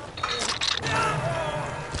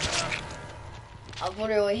 I've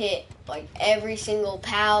literally hit Like every single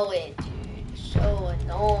pallet, dude. So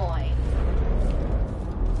annoying.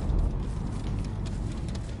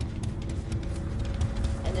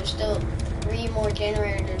 And there's still 3 more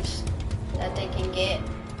generators that they can get.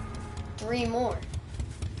 3 more.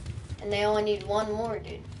 And they only need 1 more,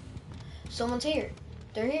 dude. Someone's here.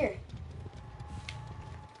 They're here.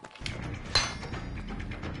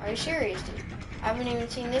 Are you serious, dude? I haven't even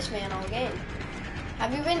seen this man all game.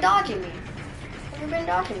 Have you been dodging me? Have you been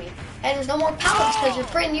dodging me? Hey, there's no more pallets because your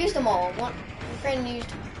friend used them all. Your friend used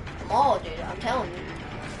them all, dude. I'm telling you.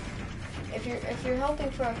 If you're hoping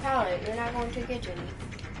for a pallet, you're not going to get any.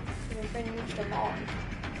 Your friend used them all.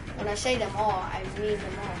 When I say them all, I mean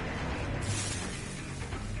them all.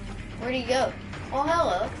 Where'd he go? Oh,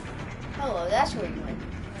 hello. Hello, that's where you went.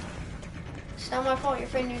 It's not my fault your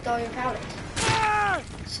friend used all your pallets.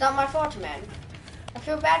 It's not my fault, man. I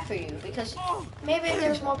feel bad for you because maybe if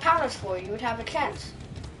there's more pallets for you, you would have a chance.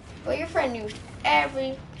 But your friend used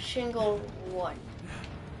every single one.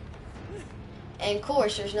 And of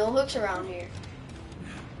course, there's no hooks around here.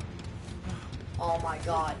 Oh my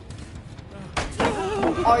god.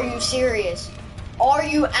 Are you serious? Are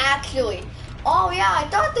you actually? Oh yeah, I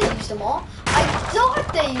thought they used them all. I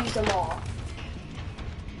thought they used them all.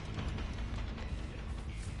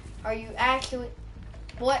 Are you actually?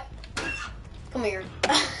 What? Come here.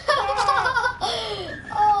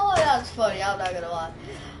 Oh, that's funny. I'm not gonna lie.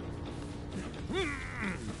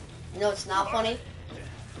 You know it's not funny?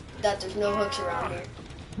 That there's no hooks around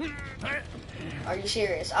here. Are you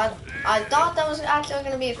serious? I thought that was actually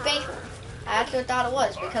gonna be a fake one. I actually thought it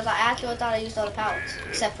was because I actually thought I used all the pallets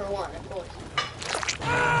except for one, of course.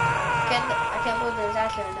 I can't believe there's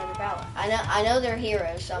actually another pallet. I know they're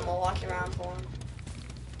heroes, so I'm gonna watch around for them.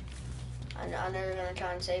 I know they're gonna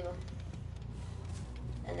try and save them.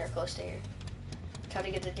 And they're close to here. Try to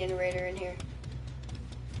get the generator in here.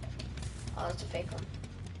 Oh, that's a fake one.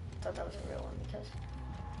 I thought that was a real one because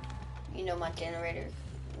you know my generator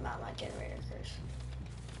curse.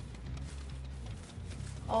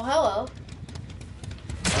 Oh, hello.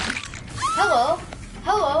 Hello.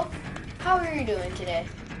 Hello. How are you doing today?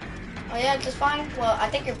 Oh yeah, just fine? Well, I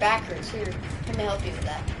think your back hurts. Here, let me help you with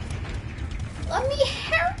that. Let me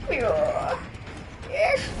help you.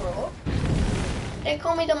 Yes, bro. They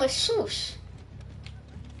call me the masseuse.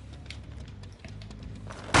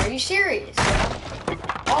 Are you serious?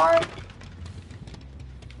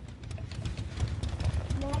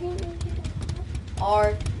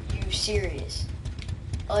 Are you serious?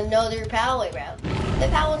 Another pallet route. The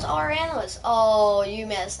pallets are endless. Oh, you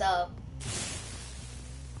messed up.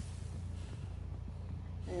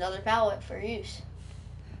 Another pallet for use.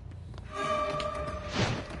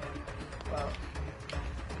 Whoa.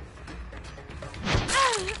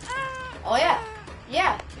 Oh yeah.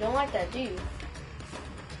 Yeah, you don't like that, do you?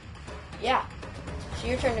 Yeah. So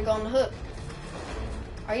your turn to go on the hook.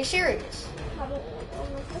 Are you serious?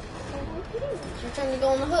 It's your turn to go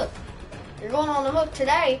on the hook. You're going on the hook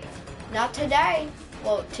today. Not today.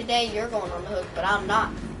 Well, today you're going on the hook, but I'm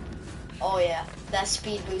not. Oh yeah, that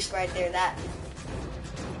speed boost right there, that.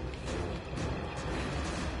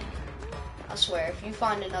 I swear, if you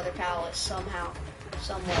find another pallet somehow,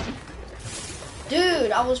 somewhere.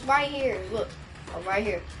 Dude, I was right here. Look, I'm right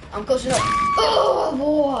here. I'm close enough. Oh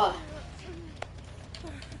boy.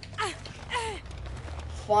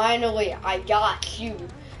 Finally, I got you.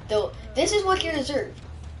 Though, this is what you deserve.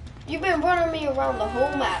 You've been running me around the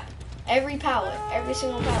whole map. Every pallet, every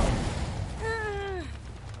single pallet.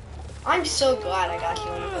 I'm so glad I got you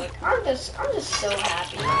on the hook. I'm just so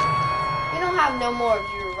happy. We don't have no more of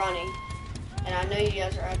you running. And I know you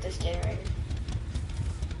guys are at this generator.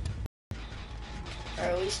 Or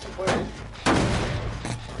at least a word.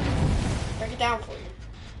 Break it down for you.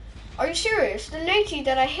 Are you serious? The Naty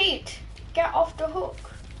that I hate got off the hook.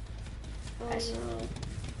 I see.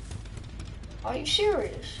 Are you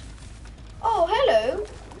serious? Oh, hello.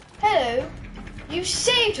 Hello. You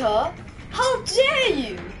saved her? How dare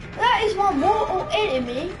you? That is my mortal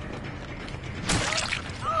enemy.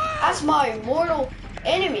 That's my mortal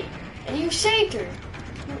enemy. And you saved her.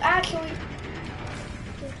 You actually...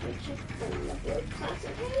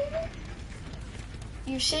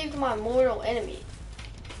 You saved my mortal enemy.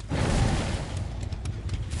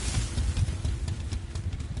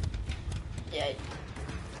 Yeah.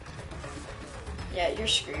 Yeah, you're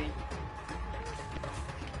screwed.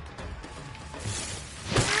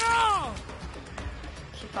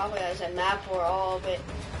 She probably has a map where all of it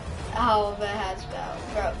has battle.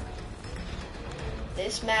 Bro.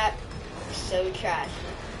 This map is so trash.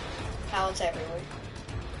 Pallets everywhere.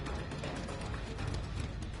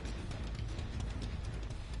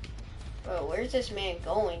 Bro, where's this man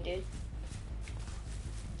going, dude?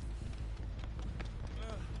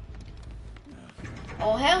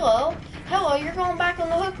 Oh, hello. Hello, you're going back on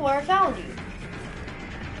the hook where I found you.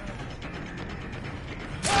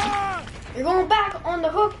 You're going back on the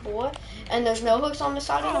hook, boy. And there's no hooks on the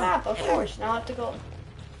side of the map, of course. Now I have to go.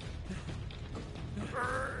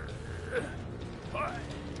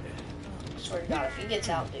 Swear to God, if he gets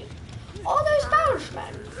out, dude. All those powder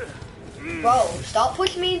smack. Bro, stop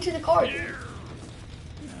pushing me into the car, dude.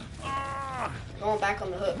 Going back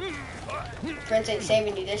on the hook. Friends ain't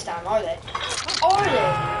saving you this time, are they? Are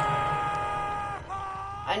they?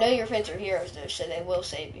 I know your friends are heroes, though, so they will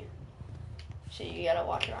save you. So you gotta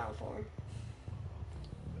watch around for them.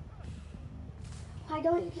 Why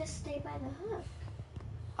don't you just stay by the hook?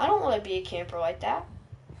 I don't want to be a camper like that.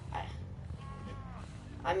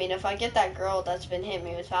 I mean, if I get that girl that's been hitting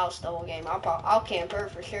me with fouls the whole game, I'll camp her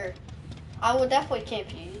for sure. I will definitely camp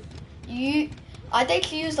you. I think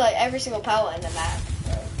she used like every single pallet in the map.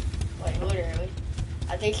 Like literally.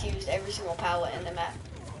 I think she used every single pallet in the map.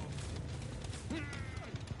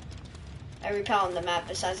 Every pallet in the map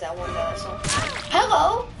besides that one that I saw.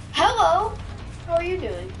 Hello! Hello! How are you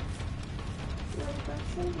doing?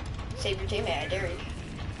 Save your teammate, I dare you.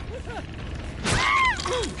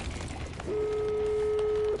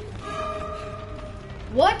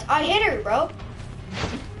 What? I hit her, bro.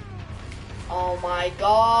 Oh my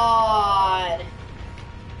god.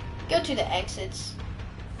 Go to the exits.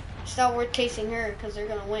 It's not worth chasing her because they're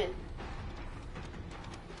gonna win.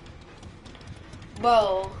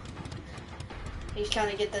 Bro. He's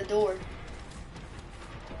trying to get the door.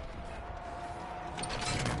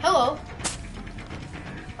 Hello.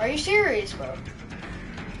 Are you serious, bro?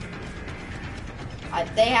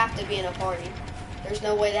 They have to be in a party. There's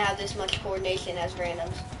no way to have this much coordination as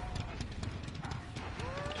randoms.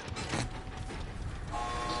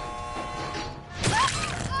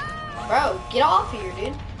 Bro, get off here,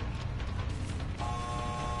 dude.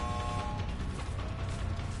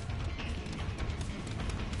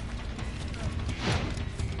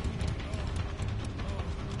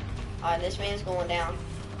 Alright, this man's going down.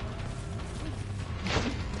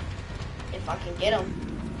 If I can get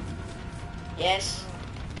him. Yes.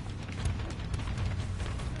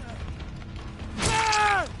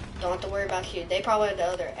 Don't have to worry about you. They probably have the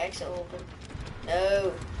other exit open.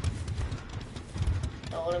 No.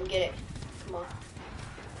 Don't let them get it. Come on.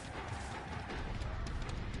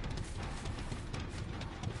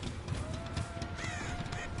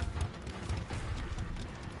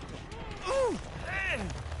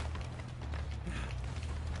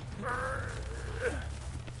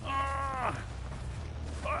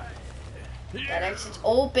 That exit's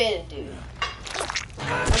open, dude.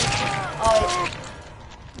 Oh,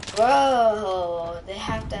 bro, they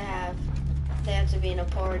have to be in a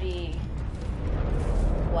party.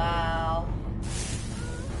 Wow.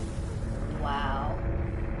 Wow.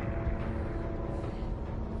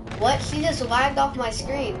 What? She just lagged off my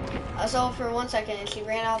screen. I saw her for 1 second and she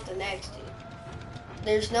ran out the next, dude.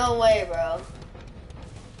 There's no way, bro.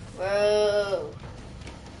 Bro.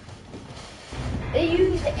 They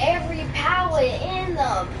used every pallet in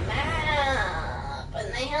the map,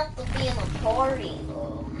 and they have to be in a party,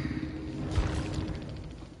 bro.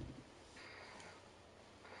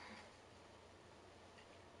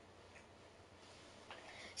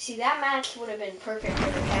 See, that match would have been perfect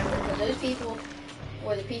for the camper, because those people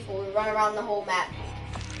were the people who run around the whole map.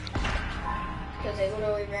 Because they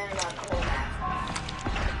literally ran around the whole map.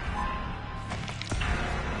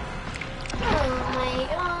 Oh my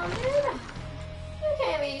god, dude. You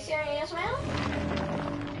can't be serious, man.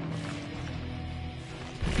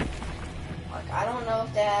 Like, I don't know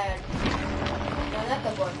if they had... No, not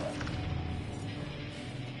the board.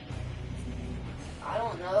 I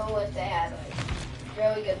don't know if they had, like,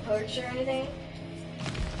 really good perks or anything.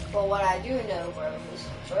 But what I do know, bro, is,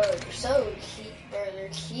 bro, they're so cheap, bro, they're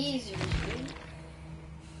cheesy, dude.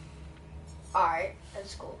 Alright,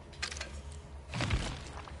 that's cool.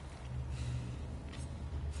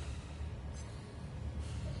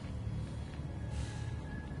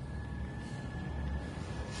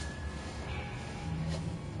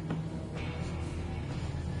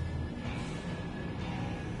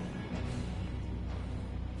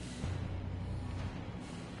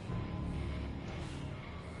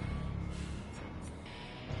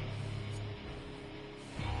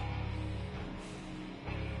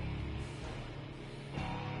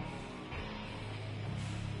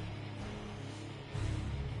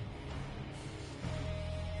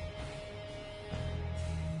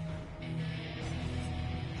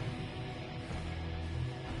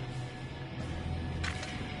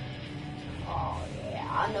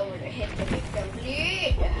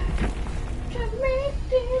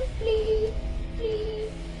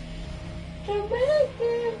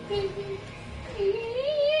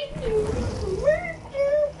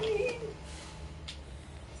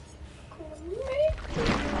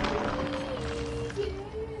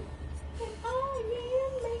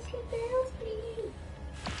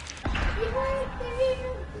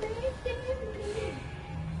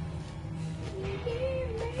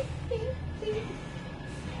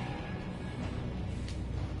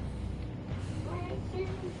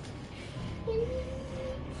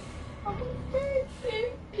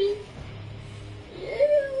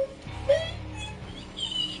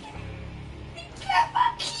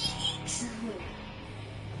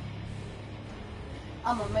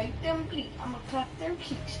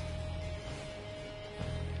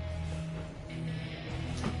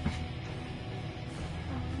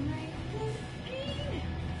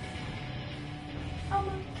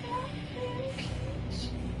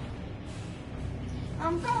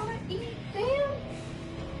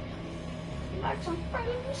 like some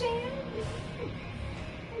frozen.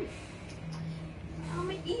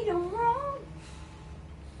 I'ma eat them raw.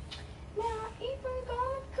 Now I even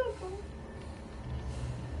gonna cook them.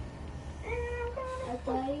 I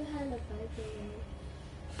thought you had a microwave.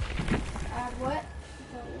 What? I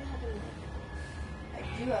thought you had a microwave. I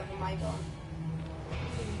do have a mic on.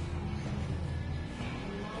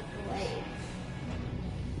 Microwave.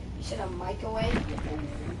 You said a microwave?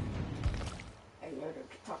 I know to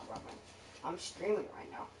talk about my. I'm streaming right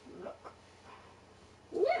now. Look.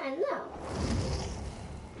 Yeah, I know.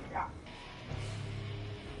 Yeah.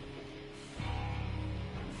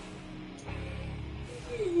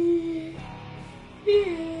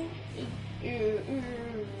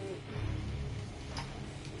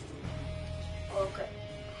 Okay.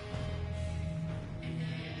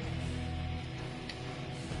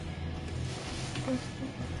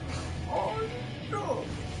 Oh no.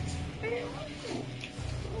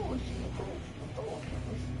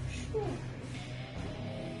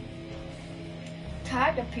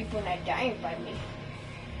 Tired of people not dying by me.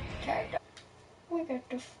 Tired of. We got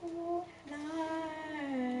the Fortnite,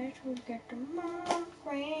 we got the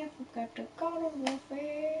Minecraft, we got the God of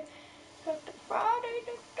Warfare, got the Friday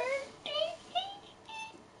the 13th.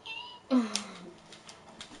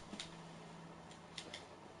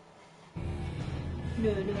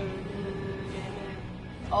 No.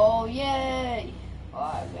 Oh yay!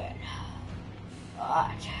 Alright, man.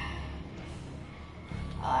 Alright,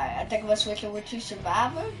 I think I'm gonna switch over to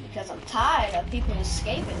Survivor because I'm tired of people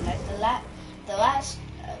escaping. Like the last,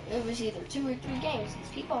 it was either 2 or 3 games. These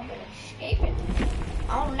people have been escaping.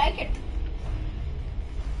 I don't like it.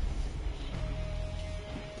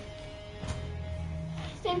 I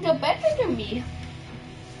think they're better than me.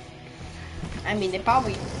 I mean, they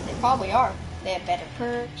probably are. They have better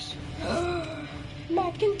perks.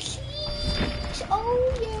 Mac and cheese.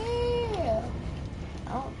 Oh yeah. I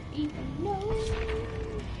don't even know.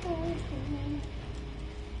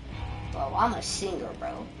 Bro, I'm a singer,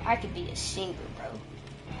 bro. I could be a singer, bro.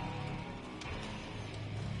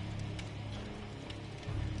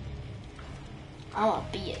 I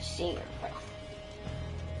want to be a singer, bro.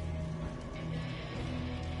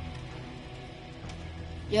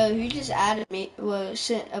 Yo, who just added me? Well,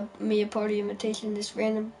 sent me a party invitation. This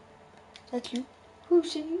random. That's you. Who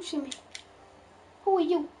sent you? Sent me. Who are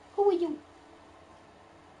you? Who are you?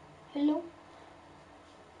 Hello.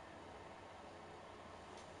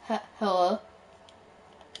 Hello.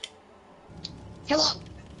 Hello.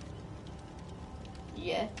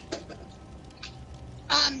 Yeah.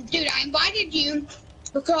 Dude, I invited you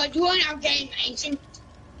because you are now getting Ancient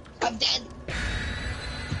of Dead.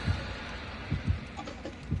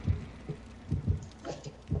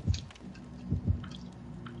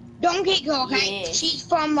 Don't get her, okay? Yeah. She's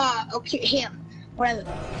from, okay, him, whatever.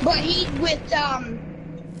 But he's with, oh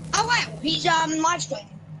wow, he's, live stream.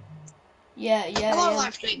 Yeah. Hello,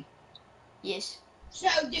 live stream. Yes. So,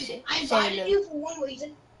 dude, Say I invited hello. you for one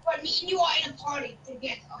reason, but me and you are in a party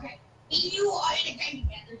together, okay? Me and you are in a game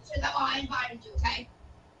together, so that's why I invited you, okay?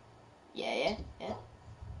 Yeah.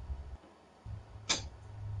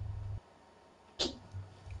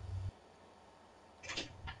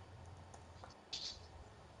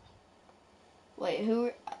 Wait,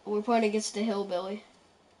 we're playing against the hillbilly.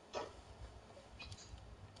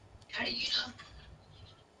 How do you know?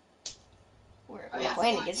 We're yeah,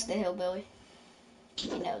 playing fine. against the hillbilly.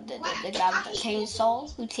 You know, the guy with the chainsaw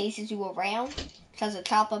who chases you around, tries to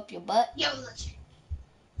chop up your butt. Yeah, well, let's...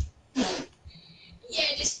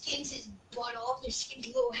 Yeah, just skins his butt off, just skins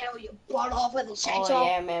your little hair, your butt off with a chainsaw. Oh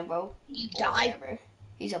yeah, man, bro. You Oh, die. yeah, bro.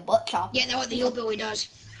 He's a butt chopper. Yeah, that's what the hillbilly does.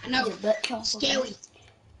 I know. He's a butt chopper. Scary.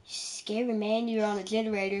 Scary, man. You're on a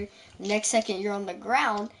generator. Next second, you're on the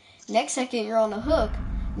ground. Next second, you're on a hook.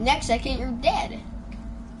 Next second, you're dead.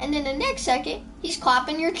 And then the next second, he's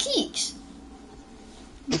clapping your cheeks.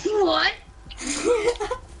 What?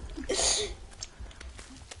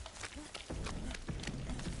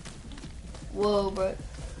 Whoa, bro.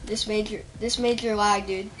 This made your lag,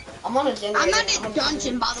 dude. I'm on a generator. I'm not in a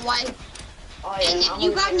dungeon, by the way. Oh, yeah, And if I'm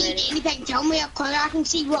you on a guys need generator. anything, tell me up, cause I can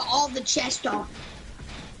see where all the chests are.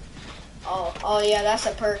 Oh, yeah, that's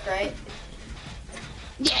a perk, right?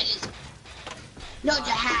 Yeah, it is. No, it's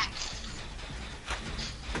a hack.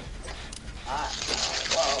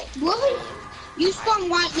 Whoa. Really? You spawn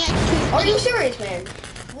right next to Are you serious, man?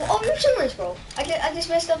 Well, are you serious, bro? I just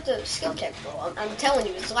messed up the skill check, bro. I'm telling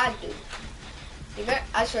you, it's lag, dude.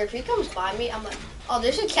 I swear, if he comes by me, I'm like, oh,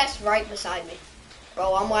 there's a chest right beside me.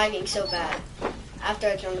 Bro, I'm lagging so bad. After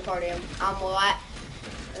I joined the party, I'm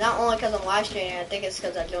not only because I'm live streaming, I think it's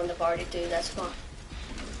because I joined the party too. That's fun.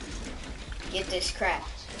 Get this crap.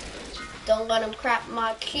 Don't let him crap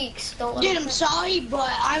my cheeks. Don't let Dude, him I'm sorry, but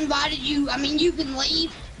I invited you. I mean, you can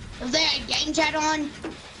leave if they had game chat on,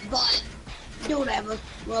 but do whatever,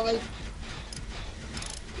 really.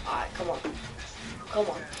 Alright, come on. Come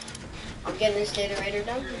on. I'm getting this generator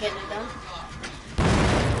done. I'm getting it done.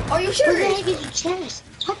 Are you Where the serious? heck is your chest?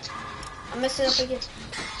 What? I'm messing up again.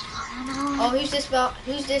 Oh, who's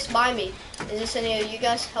this by me? Is this any of you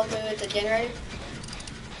guys? Help me with the generator?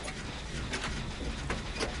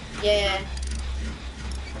 Yeah.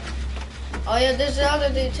 Oh yeah, there's the other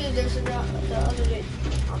dude too. There's the other dude.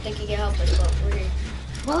 I don't think he can help us, but we're here.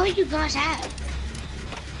 What do you guys have?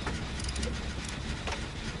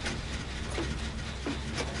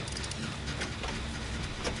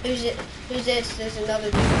 Who's it? Who's this? There's another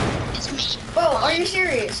dude. It's me. Bro, are you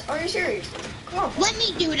serious? Are you serious? Come on. Let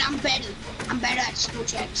me do it. I'm better. I'm better at skill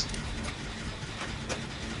checks.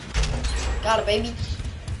 Got it, baby.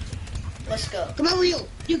 Let's go. Come over here.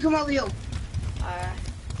 You come over here. Alright.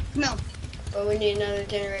 Come on. But we need another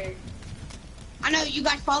generator. I know you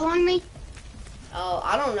guys following me. Oh,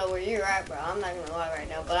 I don't know where you're at, bro. I'm not gonna lie right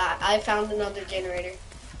now, but I found another generator.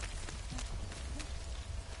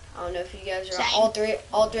 I don't know if you guys are Same. all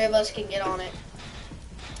three of us can get on it.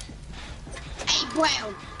 Hey,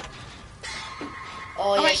 Brown. Oh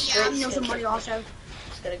Oh, yeah, wait, yeah, I know skill somebody check. also.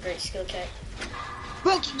 It's got a great skill check.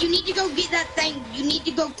 Bro, you need to go get that thing. You need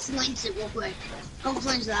to go cleanse it real quick. Go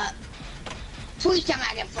cleanse that. Please tell me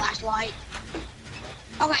I get flashlight.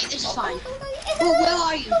 Okay, this is fine. Bro, where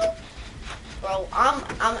are you? Bro, I'm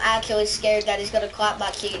actually scared that he's gonna clap my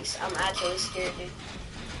cheeks. I'm actually scared, dude.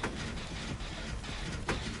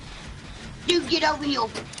 Dude, get over here.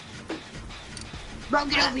 Bro,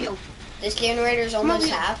 get over here. This generator's almost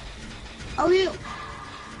here. half. Over here.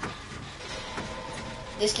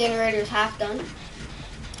 This generator's half done.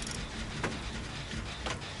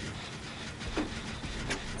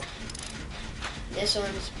 This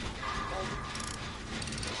one's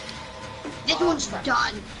This Oh, one's crap.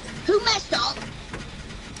 done. Who messed up?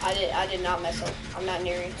 I did not mess up. I'm not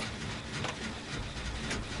near you.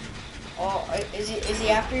 Oh, is he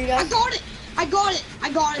after you I guys? got it. I got it. I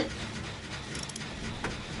got it.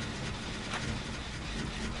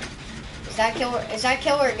 Is that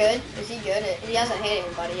killer good? Is he good? He hasn't hit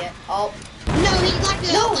anybody yet. Oh. No, he got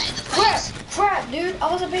the No! in the Crap! face. Crap, dude!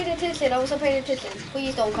 I wasn't paying attention.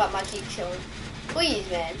 Please don't cut my cheeks, Killer. Please,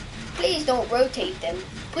 man. Please don't rotate them.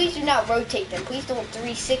 Please do not rotate them. Please don't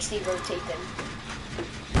 360 rotate them.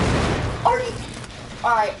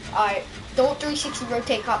 Alright. Don't 360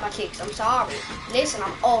 rotate cut my cheeks. I'm sorry. Listen,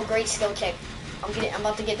 great skill check. I'm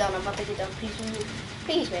about to get done.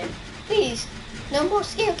 Please, man. Please. No more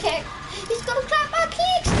skill check. He's gonna clap my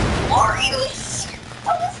cheeks. Are you?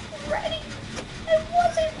 I was ready. It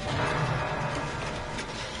wasn't.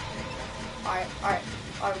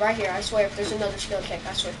 Alright, right here. I swear, if there's another skill check,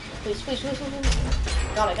 I swear. Please.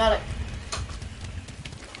 Got it.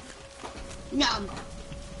 No.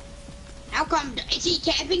 How come? Is he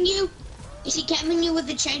camping you? Is he camping you with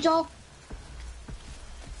the chainsaw?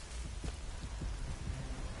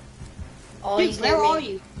 Oh, Dude, he's near where me. are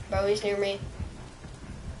you? Bro, he's near me.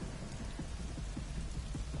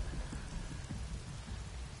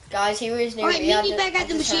 Guys, he was near Alright, me. meet me back at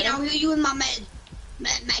the I just machine. heard I'll him. heal you with my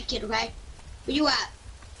med kit, okay? Where you at?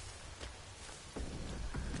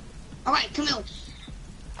 Alright, come here.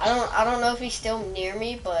 I don't know if he's still near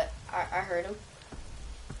me, but I heard him.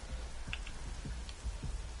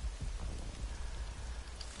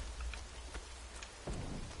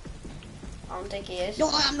 I don't think he is. No,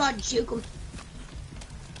 I'm not joking.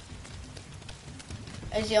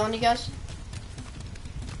 Is he on you guys?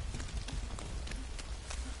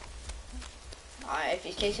 Alright, if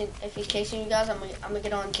he's chasing you guys, I'm gonna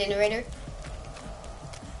get on generator.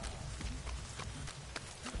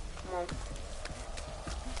 Come on.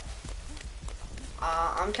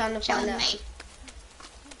 I'm trying to find Telling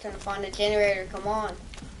me. a generator. Come on.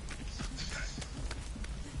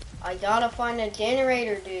 I gotta find a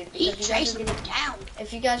generator, dude. He's Because you guys are chasing me getting, down.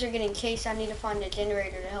 if you guys are getting chased, I need to find a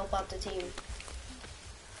generator to help out the team.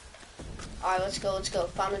 Alright, let's go.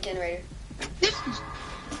 Find a generator.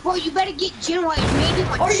 Bro, you better get generated. Maybe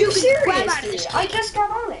my Are you stupid crap serious, out of this dude? I kid. just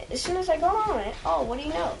got on it. As soon as I got on it. Oh, what do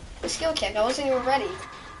you know? The skill check. I wasn't even ready.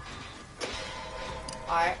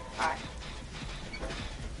 Alright.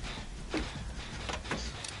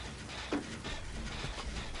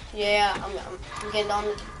 Yeah, I'm getting on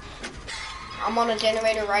the... I'm on a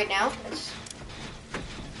generator right now.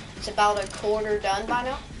 It's about a quarter done by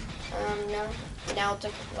now. No. Now it's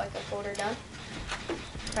like a quarter done.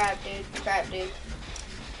 Crap, dude.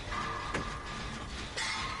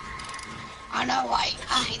 I know, I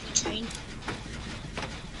hate the train.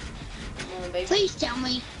 baby. Please tell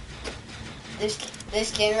me.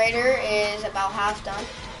 This generator is about half done.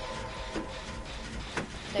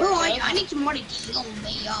 There Bro, we go. I need somebody to heal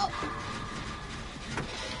me up.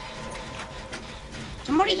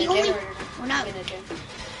 Somebody Get the heal me. generator. Or not. Get the gen-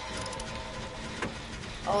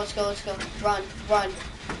 Oh, let's go, let's go. Run, run.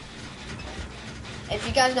 If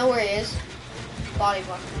you guys know where he is, body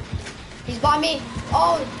block. He's by me.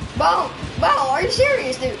 Oh, bro, are you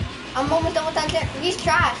serious, dude? I'm almost done with that gen. He's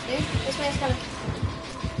trash, dude. This man's gonna.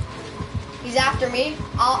 He's after me.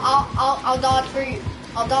 I'll dodge for you.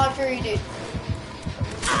 I'll dodge for you, dude.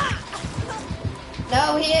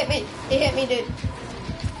 No, he hit me. He hit me, dude.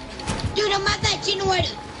 Dude, I'm at that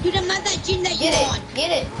generator. Dude, I'm at that gen that you're on.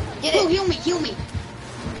 Get it. Bro, heal me, heal me.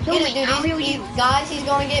 Heal Get me, it, dude. I'll heal He's- you. Guys, he's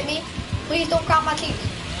gonna get me. Please don't crop my cheeks.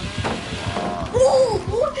 Ooh,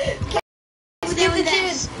 Over get there the in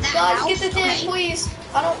tin. that Guys, house, get the tin, okay? please.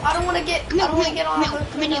 I don't want to get. Come I here, don't want to get on.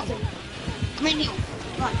 come in here. Come in here.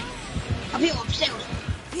 Run. Up here, upstairs.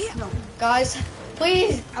 No, Guys,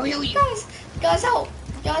 please. I'll heal you. Guys, help.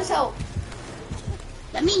 Guys, help.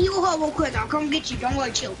 Let me heal her real quick. I'll come get you. Don't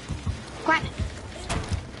worry, chill. Quiet.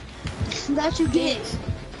 That's you get. Please.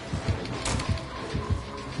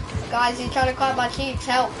 Guys, he's trying to clap my cheeks.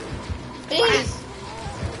 Help. Please.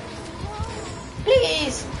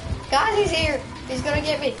 Please. Guys, he's here. He's gonna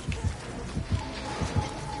get me.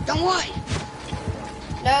 Don't worry.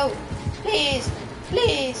 No. Please.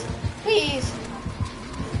 Please. Please.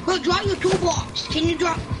 Bro, draw your toolbox. Can you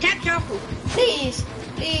draw? Tap circle. Please.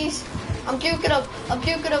 Please. I'm juking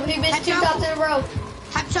him. He missed Tap 2 circle. times in a row.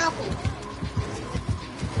 Tap circle.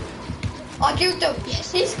 I juked him.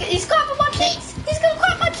 Yes. He's clapping my cheeks. He's gonna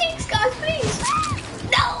clap my cheeks, guys, please.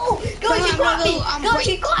 No. Guys, he I'm clapped me. gonna go, Guys,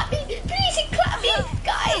 he clapped me. Please, he clapped me.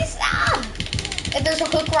 Guys, ah. If there's a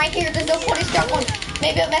hook right here, there's no point in stuck one.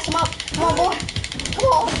 Maybe I'll mess him up. Come on, boy. Come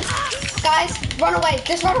on. Guys, run away.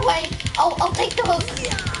 Just run away. I'll take the hook.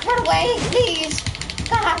 Run away, please.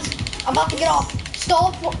 Guys, I'm about to get off.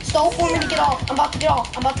 Stall for me to get off. I'm about to get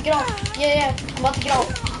off. Yeah, I'm about to get off.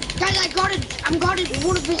 Guys, I'm guarded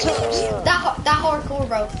one of his hooks. That hardcore,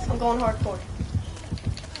 bro. I'm going hardcore.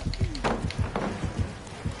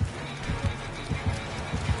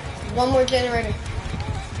 One more generator.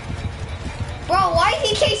 Bro, why is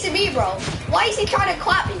he chasing me, bro? Why is he trying to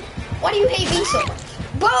clap me? Why do you hate me so much?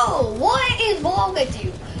 Bro, what is wrong with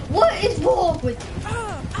you? What is wrong with you?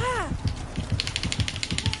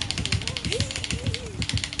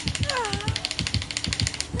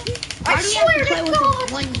 I Why do you have swear to play to with God.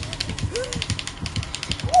 the one?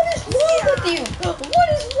 What is wrong with you? What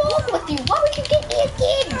is wrong with you? Why would you get me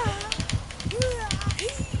again?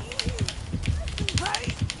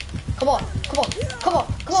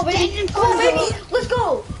 Come on, baby. Stand in Come on, front of baby. her.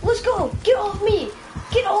 Let's go. Get off me.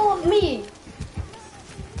 Get off me.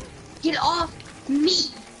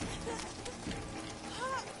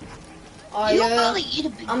 Oh, You yeah. really eat a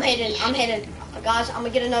big I'm baby. hitting. Guys, I'm gonna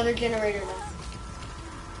get another generator now.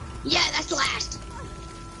 Yeah, that's the last.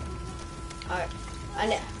 Alright. I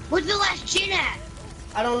know. Where's the last gen at?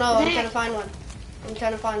 I don't know. I'm There. trying to find one.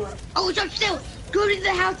 Oh, it's upstairs. Go to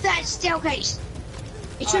the house that staircase.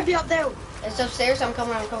 It should be up there. It's upstairs. I'm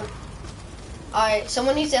coming. Alright.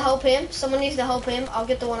 Someone needs to help him. I'll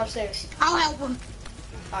get the one upstairs. I'll help him.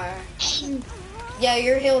 Alright. And Yeah,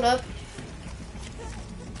 you're healed up.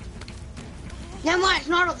 never mind, it's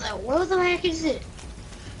not up there. Where the heck is it?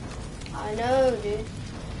 I know, dude.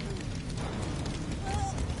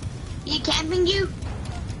 Is it camping you?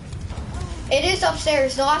 It is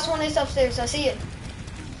upstairs. The last one is upstairs. I see it.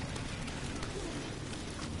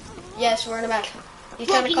 Yes, we're in the back. He's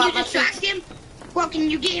Bro, trying to can you clap my distract cheeks. him? Bro, can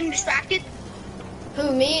you get him distracted?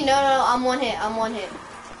 Who, me? No, I'm one hit.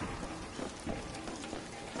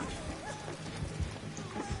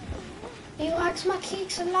 He likes my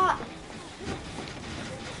cheeks a lot.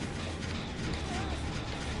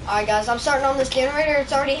 Alright guys, I'm starting on this generator.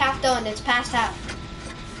 It's already half done. It's past half.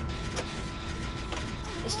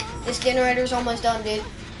 This generator's almost done, dude.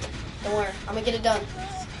 Don't worry. I'm gonna get it done.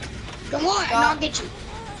 Don't worry, and I'll get you.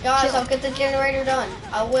 Guys, I'll get the generator done.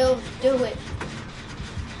 I will do it.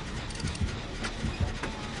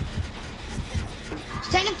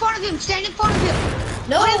 Stand in front of him.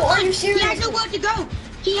 No, Wait, are you He serious? has nowhere to go.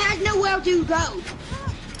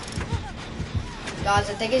 Guys,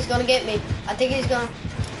 I think he's gonna get me.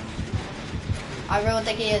 I really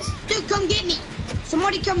think he is. Dude, come get me.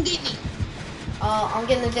 Somebody come get me. I'm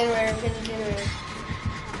getting the generator.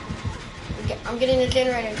 I'm getting the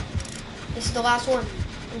generator. This is the last one.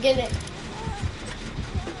 I'm getting it.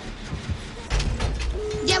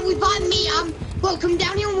 Yeah, revive me. Bro, come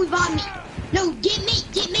down here and revive me. No, get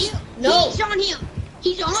me. No.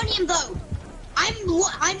 He's on him though.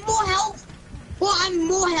 I'm more health. Well, I'm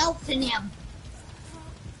more health than him.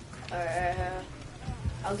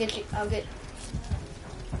 I'll get you. I'll get.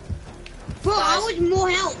 Bro, I Guys. was more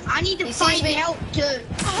health. I need to He sees find me. help to.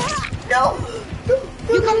 No.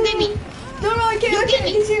 You come get me. No, I can't. You I get can't.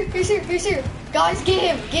 me. He's here. He's here. He's here. Guys, get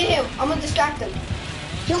him. Get him. I'm gonna distract him.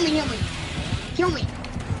 Kill me, kill me. Kill me.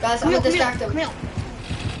 Guys, I'm gonna distract him. Come here.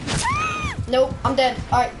 Nope, I'm dead.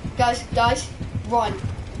 Alright, guys, run.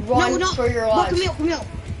 Run No, for your no, lives. come here, come here.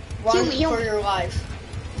 Run Kill me, kill for me. your lives.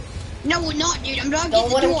 No, we're not, dude. I'm not Don't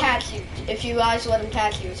getting let the him door. catch you. If you guys let him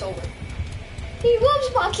catch you, it's over. He loves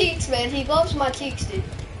my cheeks, man. He loves my cheeks, dude.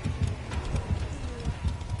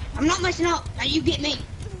 I'm not messing up. Now you get me.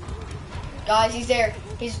 Guys, he's there.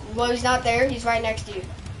 He's not there. He's right next to you.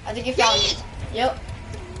 I think he There found he you. is. Yep.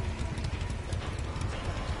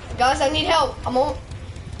 Guys, I need help. I'm on.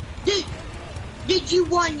 Dude, you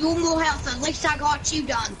won. You're more health. At least I got you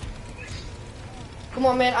done. Come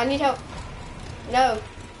on, man. I need help. No.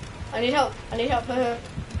 I need help. I need help.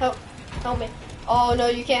 Help. Help me. Oh, no,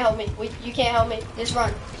 you can't help me. You can't help me. Just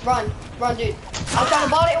run. Run, dude. I'm trying to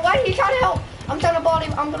body. Why are you trying to help? I'm trying to body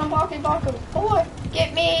him. I'm gonna block him. Boy,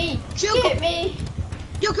 get me. Joker. Get me.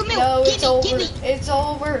 Yo, come here. No, Get it's me, over. get me. It's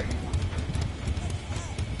over.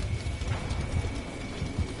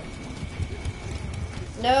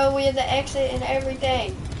 No, we have the exit and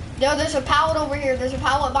everything. No, there's a pallet over here. There's a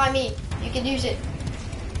pallet by me. You can use it.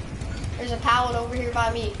 There's a pallet over here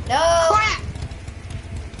by me. No. Crap.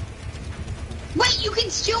 Wait, you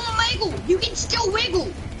can still wiggle. You can still wiggle.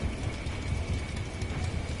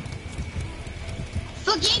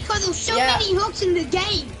 Forget, because there's so Yeah. many hooks in the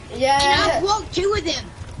game. Yeah. And I broke 2 of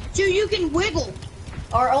them. So you can wiggle.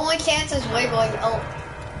 Our only chance is wiggling. Oh,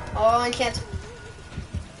 our only chance.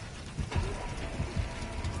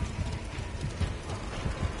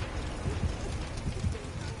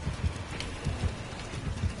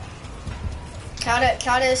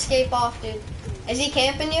 Try to escape off, dude. Is he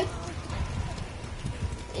camping you?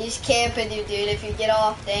 He's camping you, dude. If you get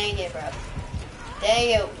off, dang it, bro. Dang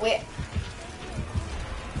it. Wait.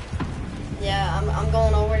 Yeah, I'm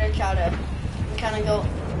going over to try to.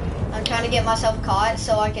 I'm trying to get myself caught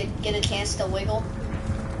so I could get a chance to wiggle.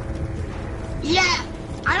 Yeah.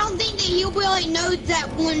 I don't think that he'll really know that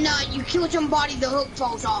when you kill somebody, the hook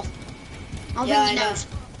falls off. I don't Yeah, think he I know. knows.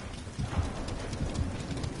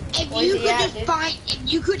 If Where's you he could at, just dude? find, if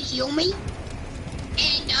you could heal me,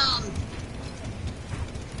 and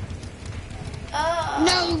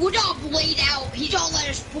no, we're not bleed out. He don't let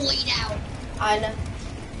us bleed out. I know.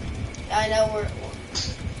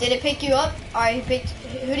 Did it pick you up? All right,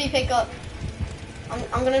 who did he pick up?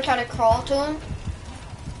 I'm gonna try to crawl to him.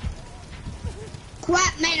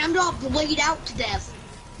 Crap, man, I'm not bleed out to death.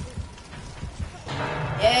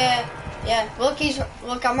 Yeah. Look,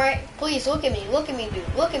 I'm right. Please look at me, dude. Look at me.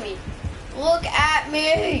 Look at me.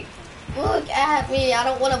 Look at me. I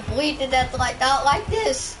don't want to bleed to death not like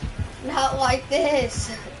this. Not like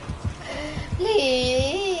this.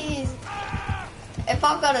 Please. If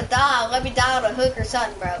I'm gonna die, let me die on a hook or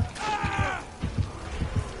something, bro.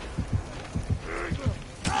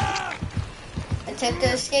 Attempt to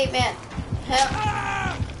escape, man. Help.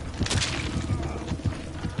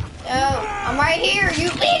 No, I'm right here, you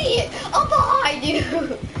idiot! I'm behind you!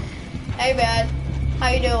 Hey, man. How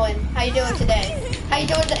you doing? How you doing today? How you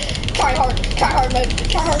doing today? Try hard mode.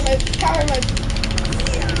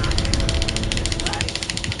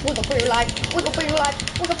 Wiggle for your life.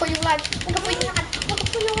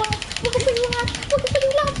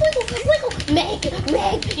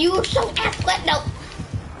 Meg, you are so athletic. No.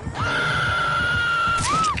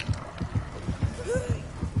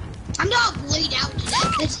 I'm not bleed out to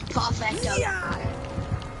death. This is perfecto.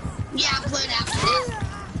 Yeah, I bled out to death.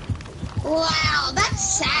 Wow, that's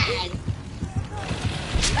sad.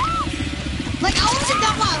 Like, I would have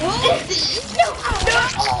got my whole thing.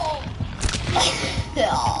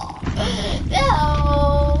 No.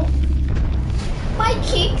 My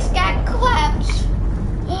cheeks got clapped.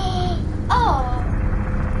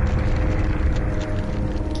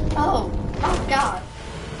 Oh God.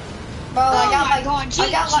 Bro, Oh my god,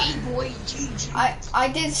 GG. I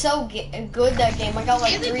did so good that game. I got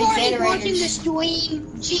like 3 Everybody watching the generators. stream,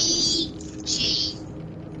 GG.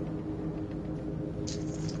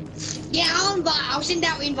 Yeah, I'll send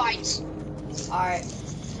out invites. Alright.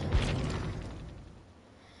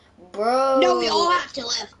 Bro. No, we all have to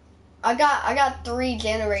live. I got 3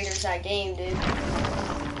 generators that game, dude.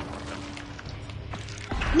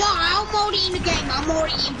 No, I'm already in the game. I'm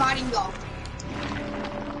already inviting y'all.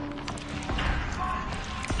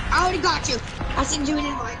 I already got you. I sent you an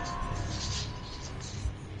invite.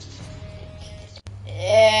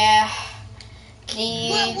 Yeah.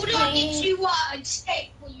 I'll get you a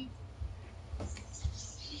steak for you.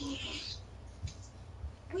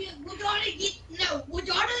 We're gonna get don't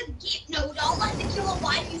let the killer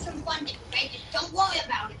buy you some fun dip, okay? Just don't worry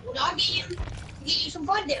about it. We're gonna get you some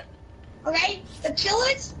fun dip. Okay? The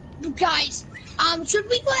killers, guys, should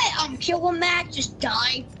we let Killer Mac just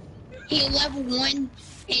die? He level 1 and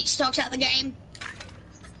he stalks out the game.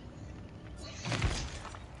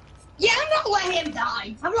 Yeah, I'm gonna let him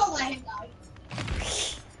die.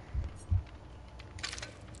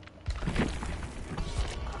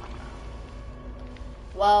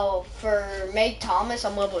 Well, for Meg Thomas,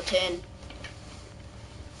 I'm level 10.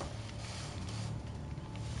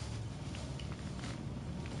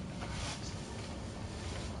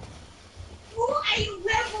 What are you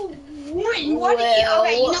level 1? What are you?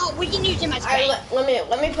 Okay, you know what? We can use him as bait.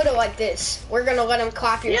 Let me put it like this. We're gonna let him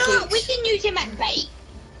clap your You know cheeks. what? We can use him as bait.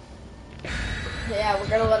 Yeah, we're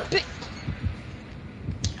gonna let him.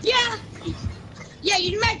 Yeah. Yeah,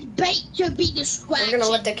 you make bait to be distracted. We're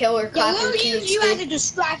gonna let the killer Yeah, clap your we'll use cheeks. you dude. as a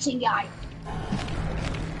distraction guy.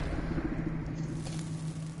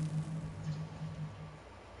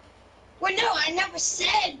 Well, no, I never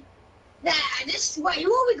said that. Wait,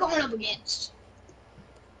 who are we going up against?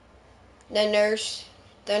 The nurse.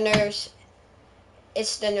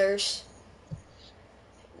 It's the nurse.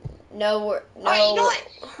 No, no. Alright, you know what?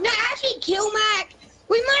 No, actually, Kill Mac,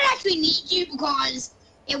 we might actually need you because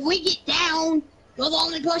if we get down, you're the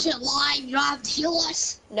only person alive. You don't have to heal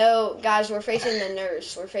us. No, guys, we're facing the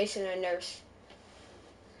nurse.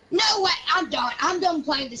 No way, I'm done. I'm done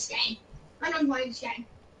playing this game.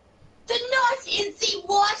 The nurse is the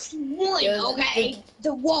worst one, Yo, okay?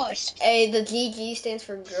 The worst. Hey, the GG stands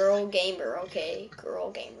for Girl Gamer, okay?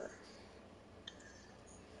 Girl Gamer.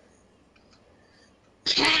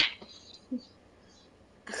 Cat.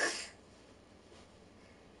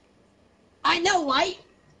 I know, right?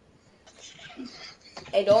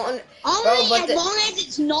 Hey, don't. Only but as long as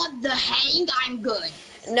it's not the hang, I'm good.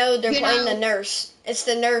 No, they're You playing know- the nurse. It's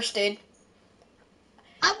the nurse, dude.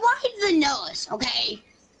 I wanted the nurse, okay?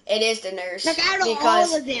 It is the nurse. Like out of all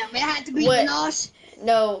because of them, it had to be what- the nurse.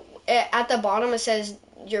 no, at the bottom it says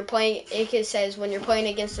you're playing. It says when you're playing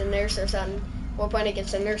against the nurse or something. We're playing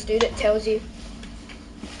against the nurse, dude. It tells you.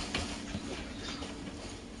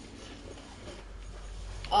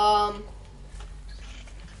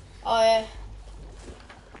 Oh yeah.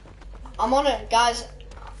 I'm on a guys.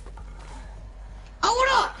 Oh,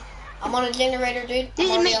 what up? I'm on a generator, dude. This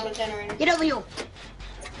is I'm already me. on a generator. Get over here.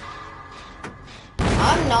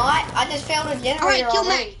 I'm not. I just failed a generator Alright, kill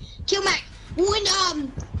already. Mac. Kill Mac.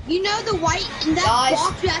 When, you know the white in that Guys,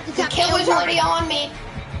 box you have to the tap killer's L1. already on me.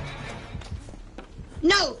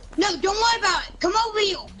 No, don't worry about it. Come over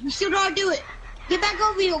here. You still gotta do it. Get back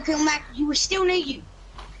over here, Kill Mac. We still need you.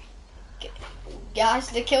 Guys,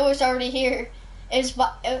 the killer's already here. It's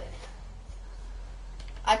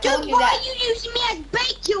I told Dude, you why that. are you using me as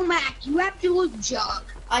bait, Kill Mac? You absolute jerk.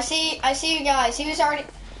 I see you guys. He was already.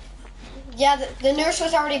 Yeah, the nurse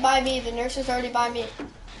was already by me.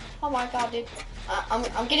 Oh my god, dude.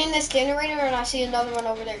 I'm getting this generator and I see another one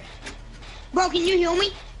over there. Bro, can you heal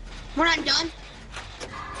me? When I'm done?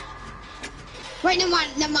 Wait, never mind,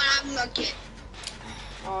 I have a med kit.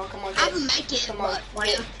 Oh, come on, I have a med kit, come on. but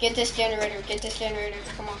whatever. Get this generator.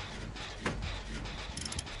 Come on.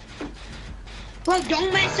 Bro,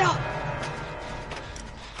 don't mess up.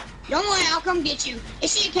 Don't worry, I'll come get you.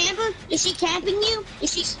 Is she a camper? Is she camping you?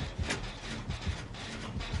 Is she...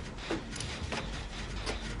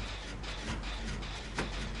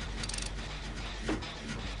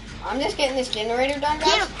 I'm just getting this generator done, Get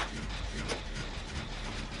guys. him.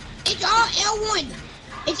 It's all L1.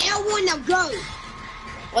 It's L1, now go.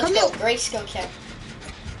 Let's Come go. here. Great skill check.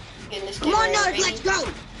 Getting this Come on, generator. nurse, let's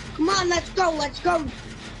go. Come on, let's go.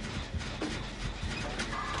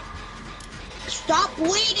 Stop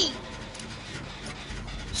bleeding.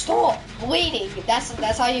 Stop bleeding.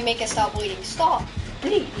 That's how you make it stop bleeding. Stop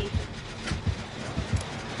bleeding.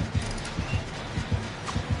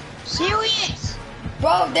 Serious.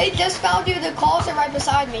 Bro, they just found you in the closet right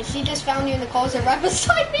beside me. She just found you in the closet right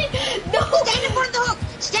beside me. No. Stand in front of the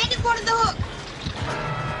hook. Stand in front of the hook.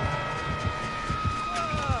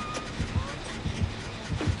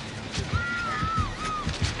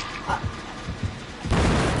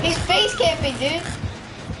 He's face camping, dude.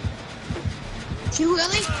 You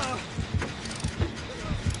really?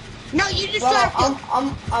 No, you Bro, distracted.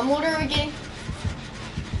 I'm literally getting.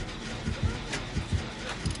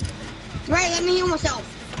 Right, let me heal myself.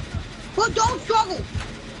 Bro, don't struggle.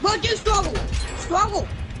 Bro, do struggle. Struggle.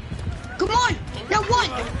 Come on. Now one.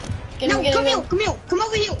 Get No, him, get come him. here. Come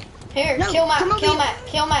over here. Here, No, kill Matt, come over kill here. Matt,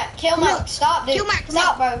 kill Matt, kill Come Matt. here. Stop, dude. Kill Matt, come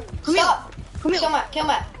Stop, here. bro. Come here. Stop. Come here. Kill Matt, kill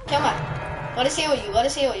Matt, kill Matt. Let us heal you, let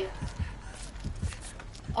us heal you.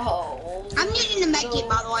 Oh. I'm using the med kit,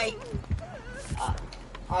 by the way.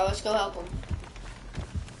 Alright, let's go help him.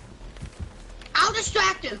 I'll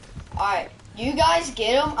distract him. Alright, you guys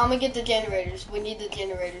get him. I'm gonna get the generators. We need the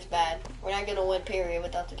generators bad. We're not gonna win, period,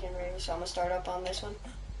 without the generators. So I'm gonna start up on this one.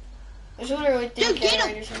 There's literally 3 Dude, get him.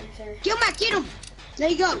 generators in here. Kill Matt, get him. There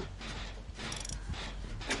you go.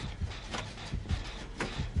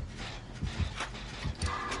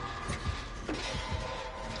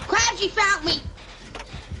 Crabs, you found me.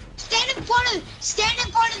 Stand in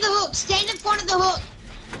front of the hook. Stand in front of the hook.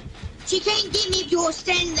 She can't get me if you're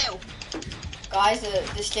standing there. Guys,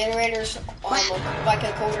 this generator's like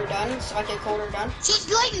a quarter done. It's like a quarter done. She's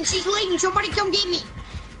leaving. Somebody come get me.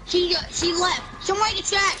 She left. Somebody to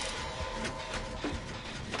track.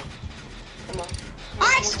 Come on.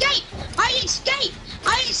 I escaped.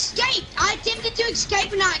 I attempted to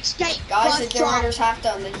escape and I escaped. Guys, Plus the generator's half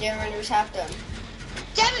done. The generator's half done.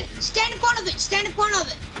 Damn it, stand in front of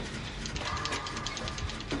it.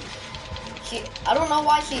 I don't know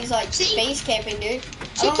why she's like See? base camping, dude.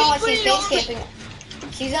 She I don't know why keeps she's putting it base on me.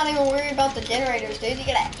 camping. She's not even worried about the generators, dude. You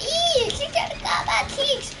gotta eat. She gotta got that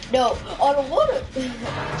cheeks. No, I don't want it.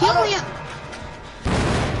 Kill me up.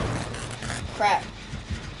 Crap.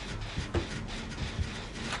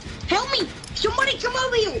 Help me. Somebody come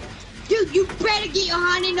over here. Dude, you better get your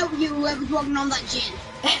hand in over here, whoever's working on that gen.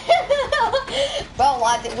 Bro,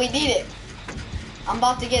 we need it. I'm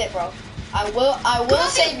about to get it, bro. I will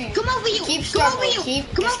save you. Come over here. Keep Come over struggling. here.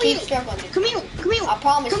 Keep Come over here. struggling, dude. Come here. I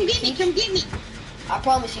promise Come you. get me. Come get me. I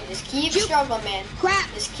promise you. Just keep struggling, man. Crap.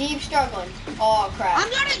 Just keep struggling. Oh crap. I'm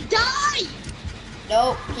gonna die.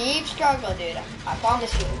 No, keep struggling, dude. I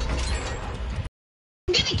promise you.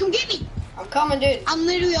 Come get me. I'm coming, dude. I'm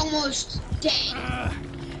literally almost dead.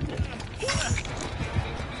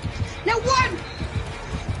 Now run.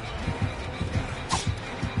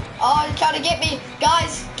 Oh, you're trying to get me.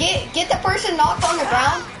 Guys, get the person knocked on the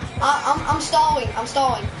ground. I'm stalling.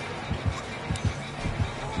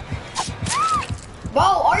 Bro,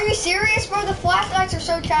 are you serious, bro? The flashlights are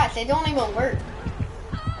so trash. They don't even work.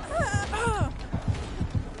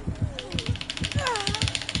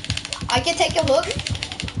 I can take a hook.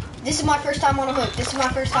 This is my first time on a hook.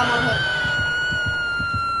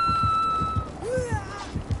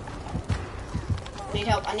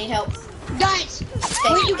 I need help. Guys,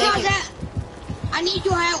 where you guys you. at? I need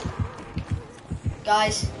your help.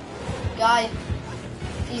 Guys,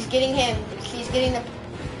 he's getting him. He's getting the.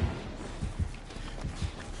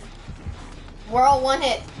 We're all one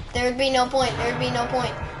hit. There would be no point.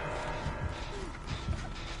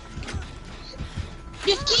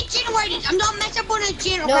 Just keep generating. I'm not messing up on a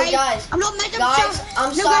gen, okay? No, guys. I'm not messing Guys, up.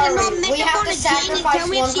 I'm no, guys, I'm sorry. not messing We up have on to a gen and sacrifice tell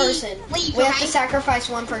me one she person. leaves, We have okay? to sacrifice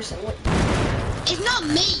one person. It's not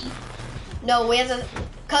me. No, we have to,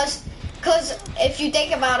 cause if you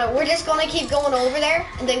think about it, we're just gonna keep going over there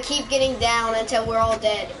and then keep getting down until we're all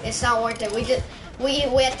dead. It's not worth it. We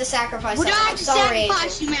have to sacrifice. We don't someone. have to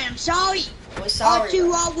sacrifice you, man. I'm sorry. We're sorry. All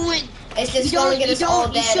two, all one. It's just gonna get us all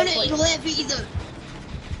dead. You if shouldn't we- live either.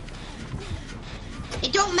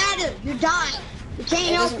 It don't matter. You're dying. We can't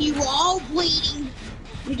It help doesn't- you. We're all bleeding.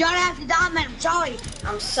 You don't have to die, man. I'm sorry.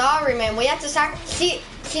 I'm sorry, man. We have to she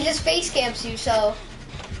just face camps you, so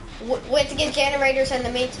we have to get generators and the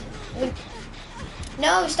meat.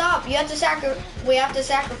 No, stop. You have to we have to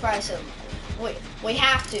sacrifice him. We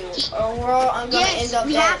have to, or we're all gonna Yes, end up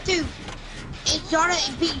we dead. have to. It's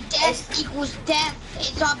gotta be death equals death.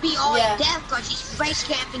 It's gotta be all Yeah. death because she's face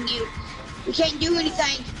camping you. We can't do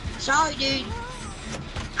anything. Sorry, dude.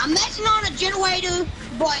 I'm messing on a generator,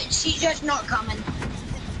 but she's just not coming.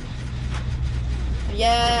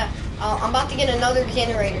 Yeah, I'm about to get another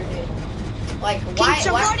generator, dude. Like, why? Can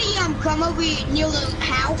somebody come over near the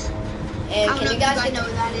house? And I don't can know you if guys you get know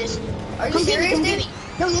what that is. Are you Come get me, serious, come dude? get me.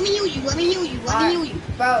 No, let me heal you. Let me heal you. Let me heal you.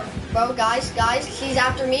 Bro, guys, she's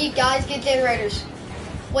after me. Guys, get generators.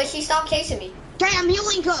 Wait, she stopped chasing me. Okay, I'm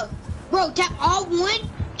healing her. Bro, tap R1,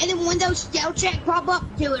 and then when those spell check pop up,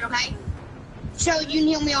 do it, okay? So you can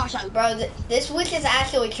heal me also. Bro, this witch is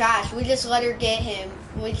actually trash. We just let her get him.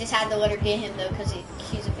 We just had to let her get him, though, because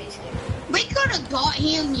she's a face gamer. We could have got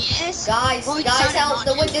him, yes. Guys, Or we guys, decided help. not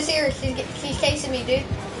The to. witch is here. She's chasing me, dude.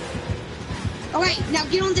 Okay, now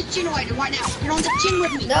get on the generator right now. Get on the gen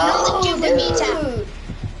with me. No, Get on the gen with me, tap. dude.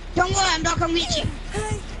 Don't worry, I'm not gonna get you.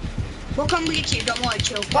 We'll come get you. Don't worry,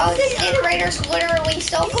 chill. Bro, this generator's literally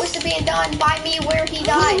so close to being done by me where he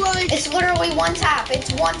died. What? It's literally one tap.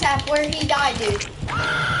 It's one tap where he died, dude.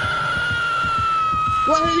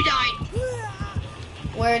 Well, who died?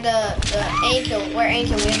 where where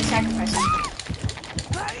Angel, we have to sacrifice him.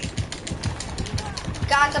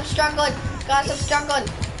 Guys, I'm struggling.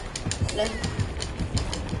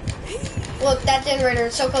 Look, that generator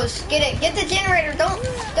is so close. Get it. Get the generator.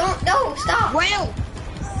 No, stop. Well,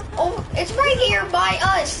 Oh, it's right here by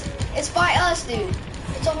us. It's by us, dude.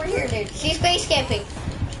 It's over here, dude. She's base camping.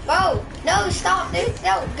 Bro, no, stop, dude.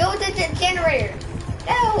 No, go to the generator.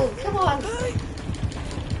 No, come on.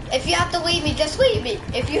 If you have to leave me, just leave me.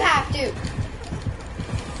 If you have to.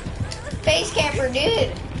 Base camper,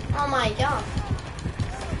 dude. Oh my god.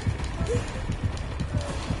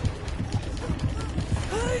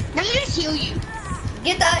 let me just heal you.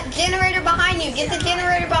 Get the generator behind you. Get the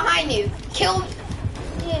generator behind you. Kill.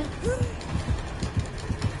 Yeah.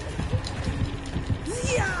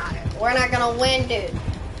 We're not gonna win, dude.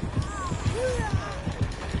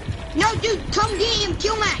 No, dude, come get him.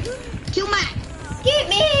 Kill Mac. Get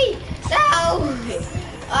me! No!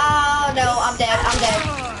 Oh no, I'm dead.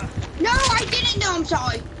 No, I didn't. No, I'm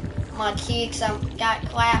sorry. My cheeks, got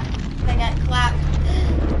clapped. I got clapped.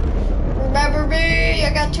 Remember me?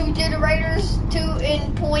 I got 2 generators, 2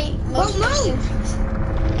 in point. Move.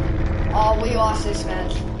 Oh, we lost this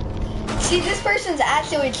match. See, this person's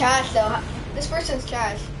actually trash though. This person's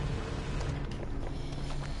trash.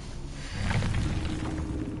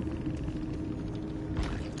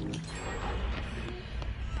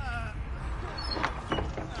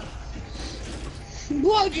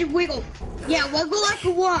 Whoa, just wiggle. Yeah, wiggle like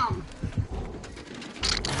a worm.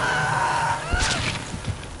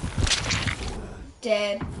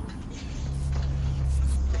 Dead.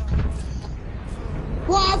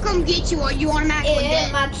 Well, I'll come get you. Are you automatically Yeah,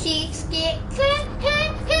 dead? my cheeks get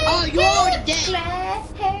clapped. Oh, you're already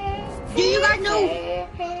dead. Do you guys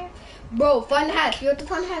know? Bro, find the hatch. You have to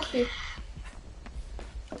find the hatch, dude.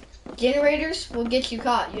 Generators will get you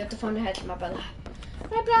caught. You have to find the hatch, my brother.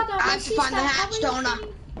 I have to find the hatch, don't I?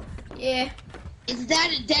 Yeah. It's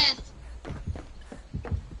that or death.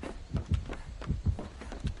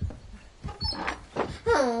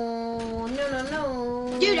 Oh,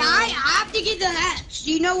 no. Dude, I have to get the hatch.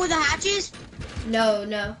 Do you know where the hatch is?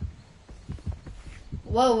 No.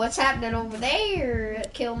 Whoa, what's happening over there?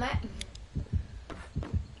 Kill Matt.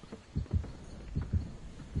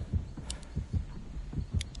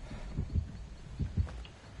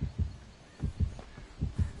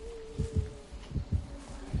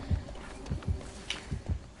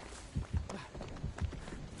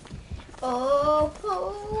 Oh,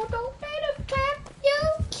 don't let him tap your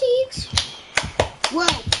cheeks. Whoa.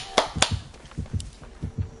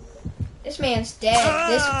 This man's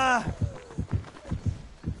dead.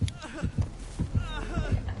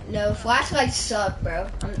 No, flashlights suck, bro.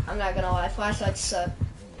 I'm not gonna lie, flashlights suck.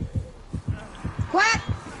 What?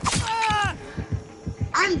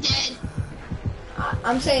 I'm dead.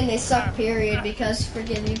 I'm saying they suck, period, because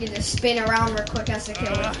freaking you can just spin around real quick as a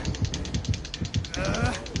killer.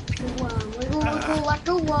 Wiggle like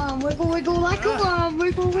a worm. Wiggle like a worm.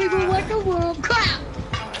 Wiggle like a worm. Crap.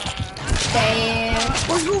 Damn.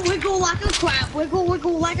 Wiggle like a crab. Wiggle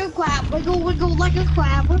like a crab. Wiggle like a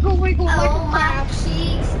crab. Wiggle like a crab.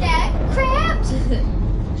 Cheeks got crapped.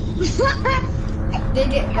 They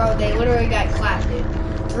did, bro. They literally got clapped, dude.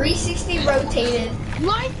 360 rotated.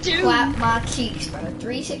 Mine too. Clap my cheeks, bro.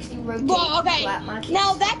 360 rotated. Well, okay. Clap my cheeks.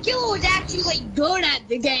 Now that killer was actually good at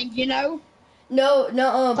the game, you know. No,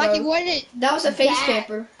 bro. Like it wasn't. That was a face bad.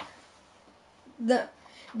 camper.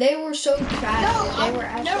 They were so trash. No, They were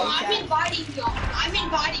actually I'm trash. inviting you. I'm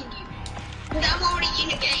inviting you. But I'm already in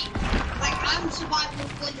the game. Like, I'm surviving the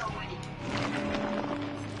flint already.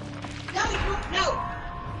 No.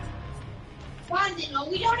 Fine then,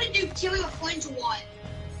 we don't have to do kill your friends or what?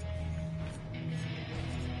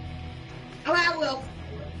 Okay, I will.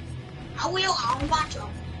 I'll watch them.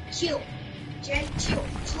 Chill.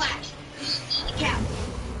 Slash. Eat the cow.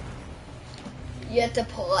 You have to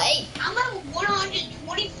play. I'm level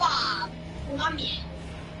 125 when I'm in.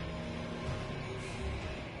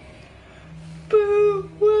 Boo,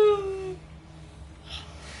 woo.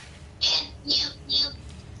 Yep.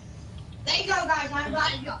 There you go, guys. I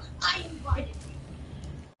invited you.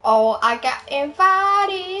 Oh, I got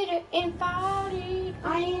invited.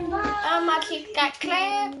 My cheeks got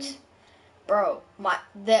clapped. Bro,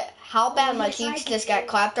 how bad my cheeks just got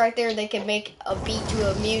clapped right there, they could make a beat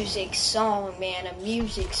to a music song, man. A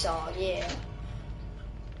music song, yeah.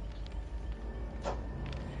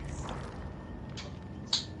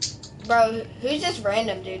 Bro, who's this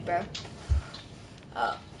random dude, bro?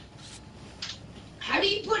 Oh. How do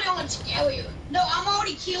you put it on scarier? No, I'm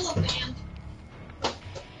already killed, man.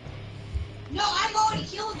 No, I'm already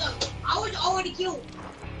killed, though. I was already killed.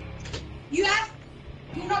 You have...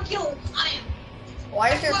 Do not kill him. I am. Why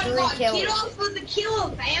is there 3 kills? Get off of the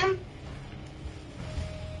killer, fam.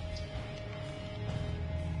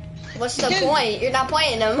 What's the Dude. point? You're not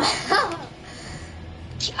playing them.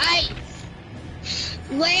 Hey,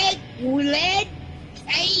 lead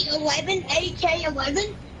A11,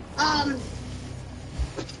 AK11.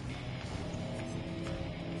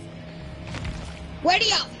 Where'd he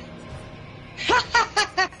go?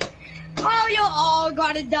 Oh, you all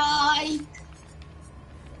gotta die.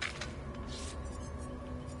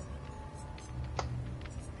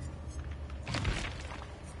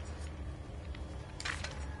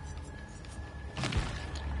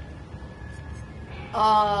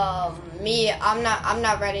 Me, I'm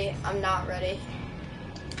not ready. I'm not ready.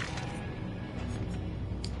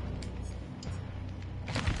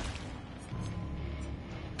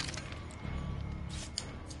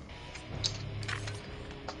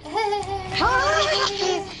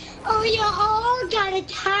 Oh, you all gotta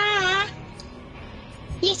die.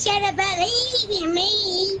 You should have believed in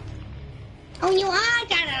me. Oh, you all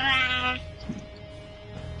gotta die.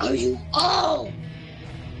 Oh, you all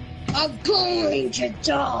are going to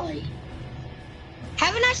die.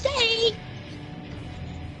 Have a nice day.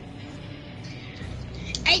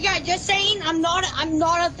 Hey guys, just saying, I'm not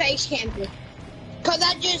a face camper, cause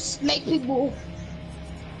that just make people.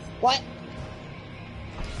 What?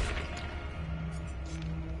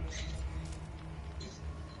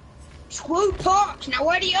 Screw parks. Now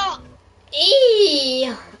where do you up?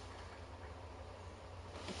 Eee.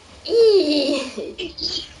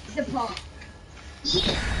 The park.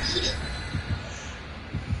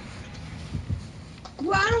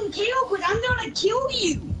 Well, I don't care, cause I'm gonna kill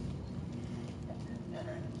you.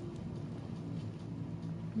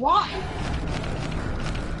 Why?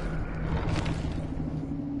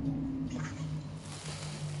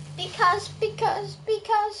 Because.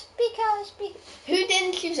 Who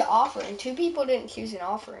didn't choose an offering? 2 people didn't choose an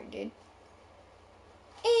offering, dude.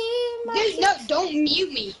 Dude, no, don't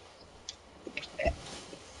mute me.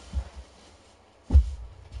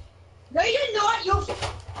 No, you're not. You're.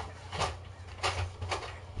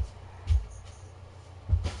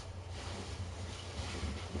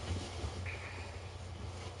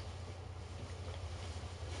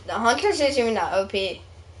 The Hunters isn't even that OP.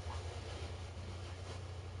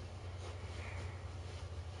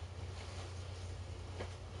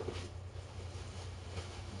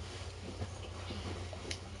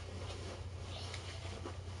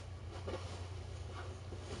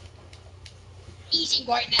 Easy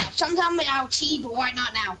right now. Sometimes I'll cheat, but why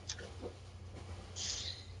not now?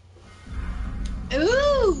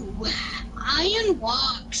 Ooh, Iron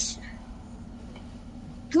Walks.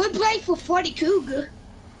 Good play for Freddy Cougar.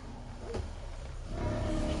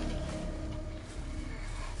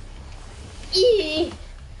 Eee.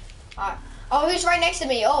 Alright. Oh, who's right next to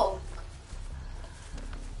me? Oh.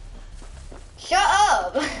 Shut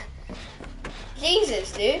up.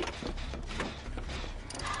 Jesus, dude.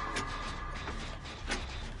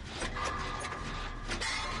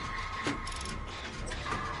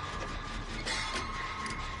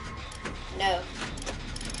 No.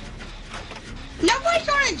 Nobody's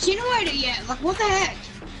on a generator yet. Like, what the heck?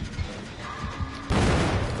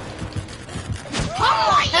 Oh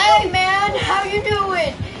my Hey man, how you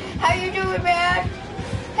doing? How you doing, man?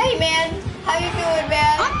 Hey man, how you doing,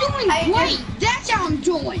 man? I'm doing How you great. That's how I'm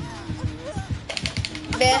doing.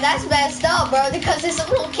 Man, that's messed up, bro, because this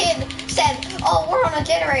little kid said, oh, we're on a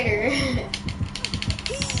generator.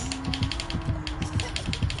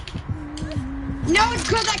 No, it's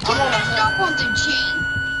because I kid messed up on the chin.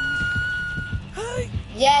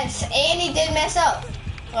 Yes, and he did mess up.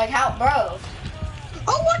 Like, how, bro?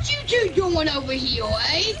 Oh, what you two doing over here,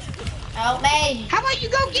 eh? Help me. How about you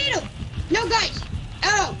go get him? No, guys.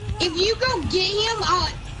 Oh, if you go get him,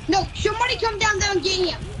 no, somebody come down there and get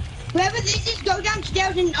him. Whoever this is, go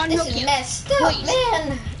downstairs and unhook This is him. messed up, Please.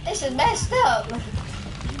 man. This is messed up.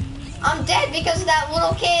 I'm dead because of that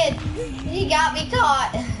little kid. He got me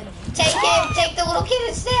caught. Take him. Take the little kid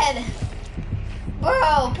instead.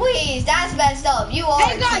 Bro, please. That's messed up. You are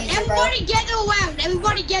Hey, a guys, cheater, bro. everybody gather around.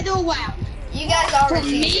 Everybody gather around. You guys are For a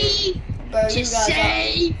cheater. me Bro, to you guys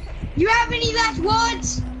say, you have any last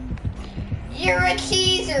words? You're a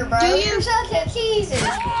teaser, bro. Do you? You're such a teaser.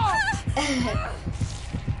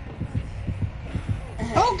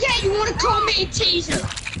 Okay, you want to call me a teaser?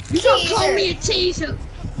 You don't call Teaser. me a teaser.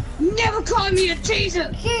 You never call me a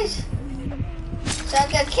teaser. Teaser.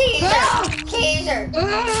 Such a teaser. Ah! Teaser.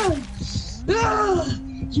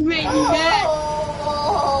 You made me mad.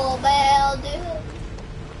 Oh, well, dude.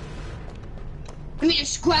 Let me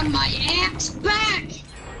just grab my axe back.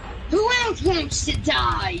 Who else wants to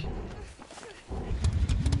die?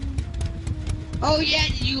 Oh yeah,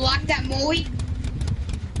 did you like that movie?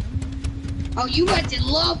 Oh, you must have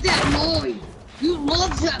loved that movie. You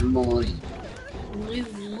loved that movie. You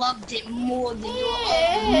loved it more than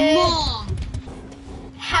your mom.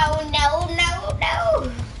 How no.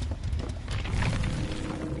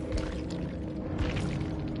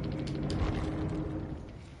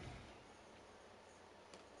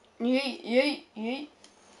 Yeet.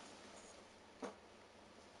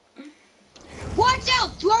 Watch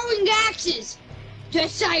out, throwing axes.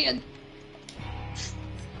 Just saying.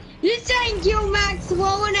 This ain't Gil Max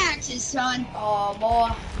throwing axes, son. Oh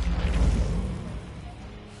boy.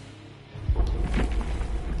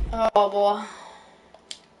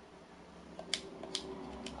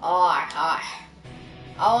 Alright.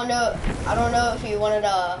 I don't know if you wanted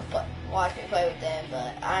to watch me play with them,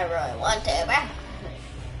 but I really want to.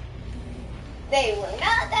 They were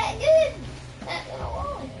not that good. Not gonna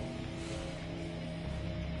lie.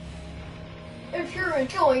 If you're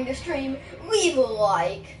enjoying the stream, leave a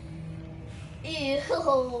like.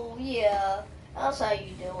 Oh yeah, that's how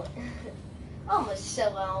you do it. I'm a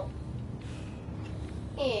sellout.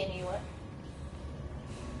 Anyway.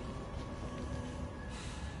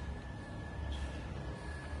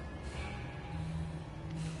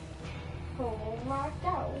 Oh my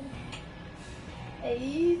God.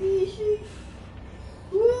 ABC.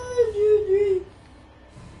 1, 2, 3.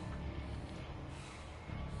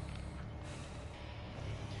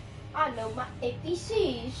 I know my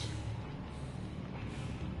ABCs.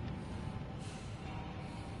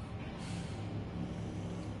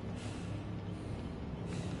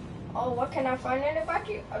 Oh, what can I find out about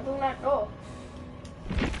you? I do not know.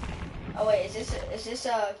 Oh wait, is this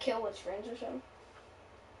a kill with friends or something?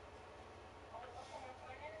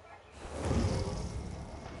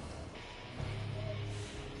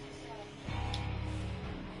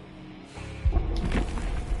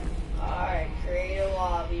 Alright, create a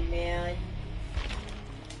lobby, man.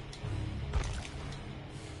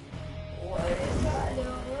 What if I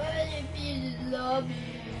don't want to be the lobby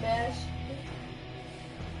master?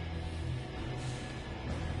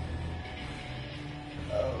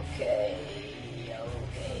 Okay.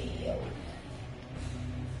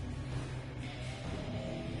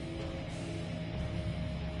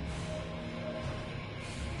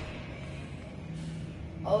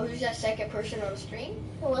 Oh, who's that second person on the stream?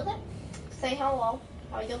 Who is it? Say hello.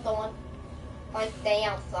 How you doing? Like, stay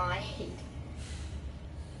outside.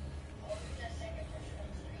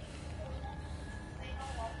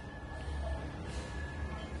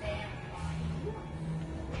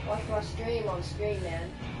 Watch my stream on stream,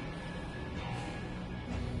 man.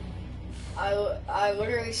 I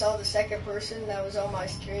literally saw the second person that was on my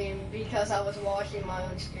stream because I was watching my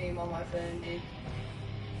own stream on my phone, dude.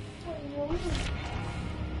 What do you mean?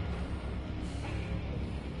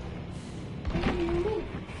 What do you mean?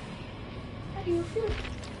 How do you feel?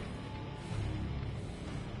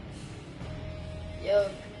 Yo,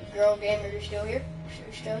 girl gamer, you still here?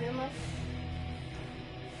 You still here, man?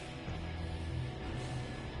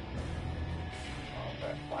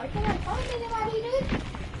 Why can't I find anybody, dude?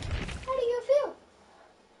 How do you feel?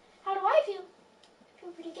 How do I feel? I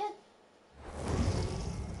feel pretty good.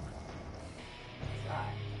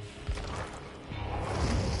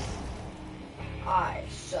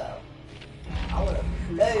 Alright, so I wanna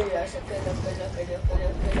play as a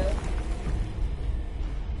killer.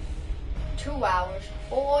 2 hours.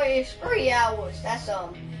 Boys, 3 hours. That's a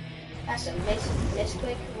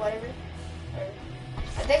misclick or whatever.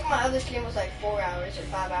 I think my other stream was like 4 hours or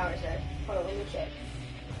 5 hours there. Hold on, let me check.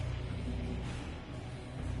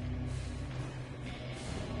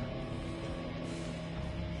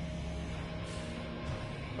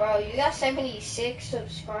 Bro, you got 76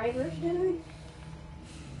 subscribers, dude?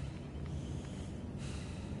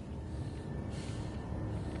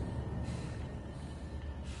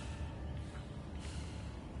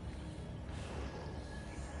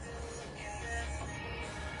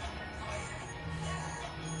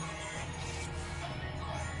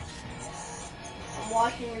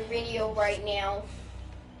 Watching your video right now.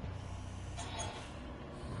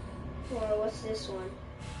 Well, what's this one?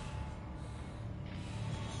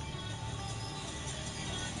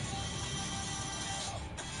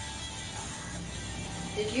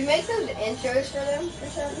 Did you make those intros for them or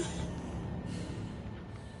something?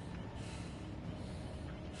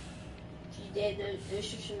 You did.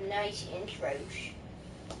 Those are some nice intros.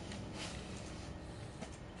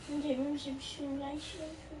 Those are some nice intros.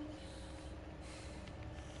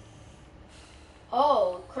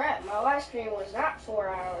 Oh crap, my last stream was not 4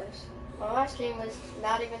 hours. My last stream was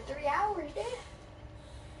not even 3 hours, dude.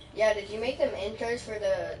 Yeah, did you make them intros for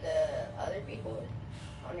the other people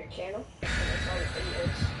on your channel. That's all the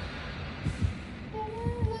videos.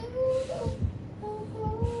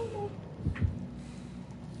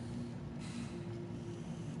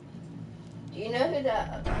 Do you know who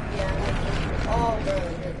that? Yeah. Oh, bro.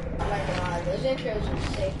 Like, those intros are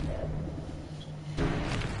sick, though.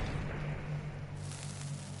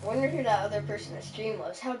 I wonder who that other person that stream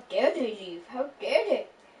was. How dare they leave? How dare they?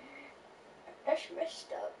 That's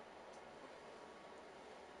messed up.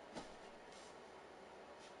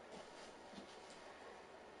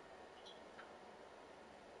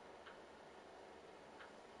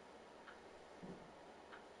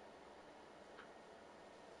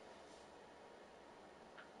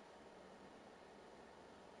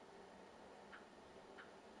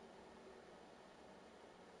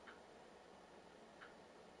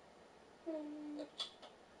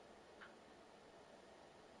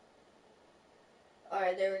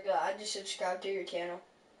 Alright, there we go. I just subscribed to your channel.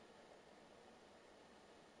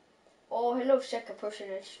 Oh, hello, second person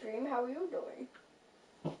in stream. How are you doing?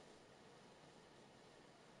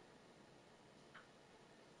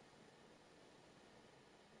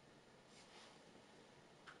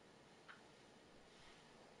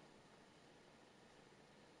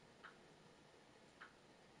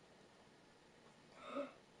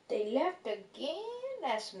 They left again?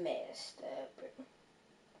 That's messed up.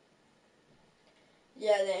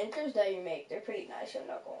 Yeah, the intros that you make, they're pretty nice, I'm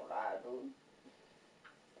not gonna lie, dude.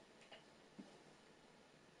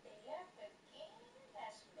 They left again?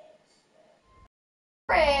 That's messed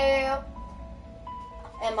up.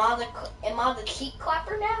 Am I the cheek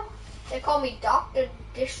clapper now? They call me Dr.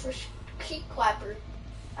 Cheek Clapper.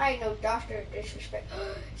 I ain't no Doctor of Disrespect.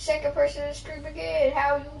 Second person to stream again,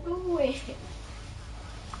 how you doing?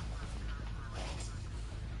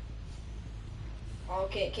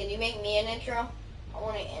 Okay, can you make me an intro? I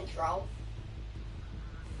want an intro.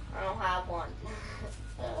 I don't have one.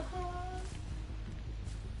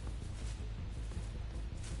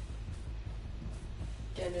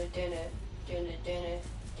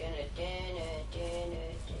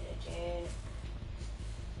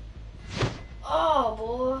 Oh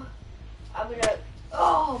boy, I'll be like,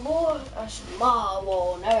 oh boy, that's my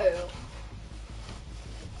wall now.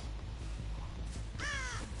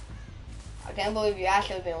 I can't believe you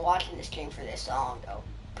actually have been watching this stream for this long, though.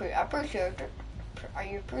 I appreciate it. I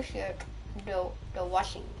appreciate the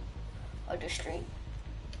watching of the stream.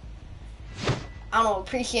 I don't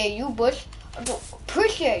appreciate you, Bush. I don't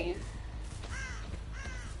appreciate you.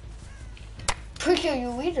 Appreciate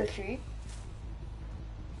you either, Tree.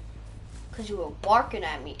 Because you were barking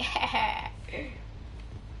at me.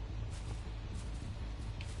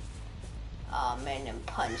 Oh man, them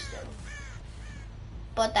puns though.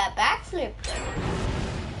 But that backflip though.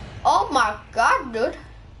 Oh my god, dude.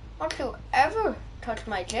 Don't you ever touch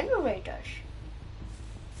my generators.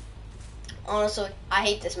 Honestly, I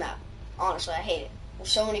hate this map. Honestly, I hate it.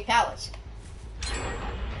 There's so many pallets.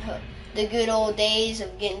 The good old days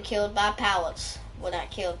of getting killed by pallets. Well,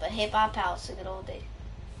 not killed, but hit by pallets. The good old days.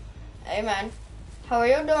 Hey man, how are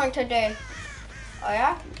you doing today? Oh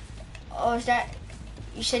yeah? Oh, is that...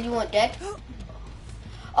 You said you weren't dead?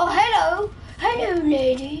 Oh, hello! Hello,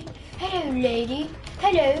 lady. Hello, lady.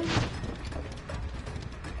 Hello.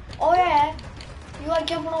 Oh yeah? You like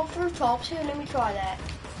jumping on fruit tops? Here, let me try that.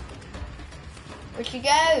 Where'd she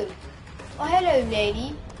go? Oh, hello,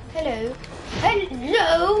 lady. Hello.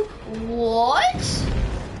 Hello? What?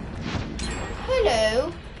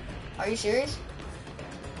 Hello? Are you serious?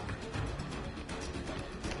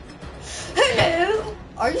 Hello?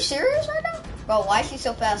 Are you serious right now? Bro, why is she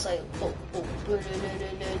so fast? Like, oh.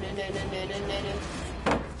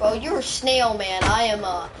 Bro, you're a snail, man. I'm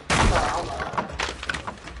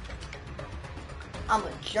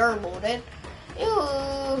a gerbil, dude.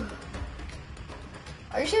 Ew.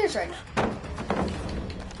 Are you serious right now?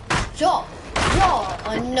 Jump.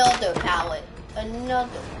 Another pallet.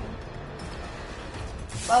 Another.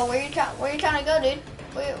 Bro, where you trying to go, dude?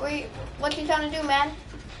 What you trying to do, man?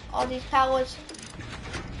 All these pallets.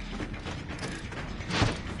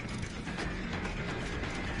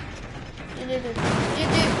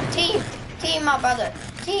 Team, my brother.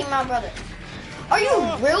 Team, my brother. Are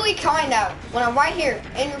you really trying that when I'm right here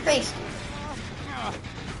in your face?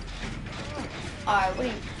 Alright, what are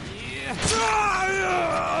you?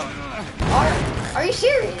 Are you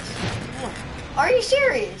serious? Are you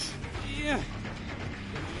serious? Yeah.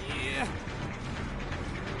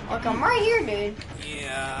 Look, I'm right here, dude.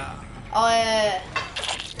 Yeah. Oh, yeah.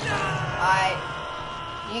 Alright.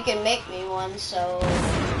 You can make me one, so...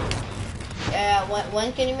 Yeah,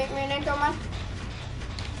 when can you make me an intro, man?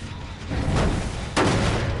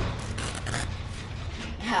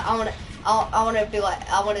 I want to be like,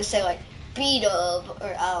 I want to say like, beat up,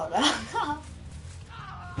 or I don't know.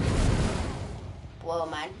 Whoa,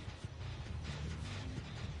 man.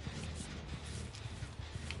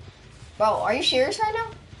 Bro, are you serious right now?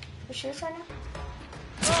 Are you serious right now?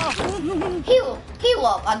 Heal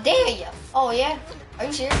up, I dare you. Oh yeah? Are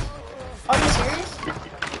you serious? Are you serious?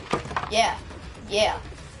 Yeah. Yeah.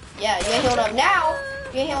 Yeah, you ain't healed up now.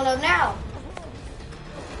 You ain't healed up now.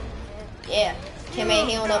 Yeah. Tim ain't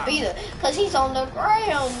healed up either. Cause he's on the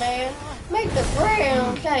ground, man. Make the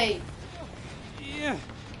ground shake. Yeah.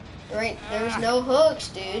 There's no hooks,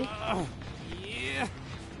 dude. Yeah.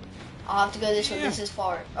 I'll have to go this one. This is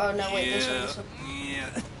far. Oh no, wait, this one. Yeah.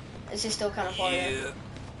 This is still kind of far there. Yeah.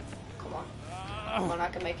 Come on. Come on, I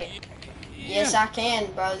can make it. Yes, I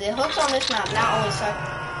can, bro. The hooks on this map not only suck,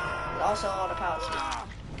 but also all the pallets.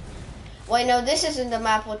 Wait, no, this isn't the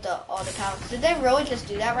map with all the pallets. Did they really just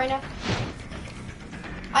do that right now?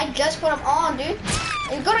 I just put them on, dude.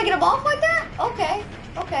 Are you gonna get them off like that? Okay,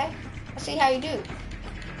 okay. I see how you do.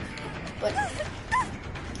 But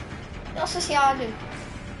let's just see how I do.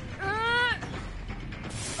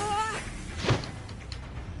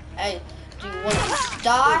 Hey, do you want to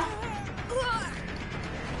die?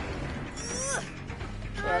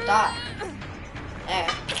 You want to die? There.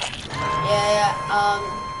 Yeah.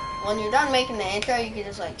 When you're done making the intro, you can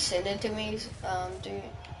just like send it to me.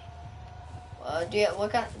 Do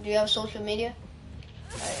you have social media?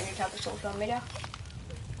 Any type of social media?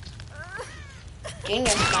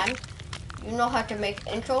 Genius, man. You know how to make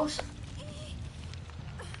intros?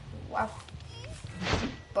 Wow.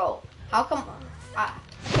 Bro, how come I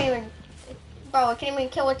can't even, bro, I can't even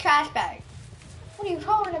kill a trash bag. What are you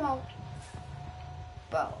talking about?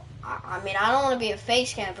 Bro, I mean, I don't want to be a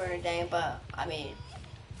face camper or anything, but I mean,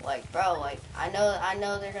 like, bro, like, I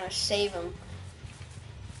know they're gonna save him.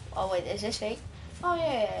 Oh wait, is this fake? Oh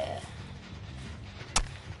yeah.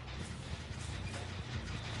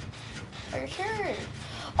 For sure.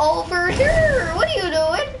 Oh, for sure. What are you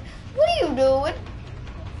doing? What are you doing?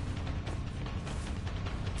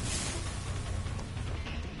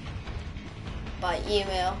 By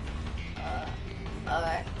email.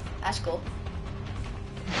 Alright. That's cool.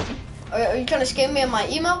 Are you trying to scam me on my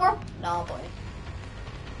email, bro? No, I'm playing.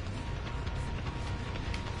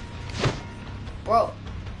 Bro,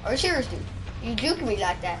 are you serious, dude? You juking me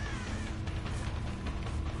like that?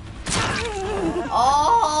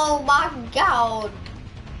 Oh my god.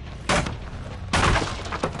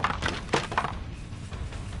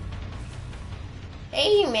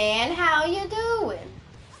 Hey man, how you doing?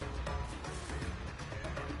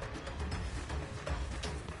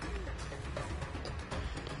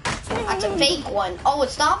 That's a fake one. Oh,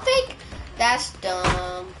 it's not fake? That's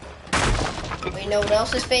dumb. We know what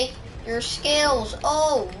else is fake? Your skills.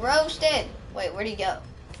 Oh, roasted. Wait, where'd he go?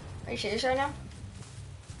 Are you serious right now?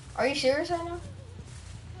 Are you serious right now?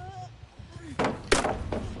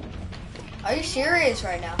 Are you serious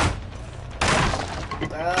right now?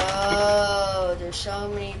 Bro, there's so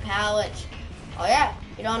many pallets. Oh yeah,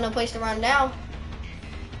 you don't have no place to run down.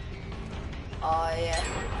 Oh yeah.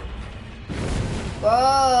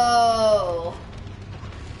 Bro.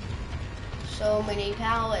 So many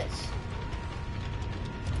pallets.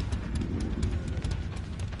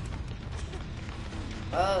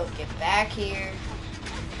 Bro, get back here.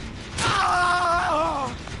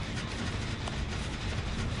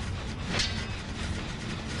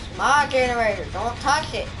 It's my generator, don't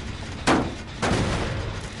touch it.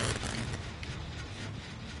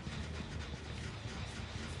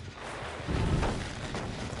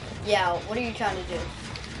 Yeah, what are you trying to do?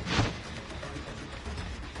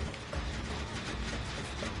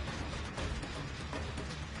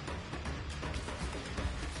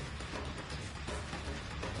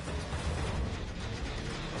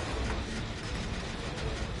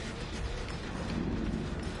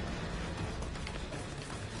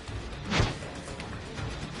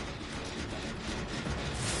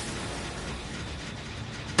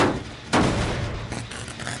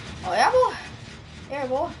 Oh yeah, boy. Yeah,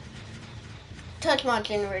 boy. Touch my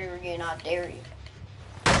generator again, I dare you.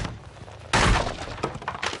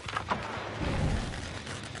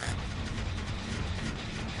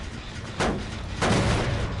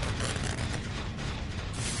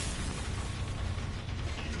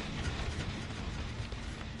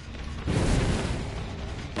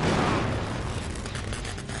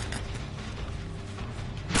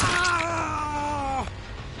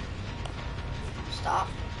 Stop.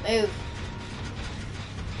 Move.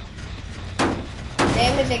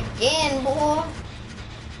 Damage again, boy.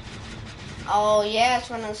 Oh yeah, it's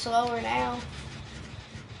running slower now.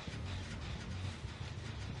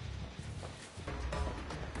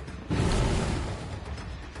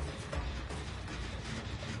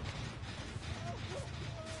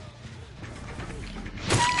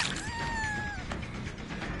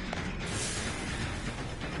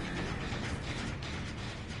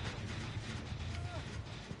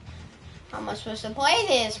 am I supposed to play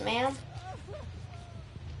this, man?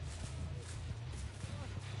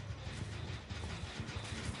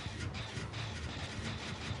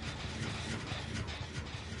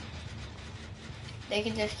 They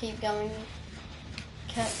can just keep coming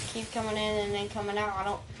in and then coming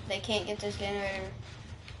out. They can't get this generator.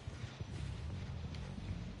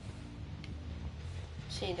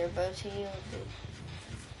 See, they're both healed.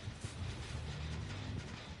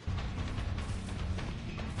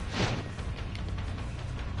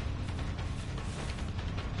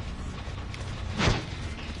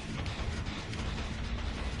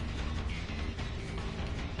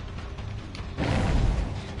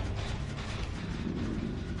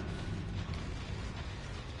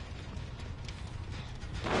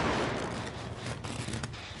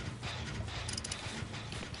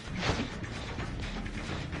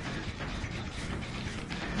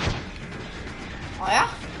 Oh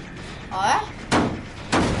yeah? Oh yeah?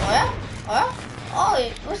 Oh yeah? Oh yeah? Oh,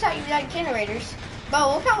 it looks like you got generators.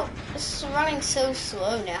 Bro, look how it's running so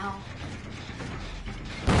slow now.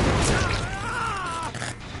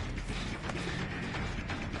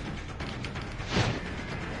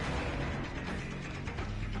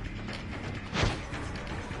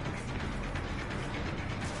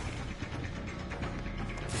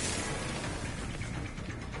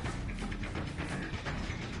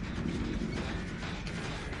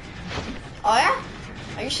 Oh yeah?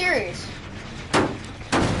 Are you serious?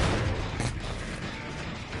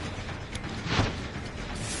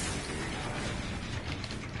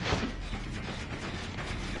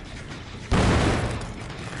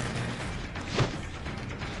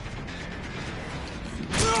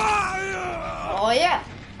 Oh yeah.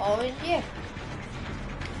 Oh yeah.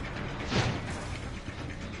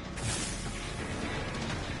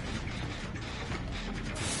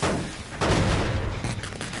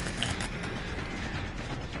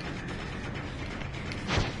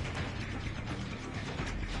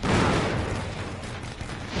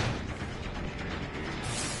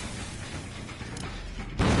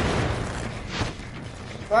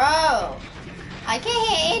 Bro, I can't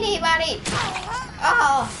hit anybody.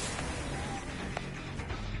 Oh.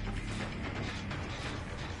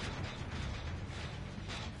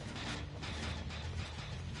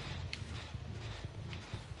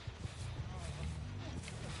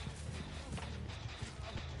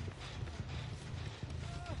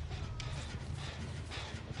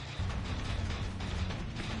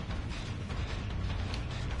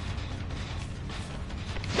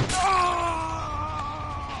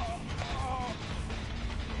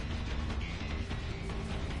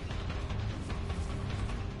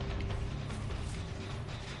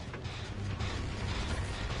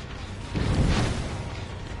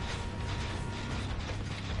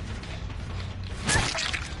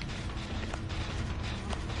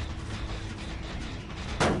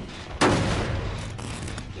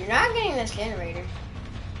 You're not getting this generator.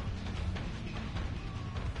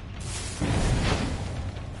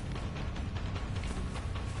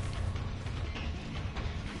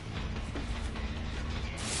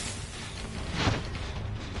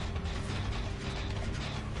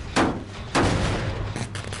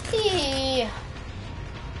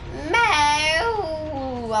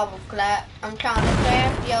 I'm trying to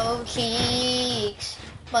clap your cheeks,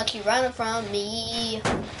 but you running from me.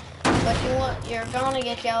 But you're gonna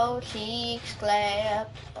get your cheeks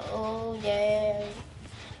clapped. Oh yeah.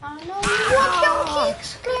 I know you want your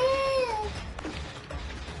cheeks clapped.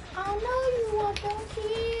 I know you want your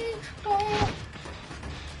cheeks clapped.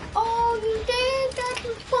 Oh, you think that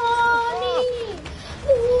was funny?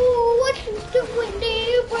 Ooh, what you doing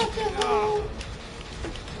there, brother?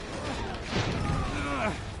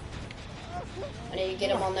 I need to get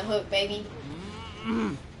him on the hook, baby.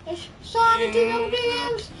 It's Sonic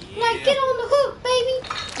DMs. Like, get on the hook, baby.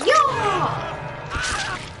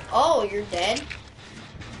 Yeah. Oh, you're dead.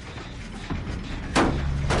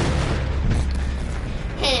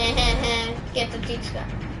 Get the cheeks guy.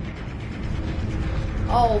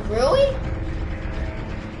 Oh, really?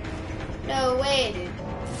 No way, dude.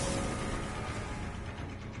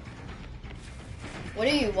 What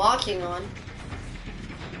are you watching on?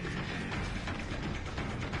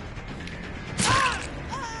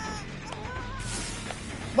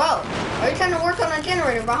 Bro, are you trying to work on a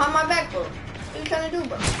generator behind my back, bro? What are you trying to do,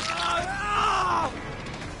 bro?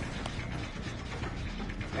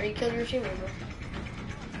 Already killed your teammate, bro.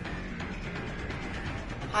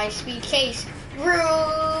 High speed chase. What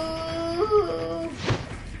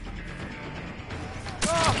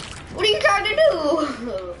are you trying to do?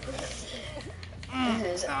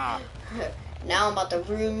 Now I'm about to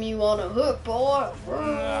room you on a hook, boy.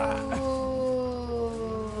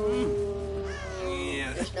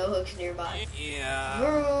 there's no hooks nearby. Yeah.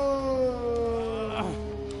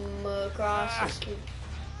 Vroom across the street.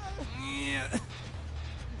 Yeah.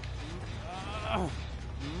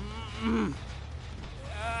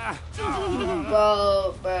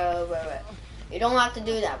 Bro. You don't have to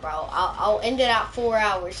do that, bro. I'll end it at 4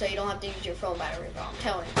 hours so you don't have to use your phone battery, bro. I'm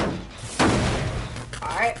telling you.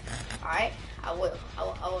 Alright. I will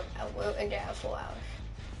end it at 4 hours.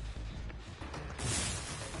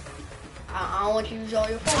 I don't want you to use all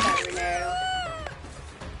your phone battery now.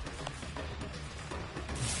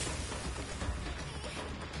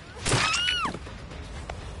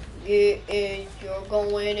 You're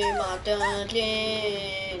going in my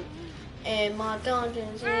dungeon. And my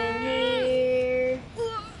dungeon's in here.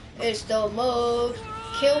 It's the most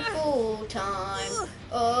killful time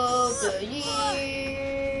of the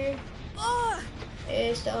year.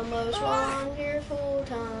 It's the most wonderful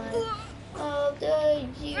time of the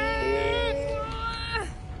year.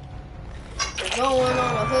 You're going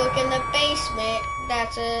on a hook in the basement.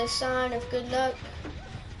 That's a sign of good luck.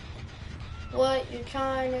 What you're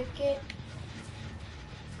trying to get.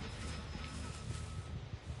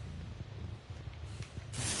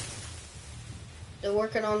 They're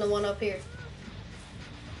working on the one up here.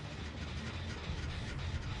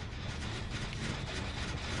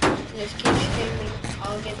 Just keep screaming.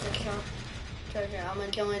 I'll get the treasure. I'm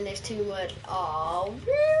enjoying this too much. Oh,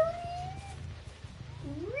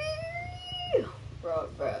 really? Bro,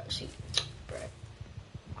 see, bro.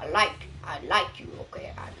 I like you,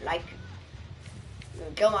 okay? I like you. You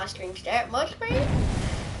enjoy my strings that much, man?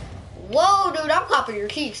 Whoa, dude, I'm copying your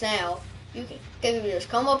keys now. You can just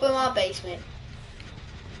come up in my basement.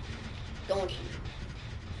 Don't you?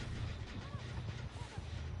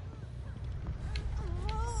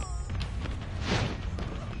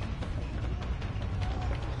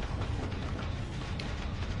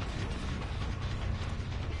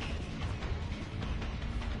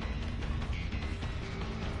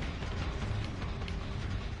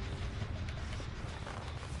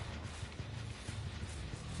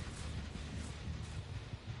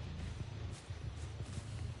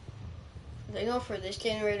 They go for this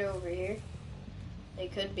generator over here. They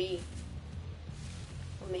could be.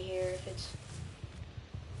 Let me hear if it's.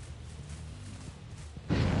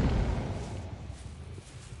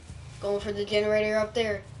 Going for the generator up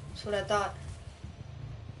there. That's what I thought.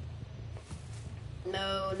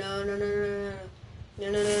 No.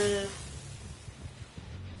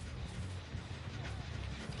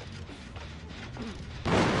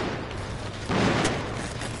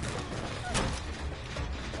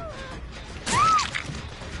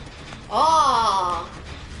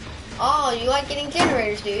 Oh, you like getting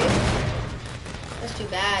generators, dude. That's too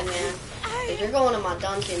bad, man. Because you're going to my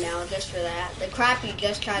dungeon now just for that. The crap you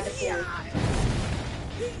just tried to pull.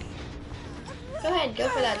 Go ahead, go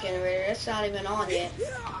for that generator. It's not even on yet.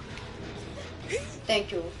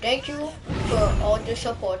 Thank you. Thank you for all the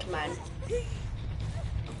support, man.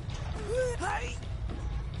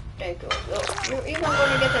 Thank you. You're even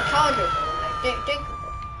going to get the charger.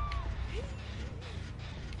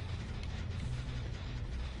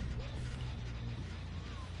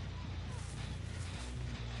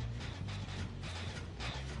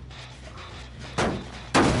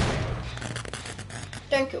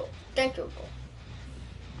 Thank you. Thank you, bro.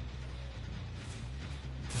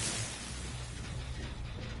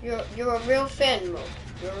 You're a real fan, bro.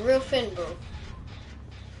 You're a real fan, bro.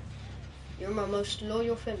 You're my most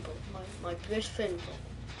loyal fan, bro. My best fan, bro.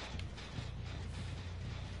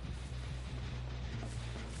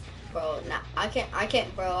 Bro, nah, I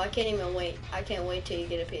can't, bro. I can't even wait. I can't wait till you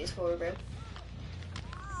get a PS4, bro.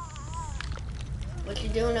 What you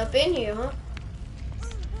doing up in here, huh?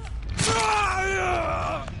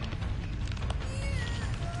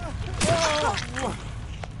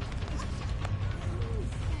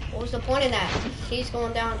 What was the point of that? He's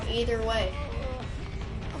going down either way.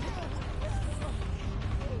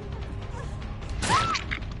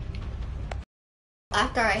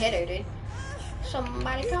 After I hit her, dude.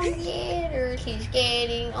 Somebody come get her. She's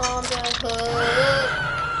getting on the hook.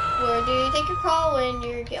 Where do you think you're crawling?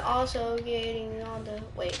 You're also getting on the...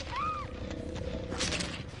 Wait.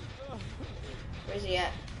 Where's he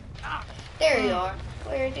at? There you are.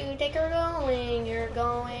 Where do you think you're going? You're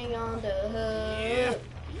going on the hook.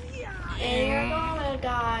 And you're gonna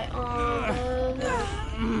die on the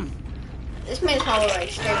hook. This man's probably like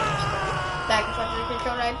scared of himself. Back and forth to the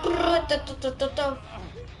controller, like...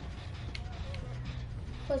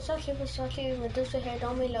 Versace, Medusa head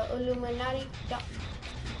on me, la Illuminati. Yeah.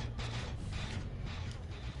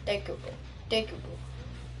 Thank you, bro. Thank you, bro.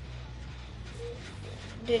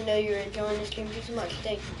 Didn't know you were enjoying this game just as much.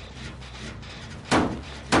 Thank you.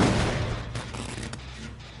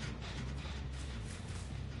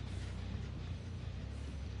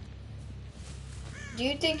 Do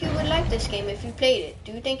you think you would like this game if you played it?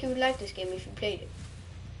 Do you think you would like this game if you played it?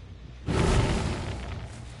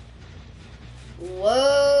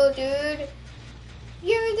 Whoa, dude.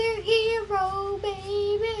 You're the hero,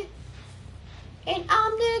 baby. And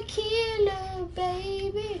I'm the killer,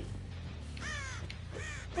 baby.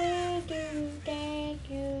 Where do you think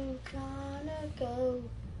you gonna go?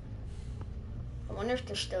 I wonder if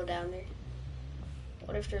they're still down there.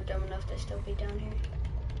 What if they're dumb enough to still be down here?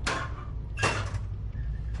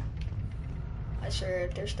 I swear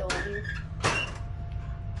if they're still on here.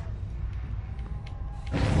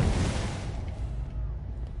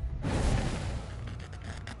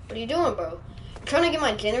 What are you doing, bro? I'm trying to get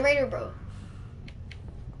my generator, bro.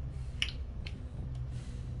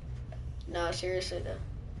 No, seriously though.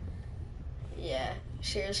 Yeah,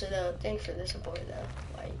 seriously though. Thanks for the support though.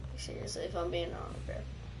 Like, seriously, if I'm being honest, bro.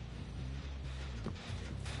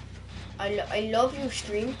 I love your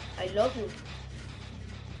stream. I love you.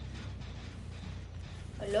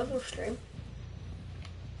 I love your stream.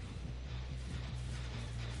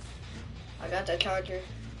 I got the charger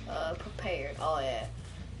prepared. Oh yeah.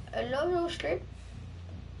 I love your stream.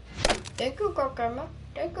 Thank you, Grandma.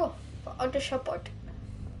 Thank you for all the support.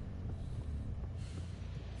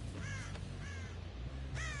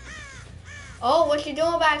 Oh, what you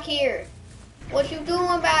doing back here? What you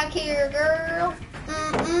doing back here, girl?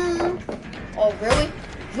 Oh, really?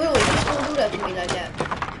 Really? You just gonna do that to me like that?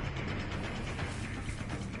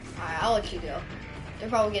 Alright, I'll let you go. They're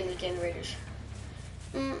probably getting the generators.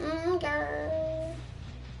 Girl.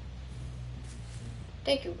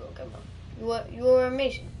 Thank you, Grandma. You are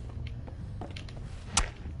amazing.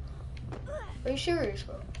 Are you serious,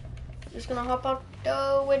 bro? Just gonna hop out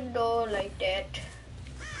the window like that.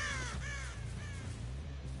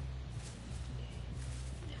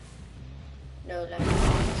 No, like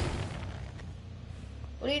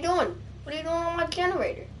what are you doing? What are you doing on my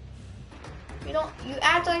generator? You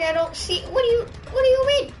act like I don't see. What do you mean? What do you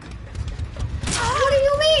mean?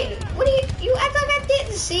 You act like I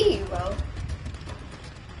didn't see you, bro.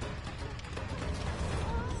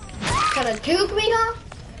 Trying to juke me, huh?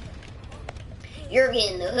 You're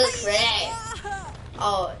getting the hook for that.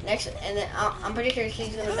 Oh, next, and then I'm pretty sure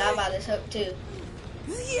she's gonna die by this hook too.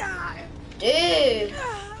 Dude,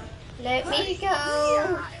 let me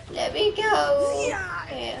go. Let me go.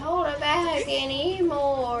 Can't hold it back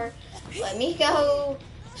anymore. Let me go.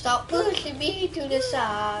 Stop pushing me to the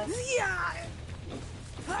side.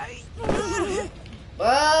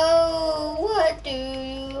 Bro, what do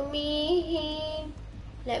you mean?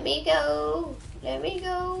 Let me go. Let me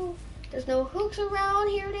go. There's no hooks around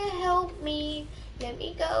here to help me. Let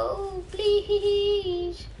me go,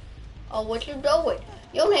 please. Oh, what you doing?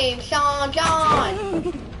 Your name's Sean John.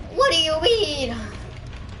 What do you mean?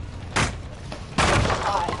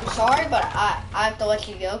 I'm sorry, but I have to let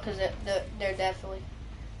you go because they're definitely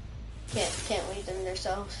can't leave them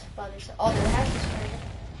themselves by themselves. Oh, they're hatches.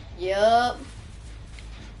 Yup.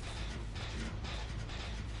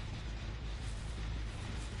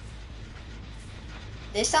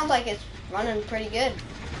 This sounds like it's running pretty good.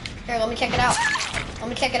 Here, let me check it out. Let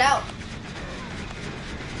me check it out.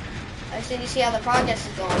 I just need to see how the progress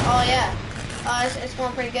is going. Oh yeah, it's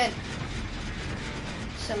going pretty good.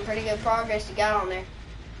 Some pretty good progress you got on there.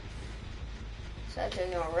 So that's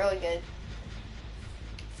going really good.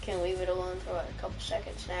 Can leave it alone for like a couple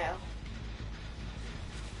seconds now.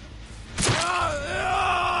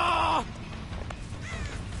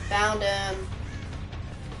 Found him.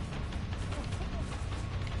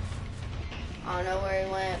 I don't know where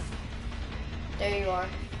he went. There you are.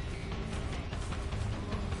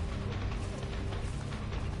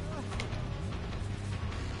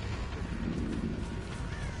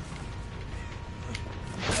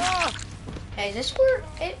 Hey, is this weird?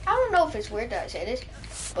 I don't know if it's weird that I say this,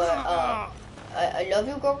 but I love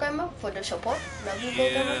you, Girl Grandma, for the support. Love you,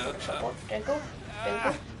 Girl Grandma, for the support. Thank you.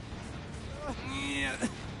 Thank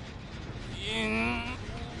you.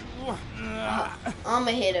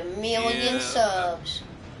 I'ma hit 1,000,000 subs.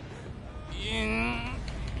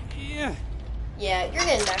 Yeah, you're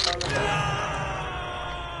getting back on the phone.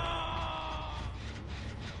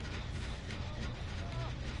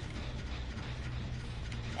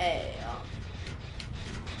 Hey,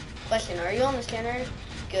 question, are you on the generator?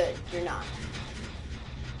 Good, you're not.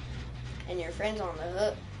 And your friend's on the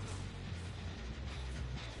hook.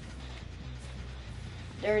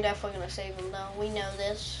 They're definitely gonna save him though. We know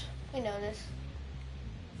this. We know this.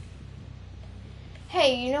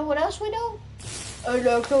 Hey, you know what else we know?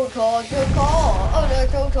 Electro charger call.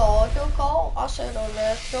 Electro charger call. I said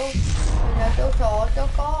electro charger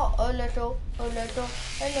call. Electro charger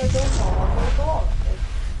call.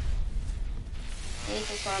 This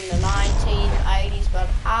is from the 1980s, but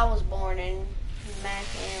I was born in Mac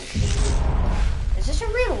and Cheese. Is this a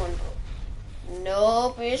real one, bro?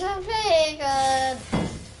 Nope, it's a fake one.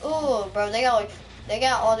 Ooh, bro, they got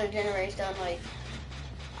all their generators done. Like,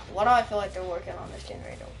 why do I feel like they're working on this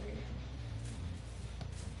generator over here?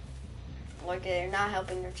 Like they're not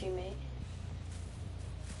helping their teammate.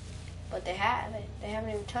 But they haven't. They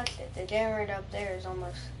haven't even touched it. The generator up there is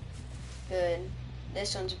almost good.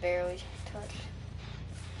 This one's barely touched.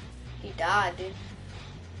 He died, dude.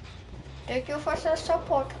 Thank you for the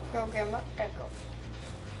support, programmer. Thank you.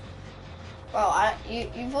 Bro,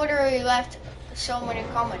 you've literally left so many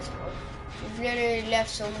comments, bro. You've literally left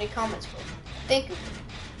so many comments, bro. Thank you.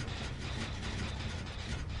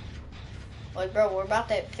 Like, bro, we're about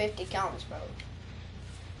to hit 50 comments, bro.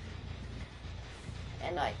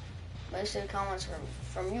 And, like, most of the comments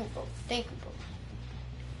from you, bro. Thank you, bro.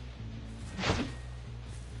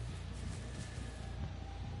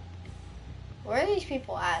 Where are these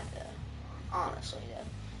people at, though? Honestly, though.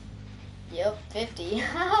 Yep, 50.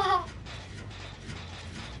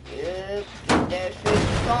 Yep, get that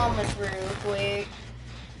 50 comments real quick.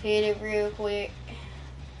 Hit it real quick.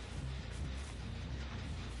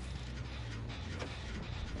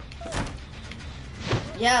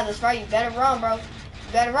 Yeah, that's right. You better run, bro. You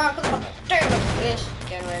better run. Come on. Damn this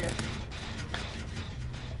generator.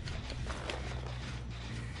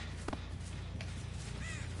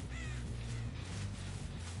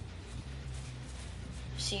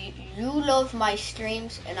 See, you love my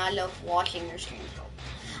streams, and I love watching your streams, bro.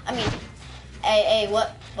 I mean, hey,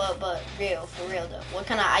 what? But for real though. What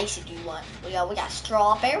kind of icy do you want? We got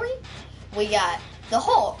strawberry, we got the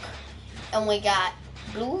Hulk, and we got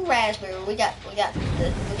blue raspberry. We got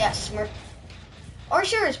Smurf. Are you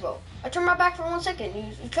serious, bro? I turned my back for 1 second.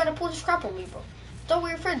 You try to pull this crap on me, bro. Thought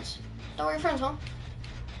we were friends. Thought we were friends, huh?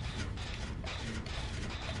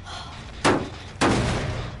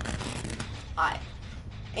 Alright.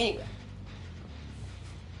 Anyway.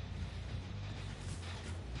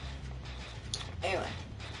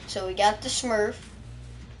 So we got the Smurf.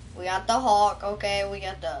 We got the Hawk. Okay, we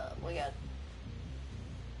got. What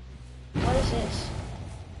is this?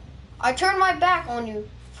 I turned my back on you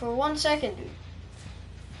for 1 second, dude.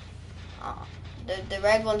 The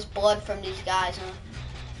red one's blood from these guys,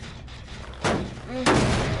 huh?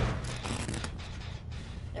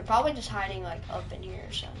 They're probably just hiding like up in here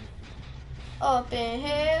or something. Up in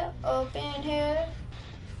here, up in here.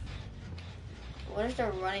 What if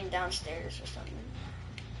they're running downstairs or something?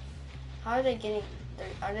 How are they getting?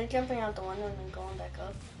 Are they jumping out the window and then going back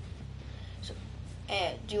up? So,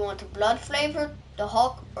 do you want the blood flavor, the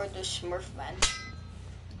Hulk, or the Smurf man?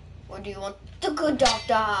 Or do you want the good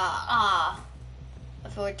doctor? I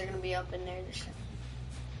feel like they're gonna be up in there this time.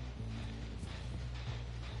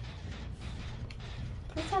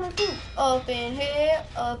 What kind of do? Up in here,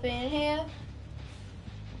 up in here.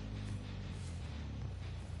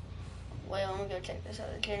 Wait, let me go check this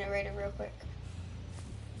other generator real quick.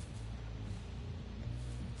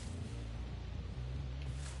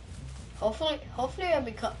 Hopefully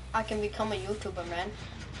I can become a YouTuber, man.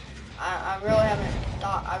 I really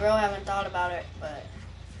haven't thought about it, but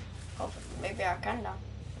hopefully maybe I can now.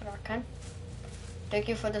 But I can. Thank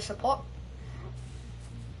you for the support.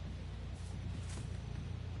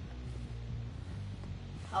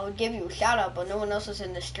 I would give you a shout out, but no one else is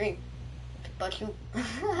in the stream. But you.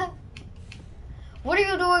 What are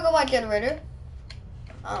you doing on my generator?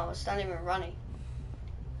 Oh, it's not even running.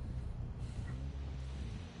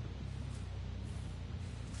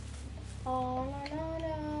 Oh, na, na,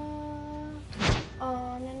 na.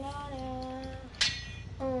 Oh, na, na, na.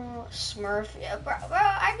 Oh, Smurf. Yeah, bro,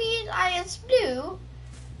 I mean, it's blue.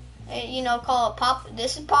 You know, call it Pop.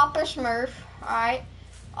 This is Papa Smurf. Alright.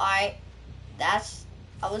 That's,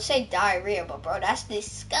 I would say diarrhea, but bro, that's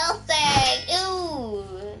disgusting. Ew.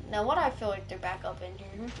 Now, what I feel like they're back up in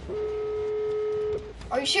here.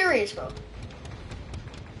 Are you serious, bro?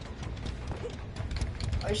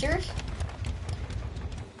 Are you serious?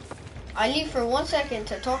 I leave for 1 second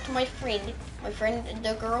to talk to my friend,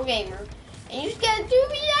 the girl gamer, and you just gotta do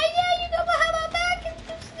me like that. You go behind my back and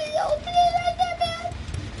just open it like that, man.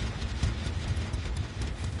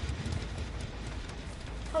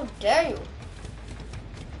 How dare you?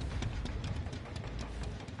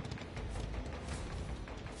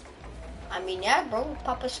 I mean, yeah, bro,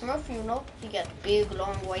 Papa Smurf, you know, he got big,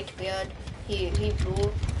 long, white beard. He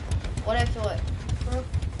blue. What I feel like, huh?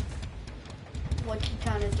 What you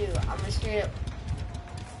trying to do? I'm gonna straight up.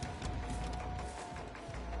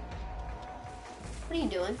 What are you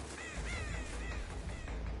doing?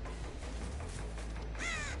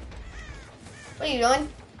 What are you doing?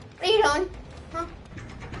 What are you doing? Huh?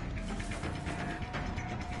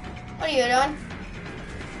 What are you doing?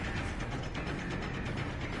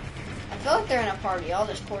 I feel like they're in a party. All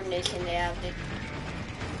this coordination they have, dude.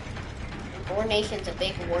 And coordination's a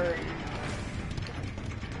big word.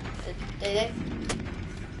 Did it?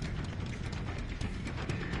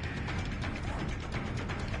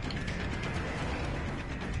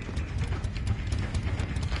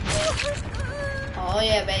 Oh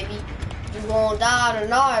yeah, baby. You gonna die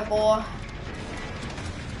tonight, boy.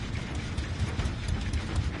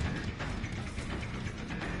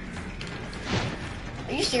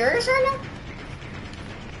 Are you serious right now?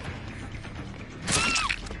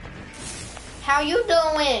 How you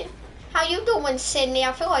doing? How you doing, Sydney?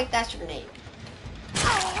 I feel like that's your name.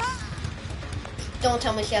 Don't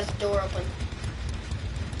tell me she has the door open.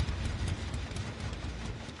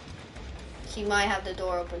 She might have the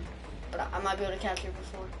door open, but I might be able to catch her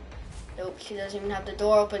before. Nope, she doesn't even have the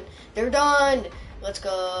door open. They're done. Let's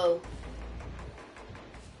go.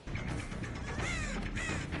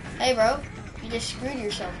 Hey, bro. You just screwed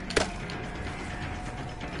yourself.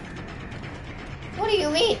 What do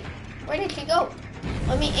you mean? Where did she go?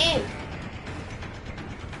 Let me in.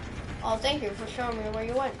 Oh, thank you for showing me where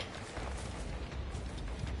you went.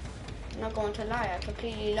 I'm not going to lie. I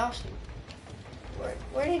completely lost you.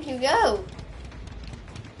 Where did you go?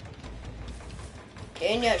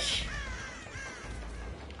 Genius.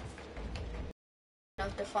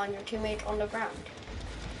 Enough to find your teammate on the ground.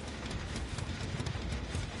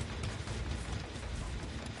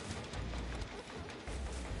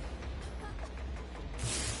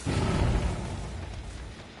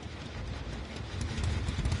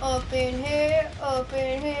 Up in here,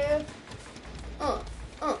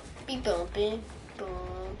 be bumping,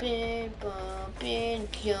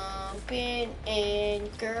 jumping,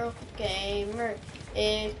 and girl gamer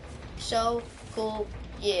is so cool,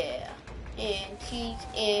 yeah. And she's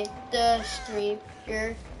in the stream,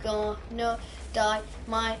 you're gonna die.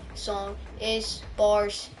 My song is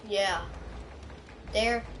bars, yeah.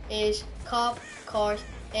 There is cop cars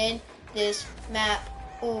in this map.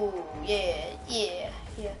 Oh yeah.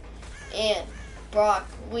 And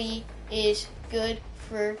broccoli is good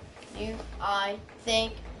for you, I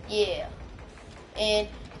think, yeah. And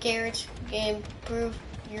carrots can improve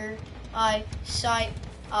your eyesight,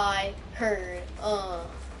 I heard,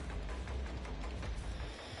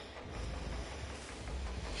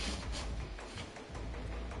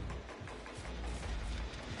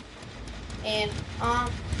 And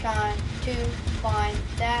I'm trying to find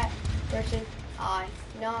that person. I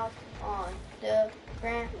knocked on the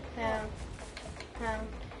ground.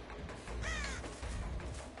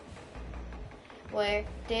 Where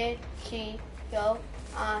did she go?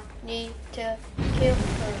 I need to kill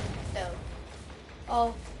her though.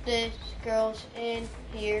 Oh, this girl's in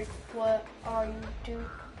here. What are you doing?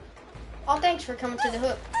 Oh, thanks for coming to the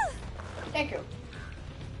hook. Thank you.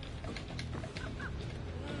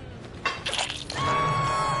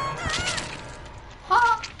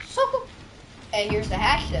 Ha! So cool. Hey, here's the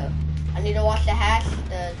hash though. I need to watch the hash,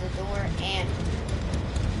 the door, and...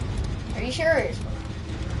 Are you serious?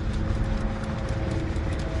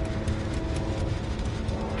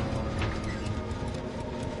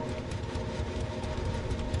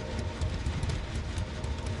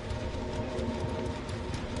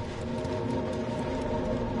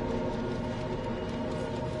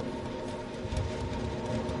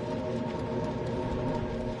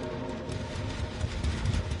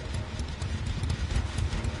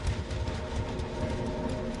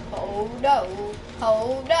 Oh no,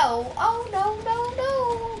 oh no, oh no, no,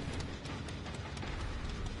 no.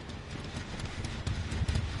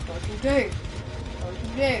 Don't you dare, don't you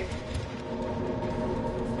dare.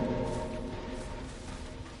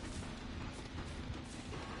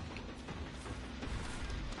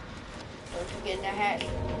 Don't you get in the hat.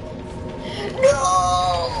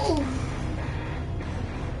 No!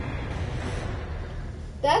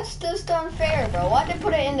 That's just unfair, bro. Why'd they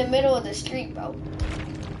put it in the middle of the street, bro?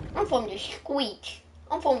 I'm from the street.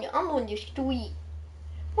 I'm on the street.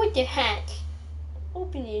 With the hat.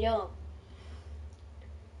 Open it up.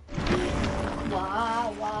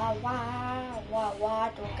 Wah, wah, wah, wah, wah,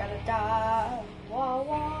 don't gotta die. Wah,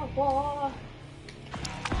 wah, wah.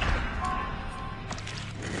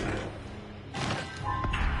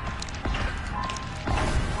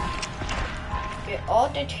 Get all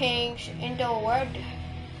the tanks in the world.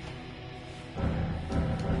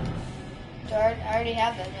 So I already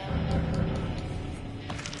have that now.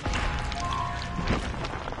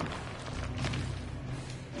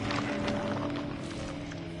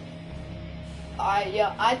 Alright,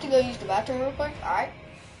 yeah, I have to go use the bathroom real quick. Alright.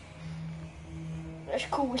 That's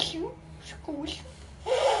cool with you. That's cool with you.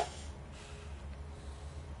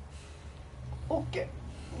 Okay.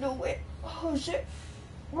 No way. Oh shit.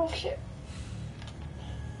 Oh shit.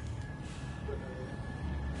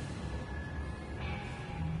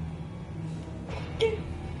 Okay.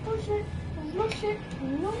 Oh shit. No shit.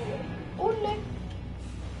 No. Ole.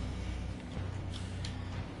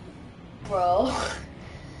 Bro.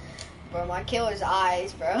 Bro, my killer's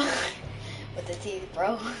eyes, bro. With the teeth,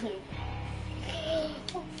 bro.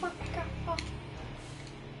 Oh my god.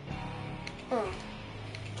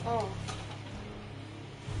 Oh.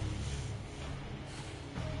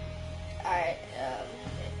 Alright,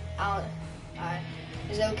 alright.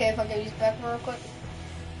 Is it okay if I go use the bathroom real quick?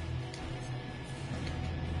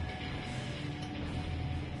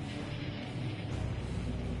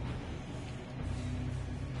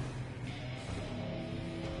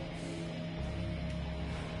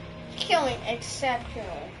 Killing exceptional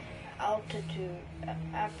altitude,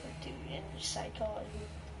 aptitude in psychology.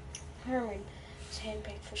 Herman is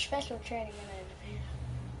handpicked for special training in engineering.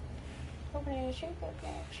 Opening a super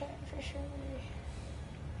back for sure.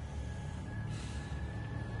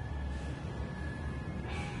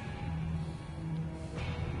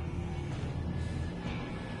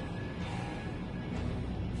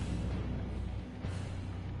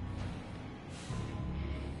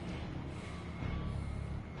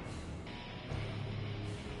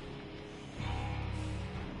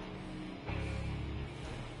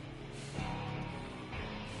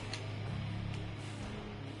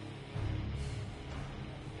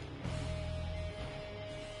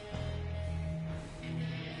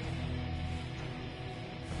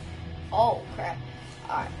 Oh crap.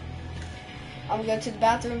 Alright. I'm going to the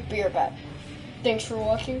bathroom, be right back. Thanks for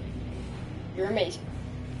watching. You're amazing.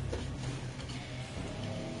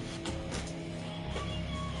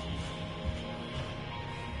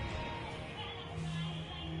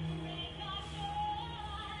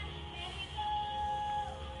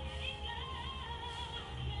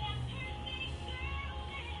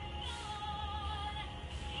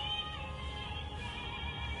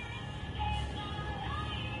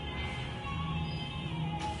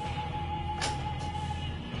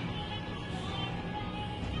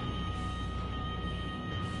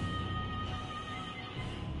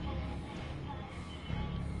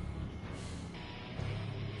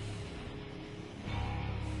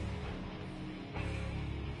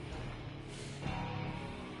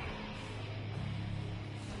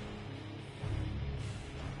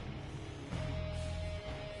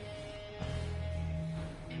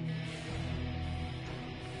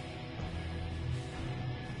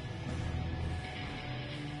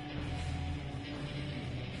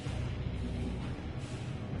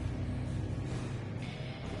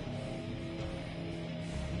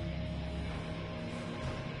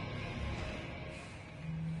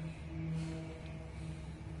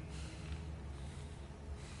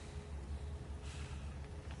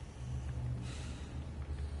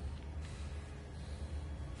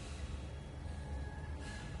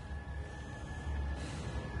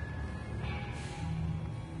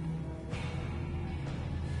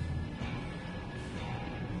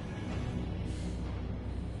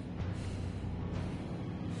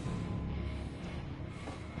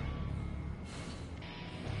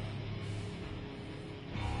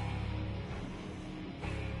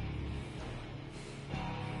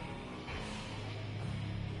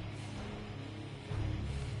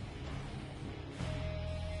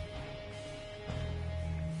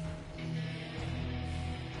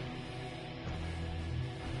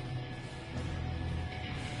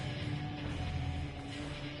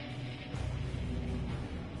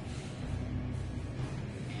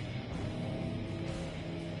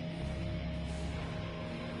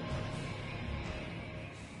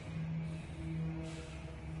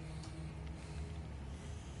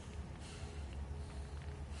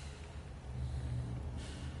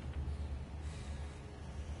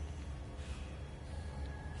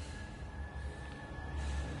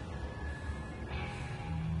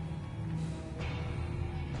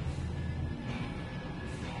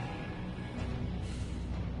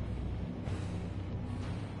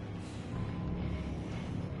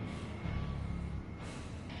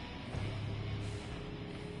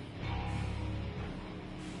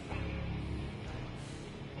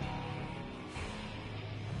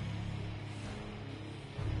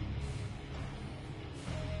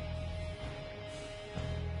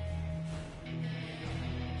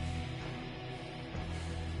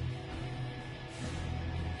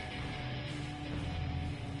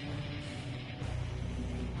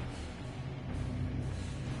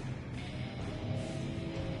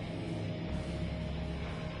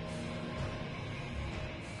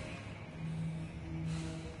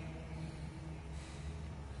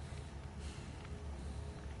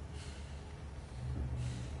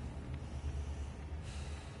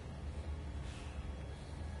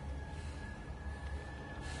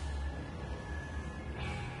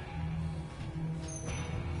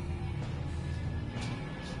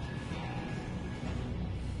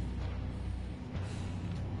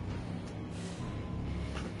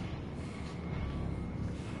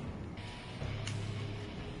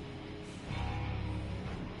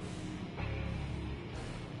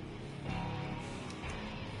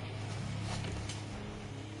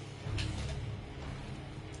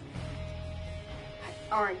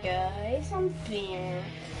 Alright guys, I'm back.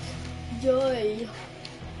 Joy.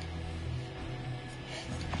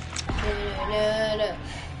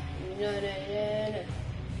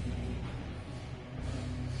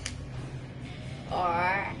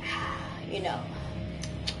 Alright, you know,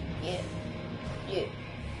 yeah.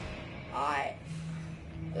 Alright,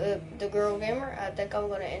 the girl gamer, I think I'm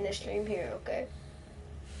gonna end the stream here, okay?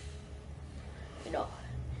 You know,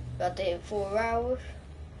 about to hit 4 hours.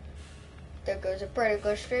 That goes a pretty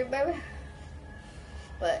good stream, baby.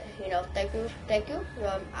 But, you know, thank you.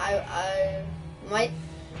 I might,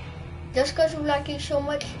 just because we like you so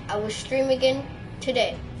much, I will stream again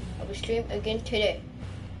today.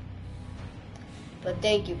 But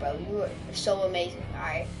thank you, bro. You are so amazing.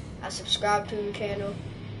 Alright, I subscribe to your channel.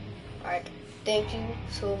 Alright, thank you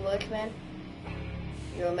so much, man.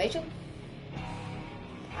 You're amazing.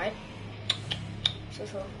 Alright. So,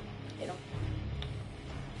 you know.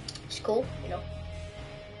 It's cool, you know.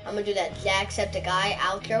 I'm gonna do that Jacksepticeye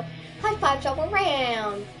outro. High fives all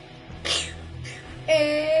around.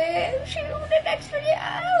 And see you in the next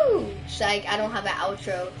video. It's like I don't have an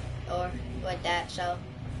outro or like that, so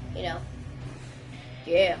you know.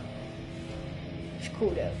 Yeah. It's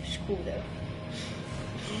cool though.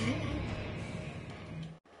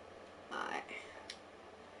 Alright.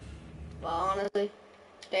 Well, honestly,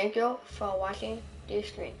 thank you for watching this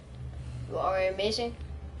stream. You are amazing.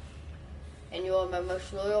 And you are my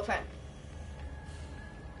most loyal fan.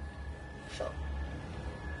 So,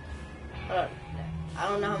 I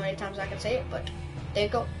don't know how many times I can say it, but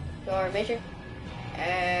thank you. You are amazing.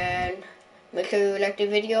 And make sure you like the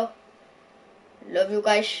video. Love you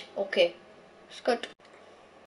guys. Okay. It's good.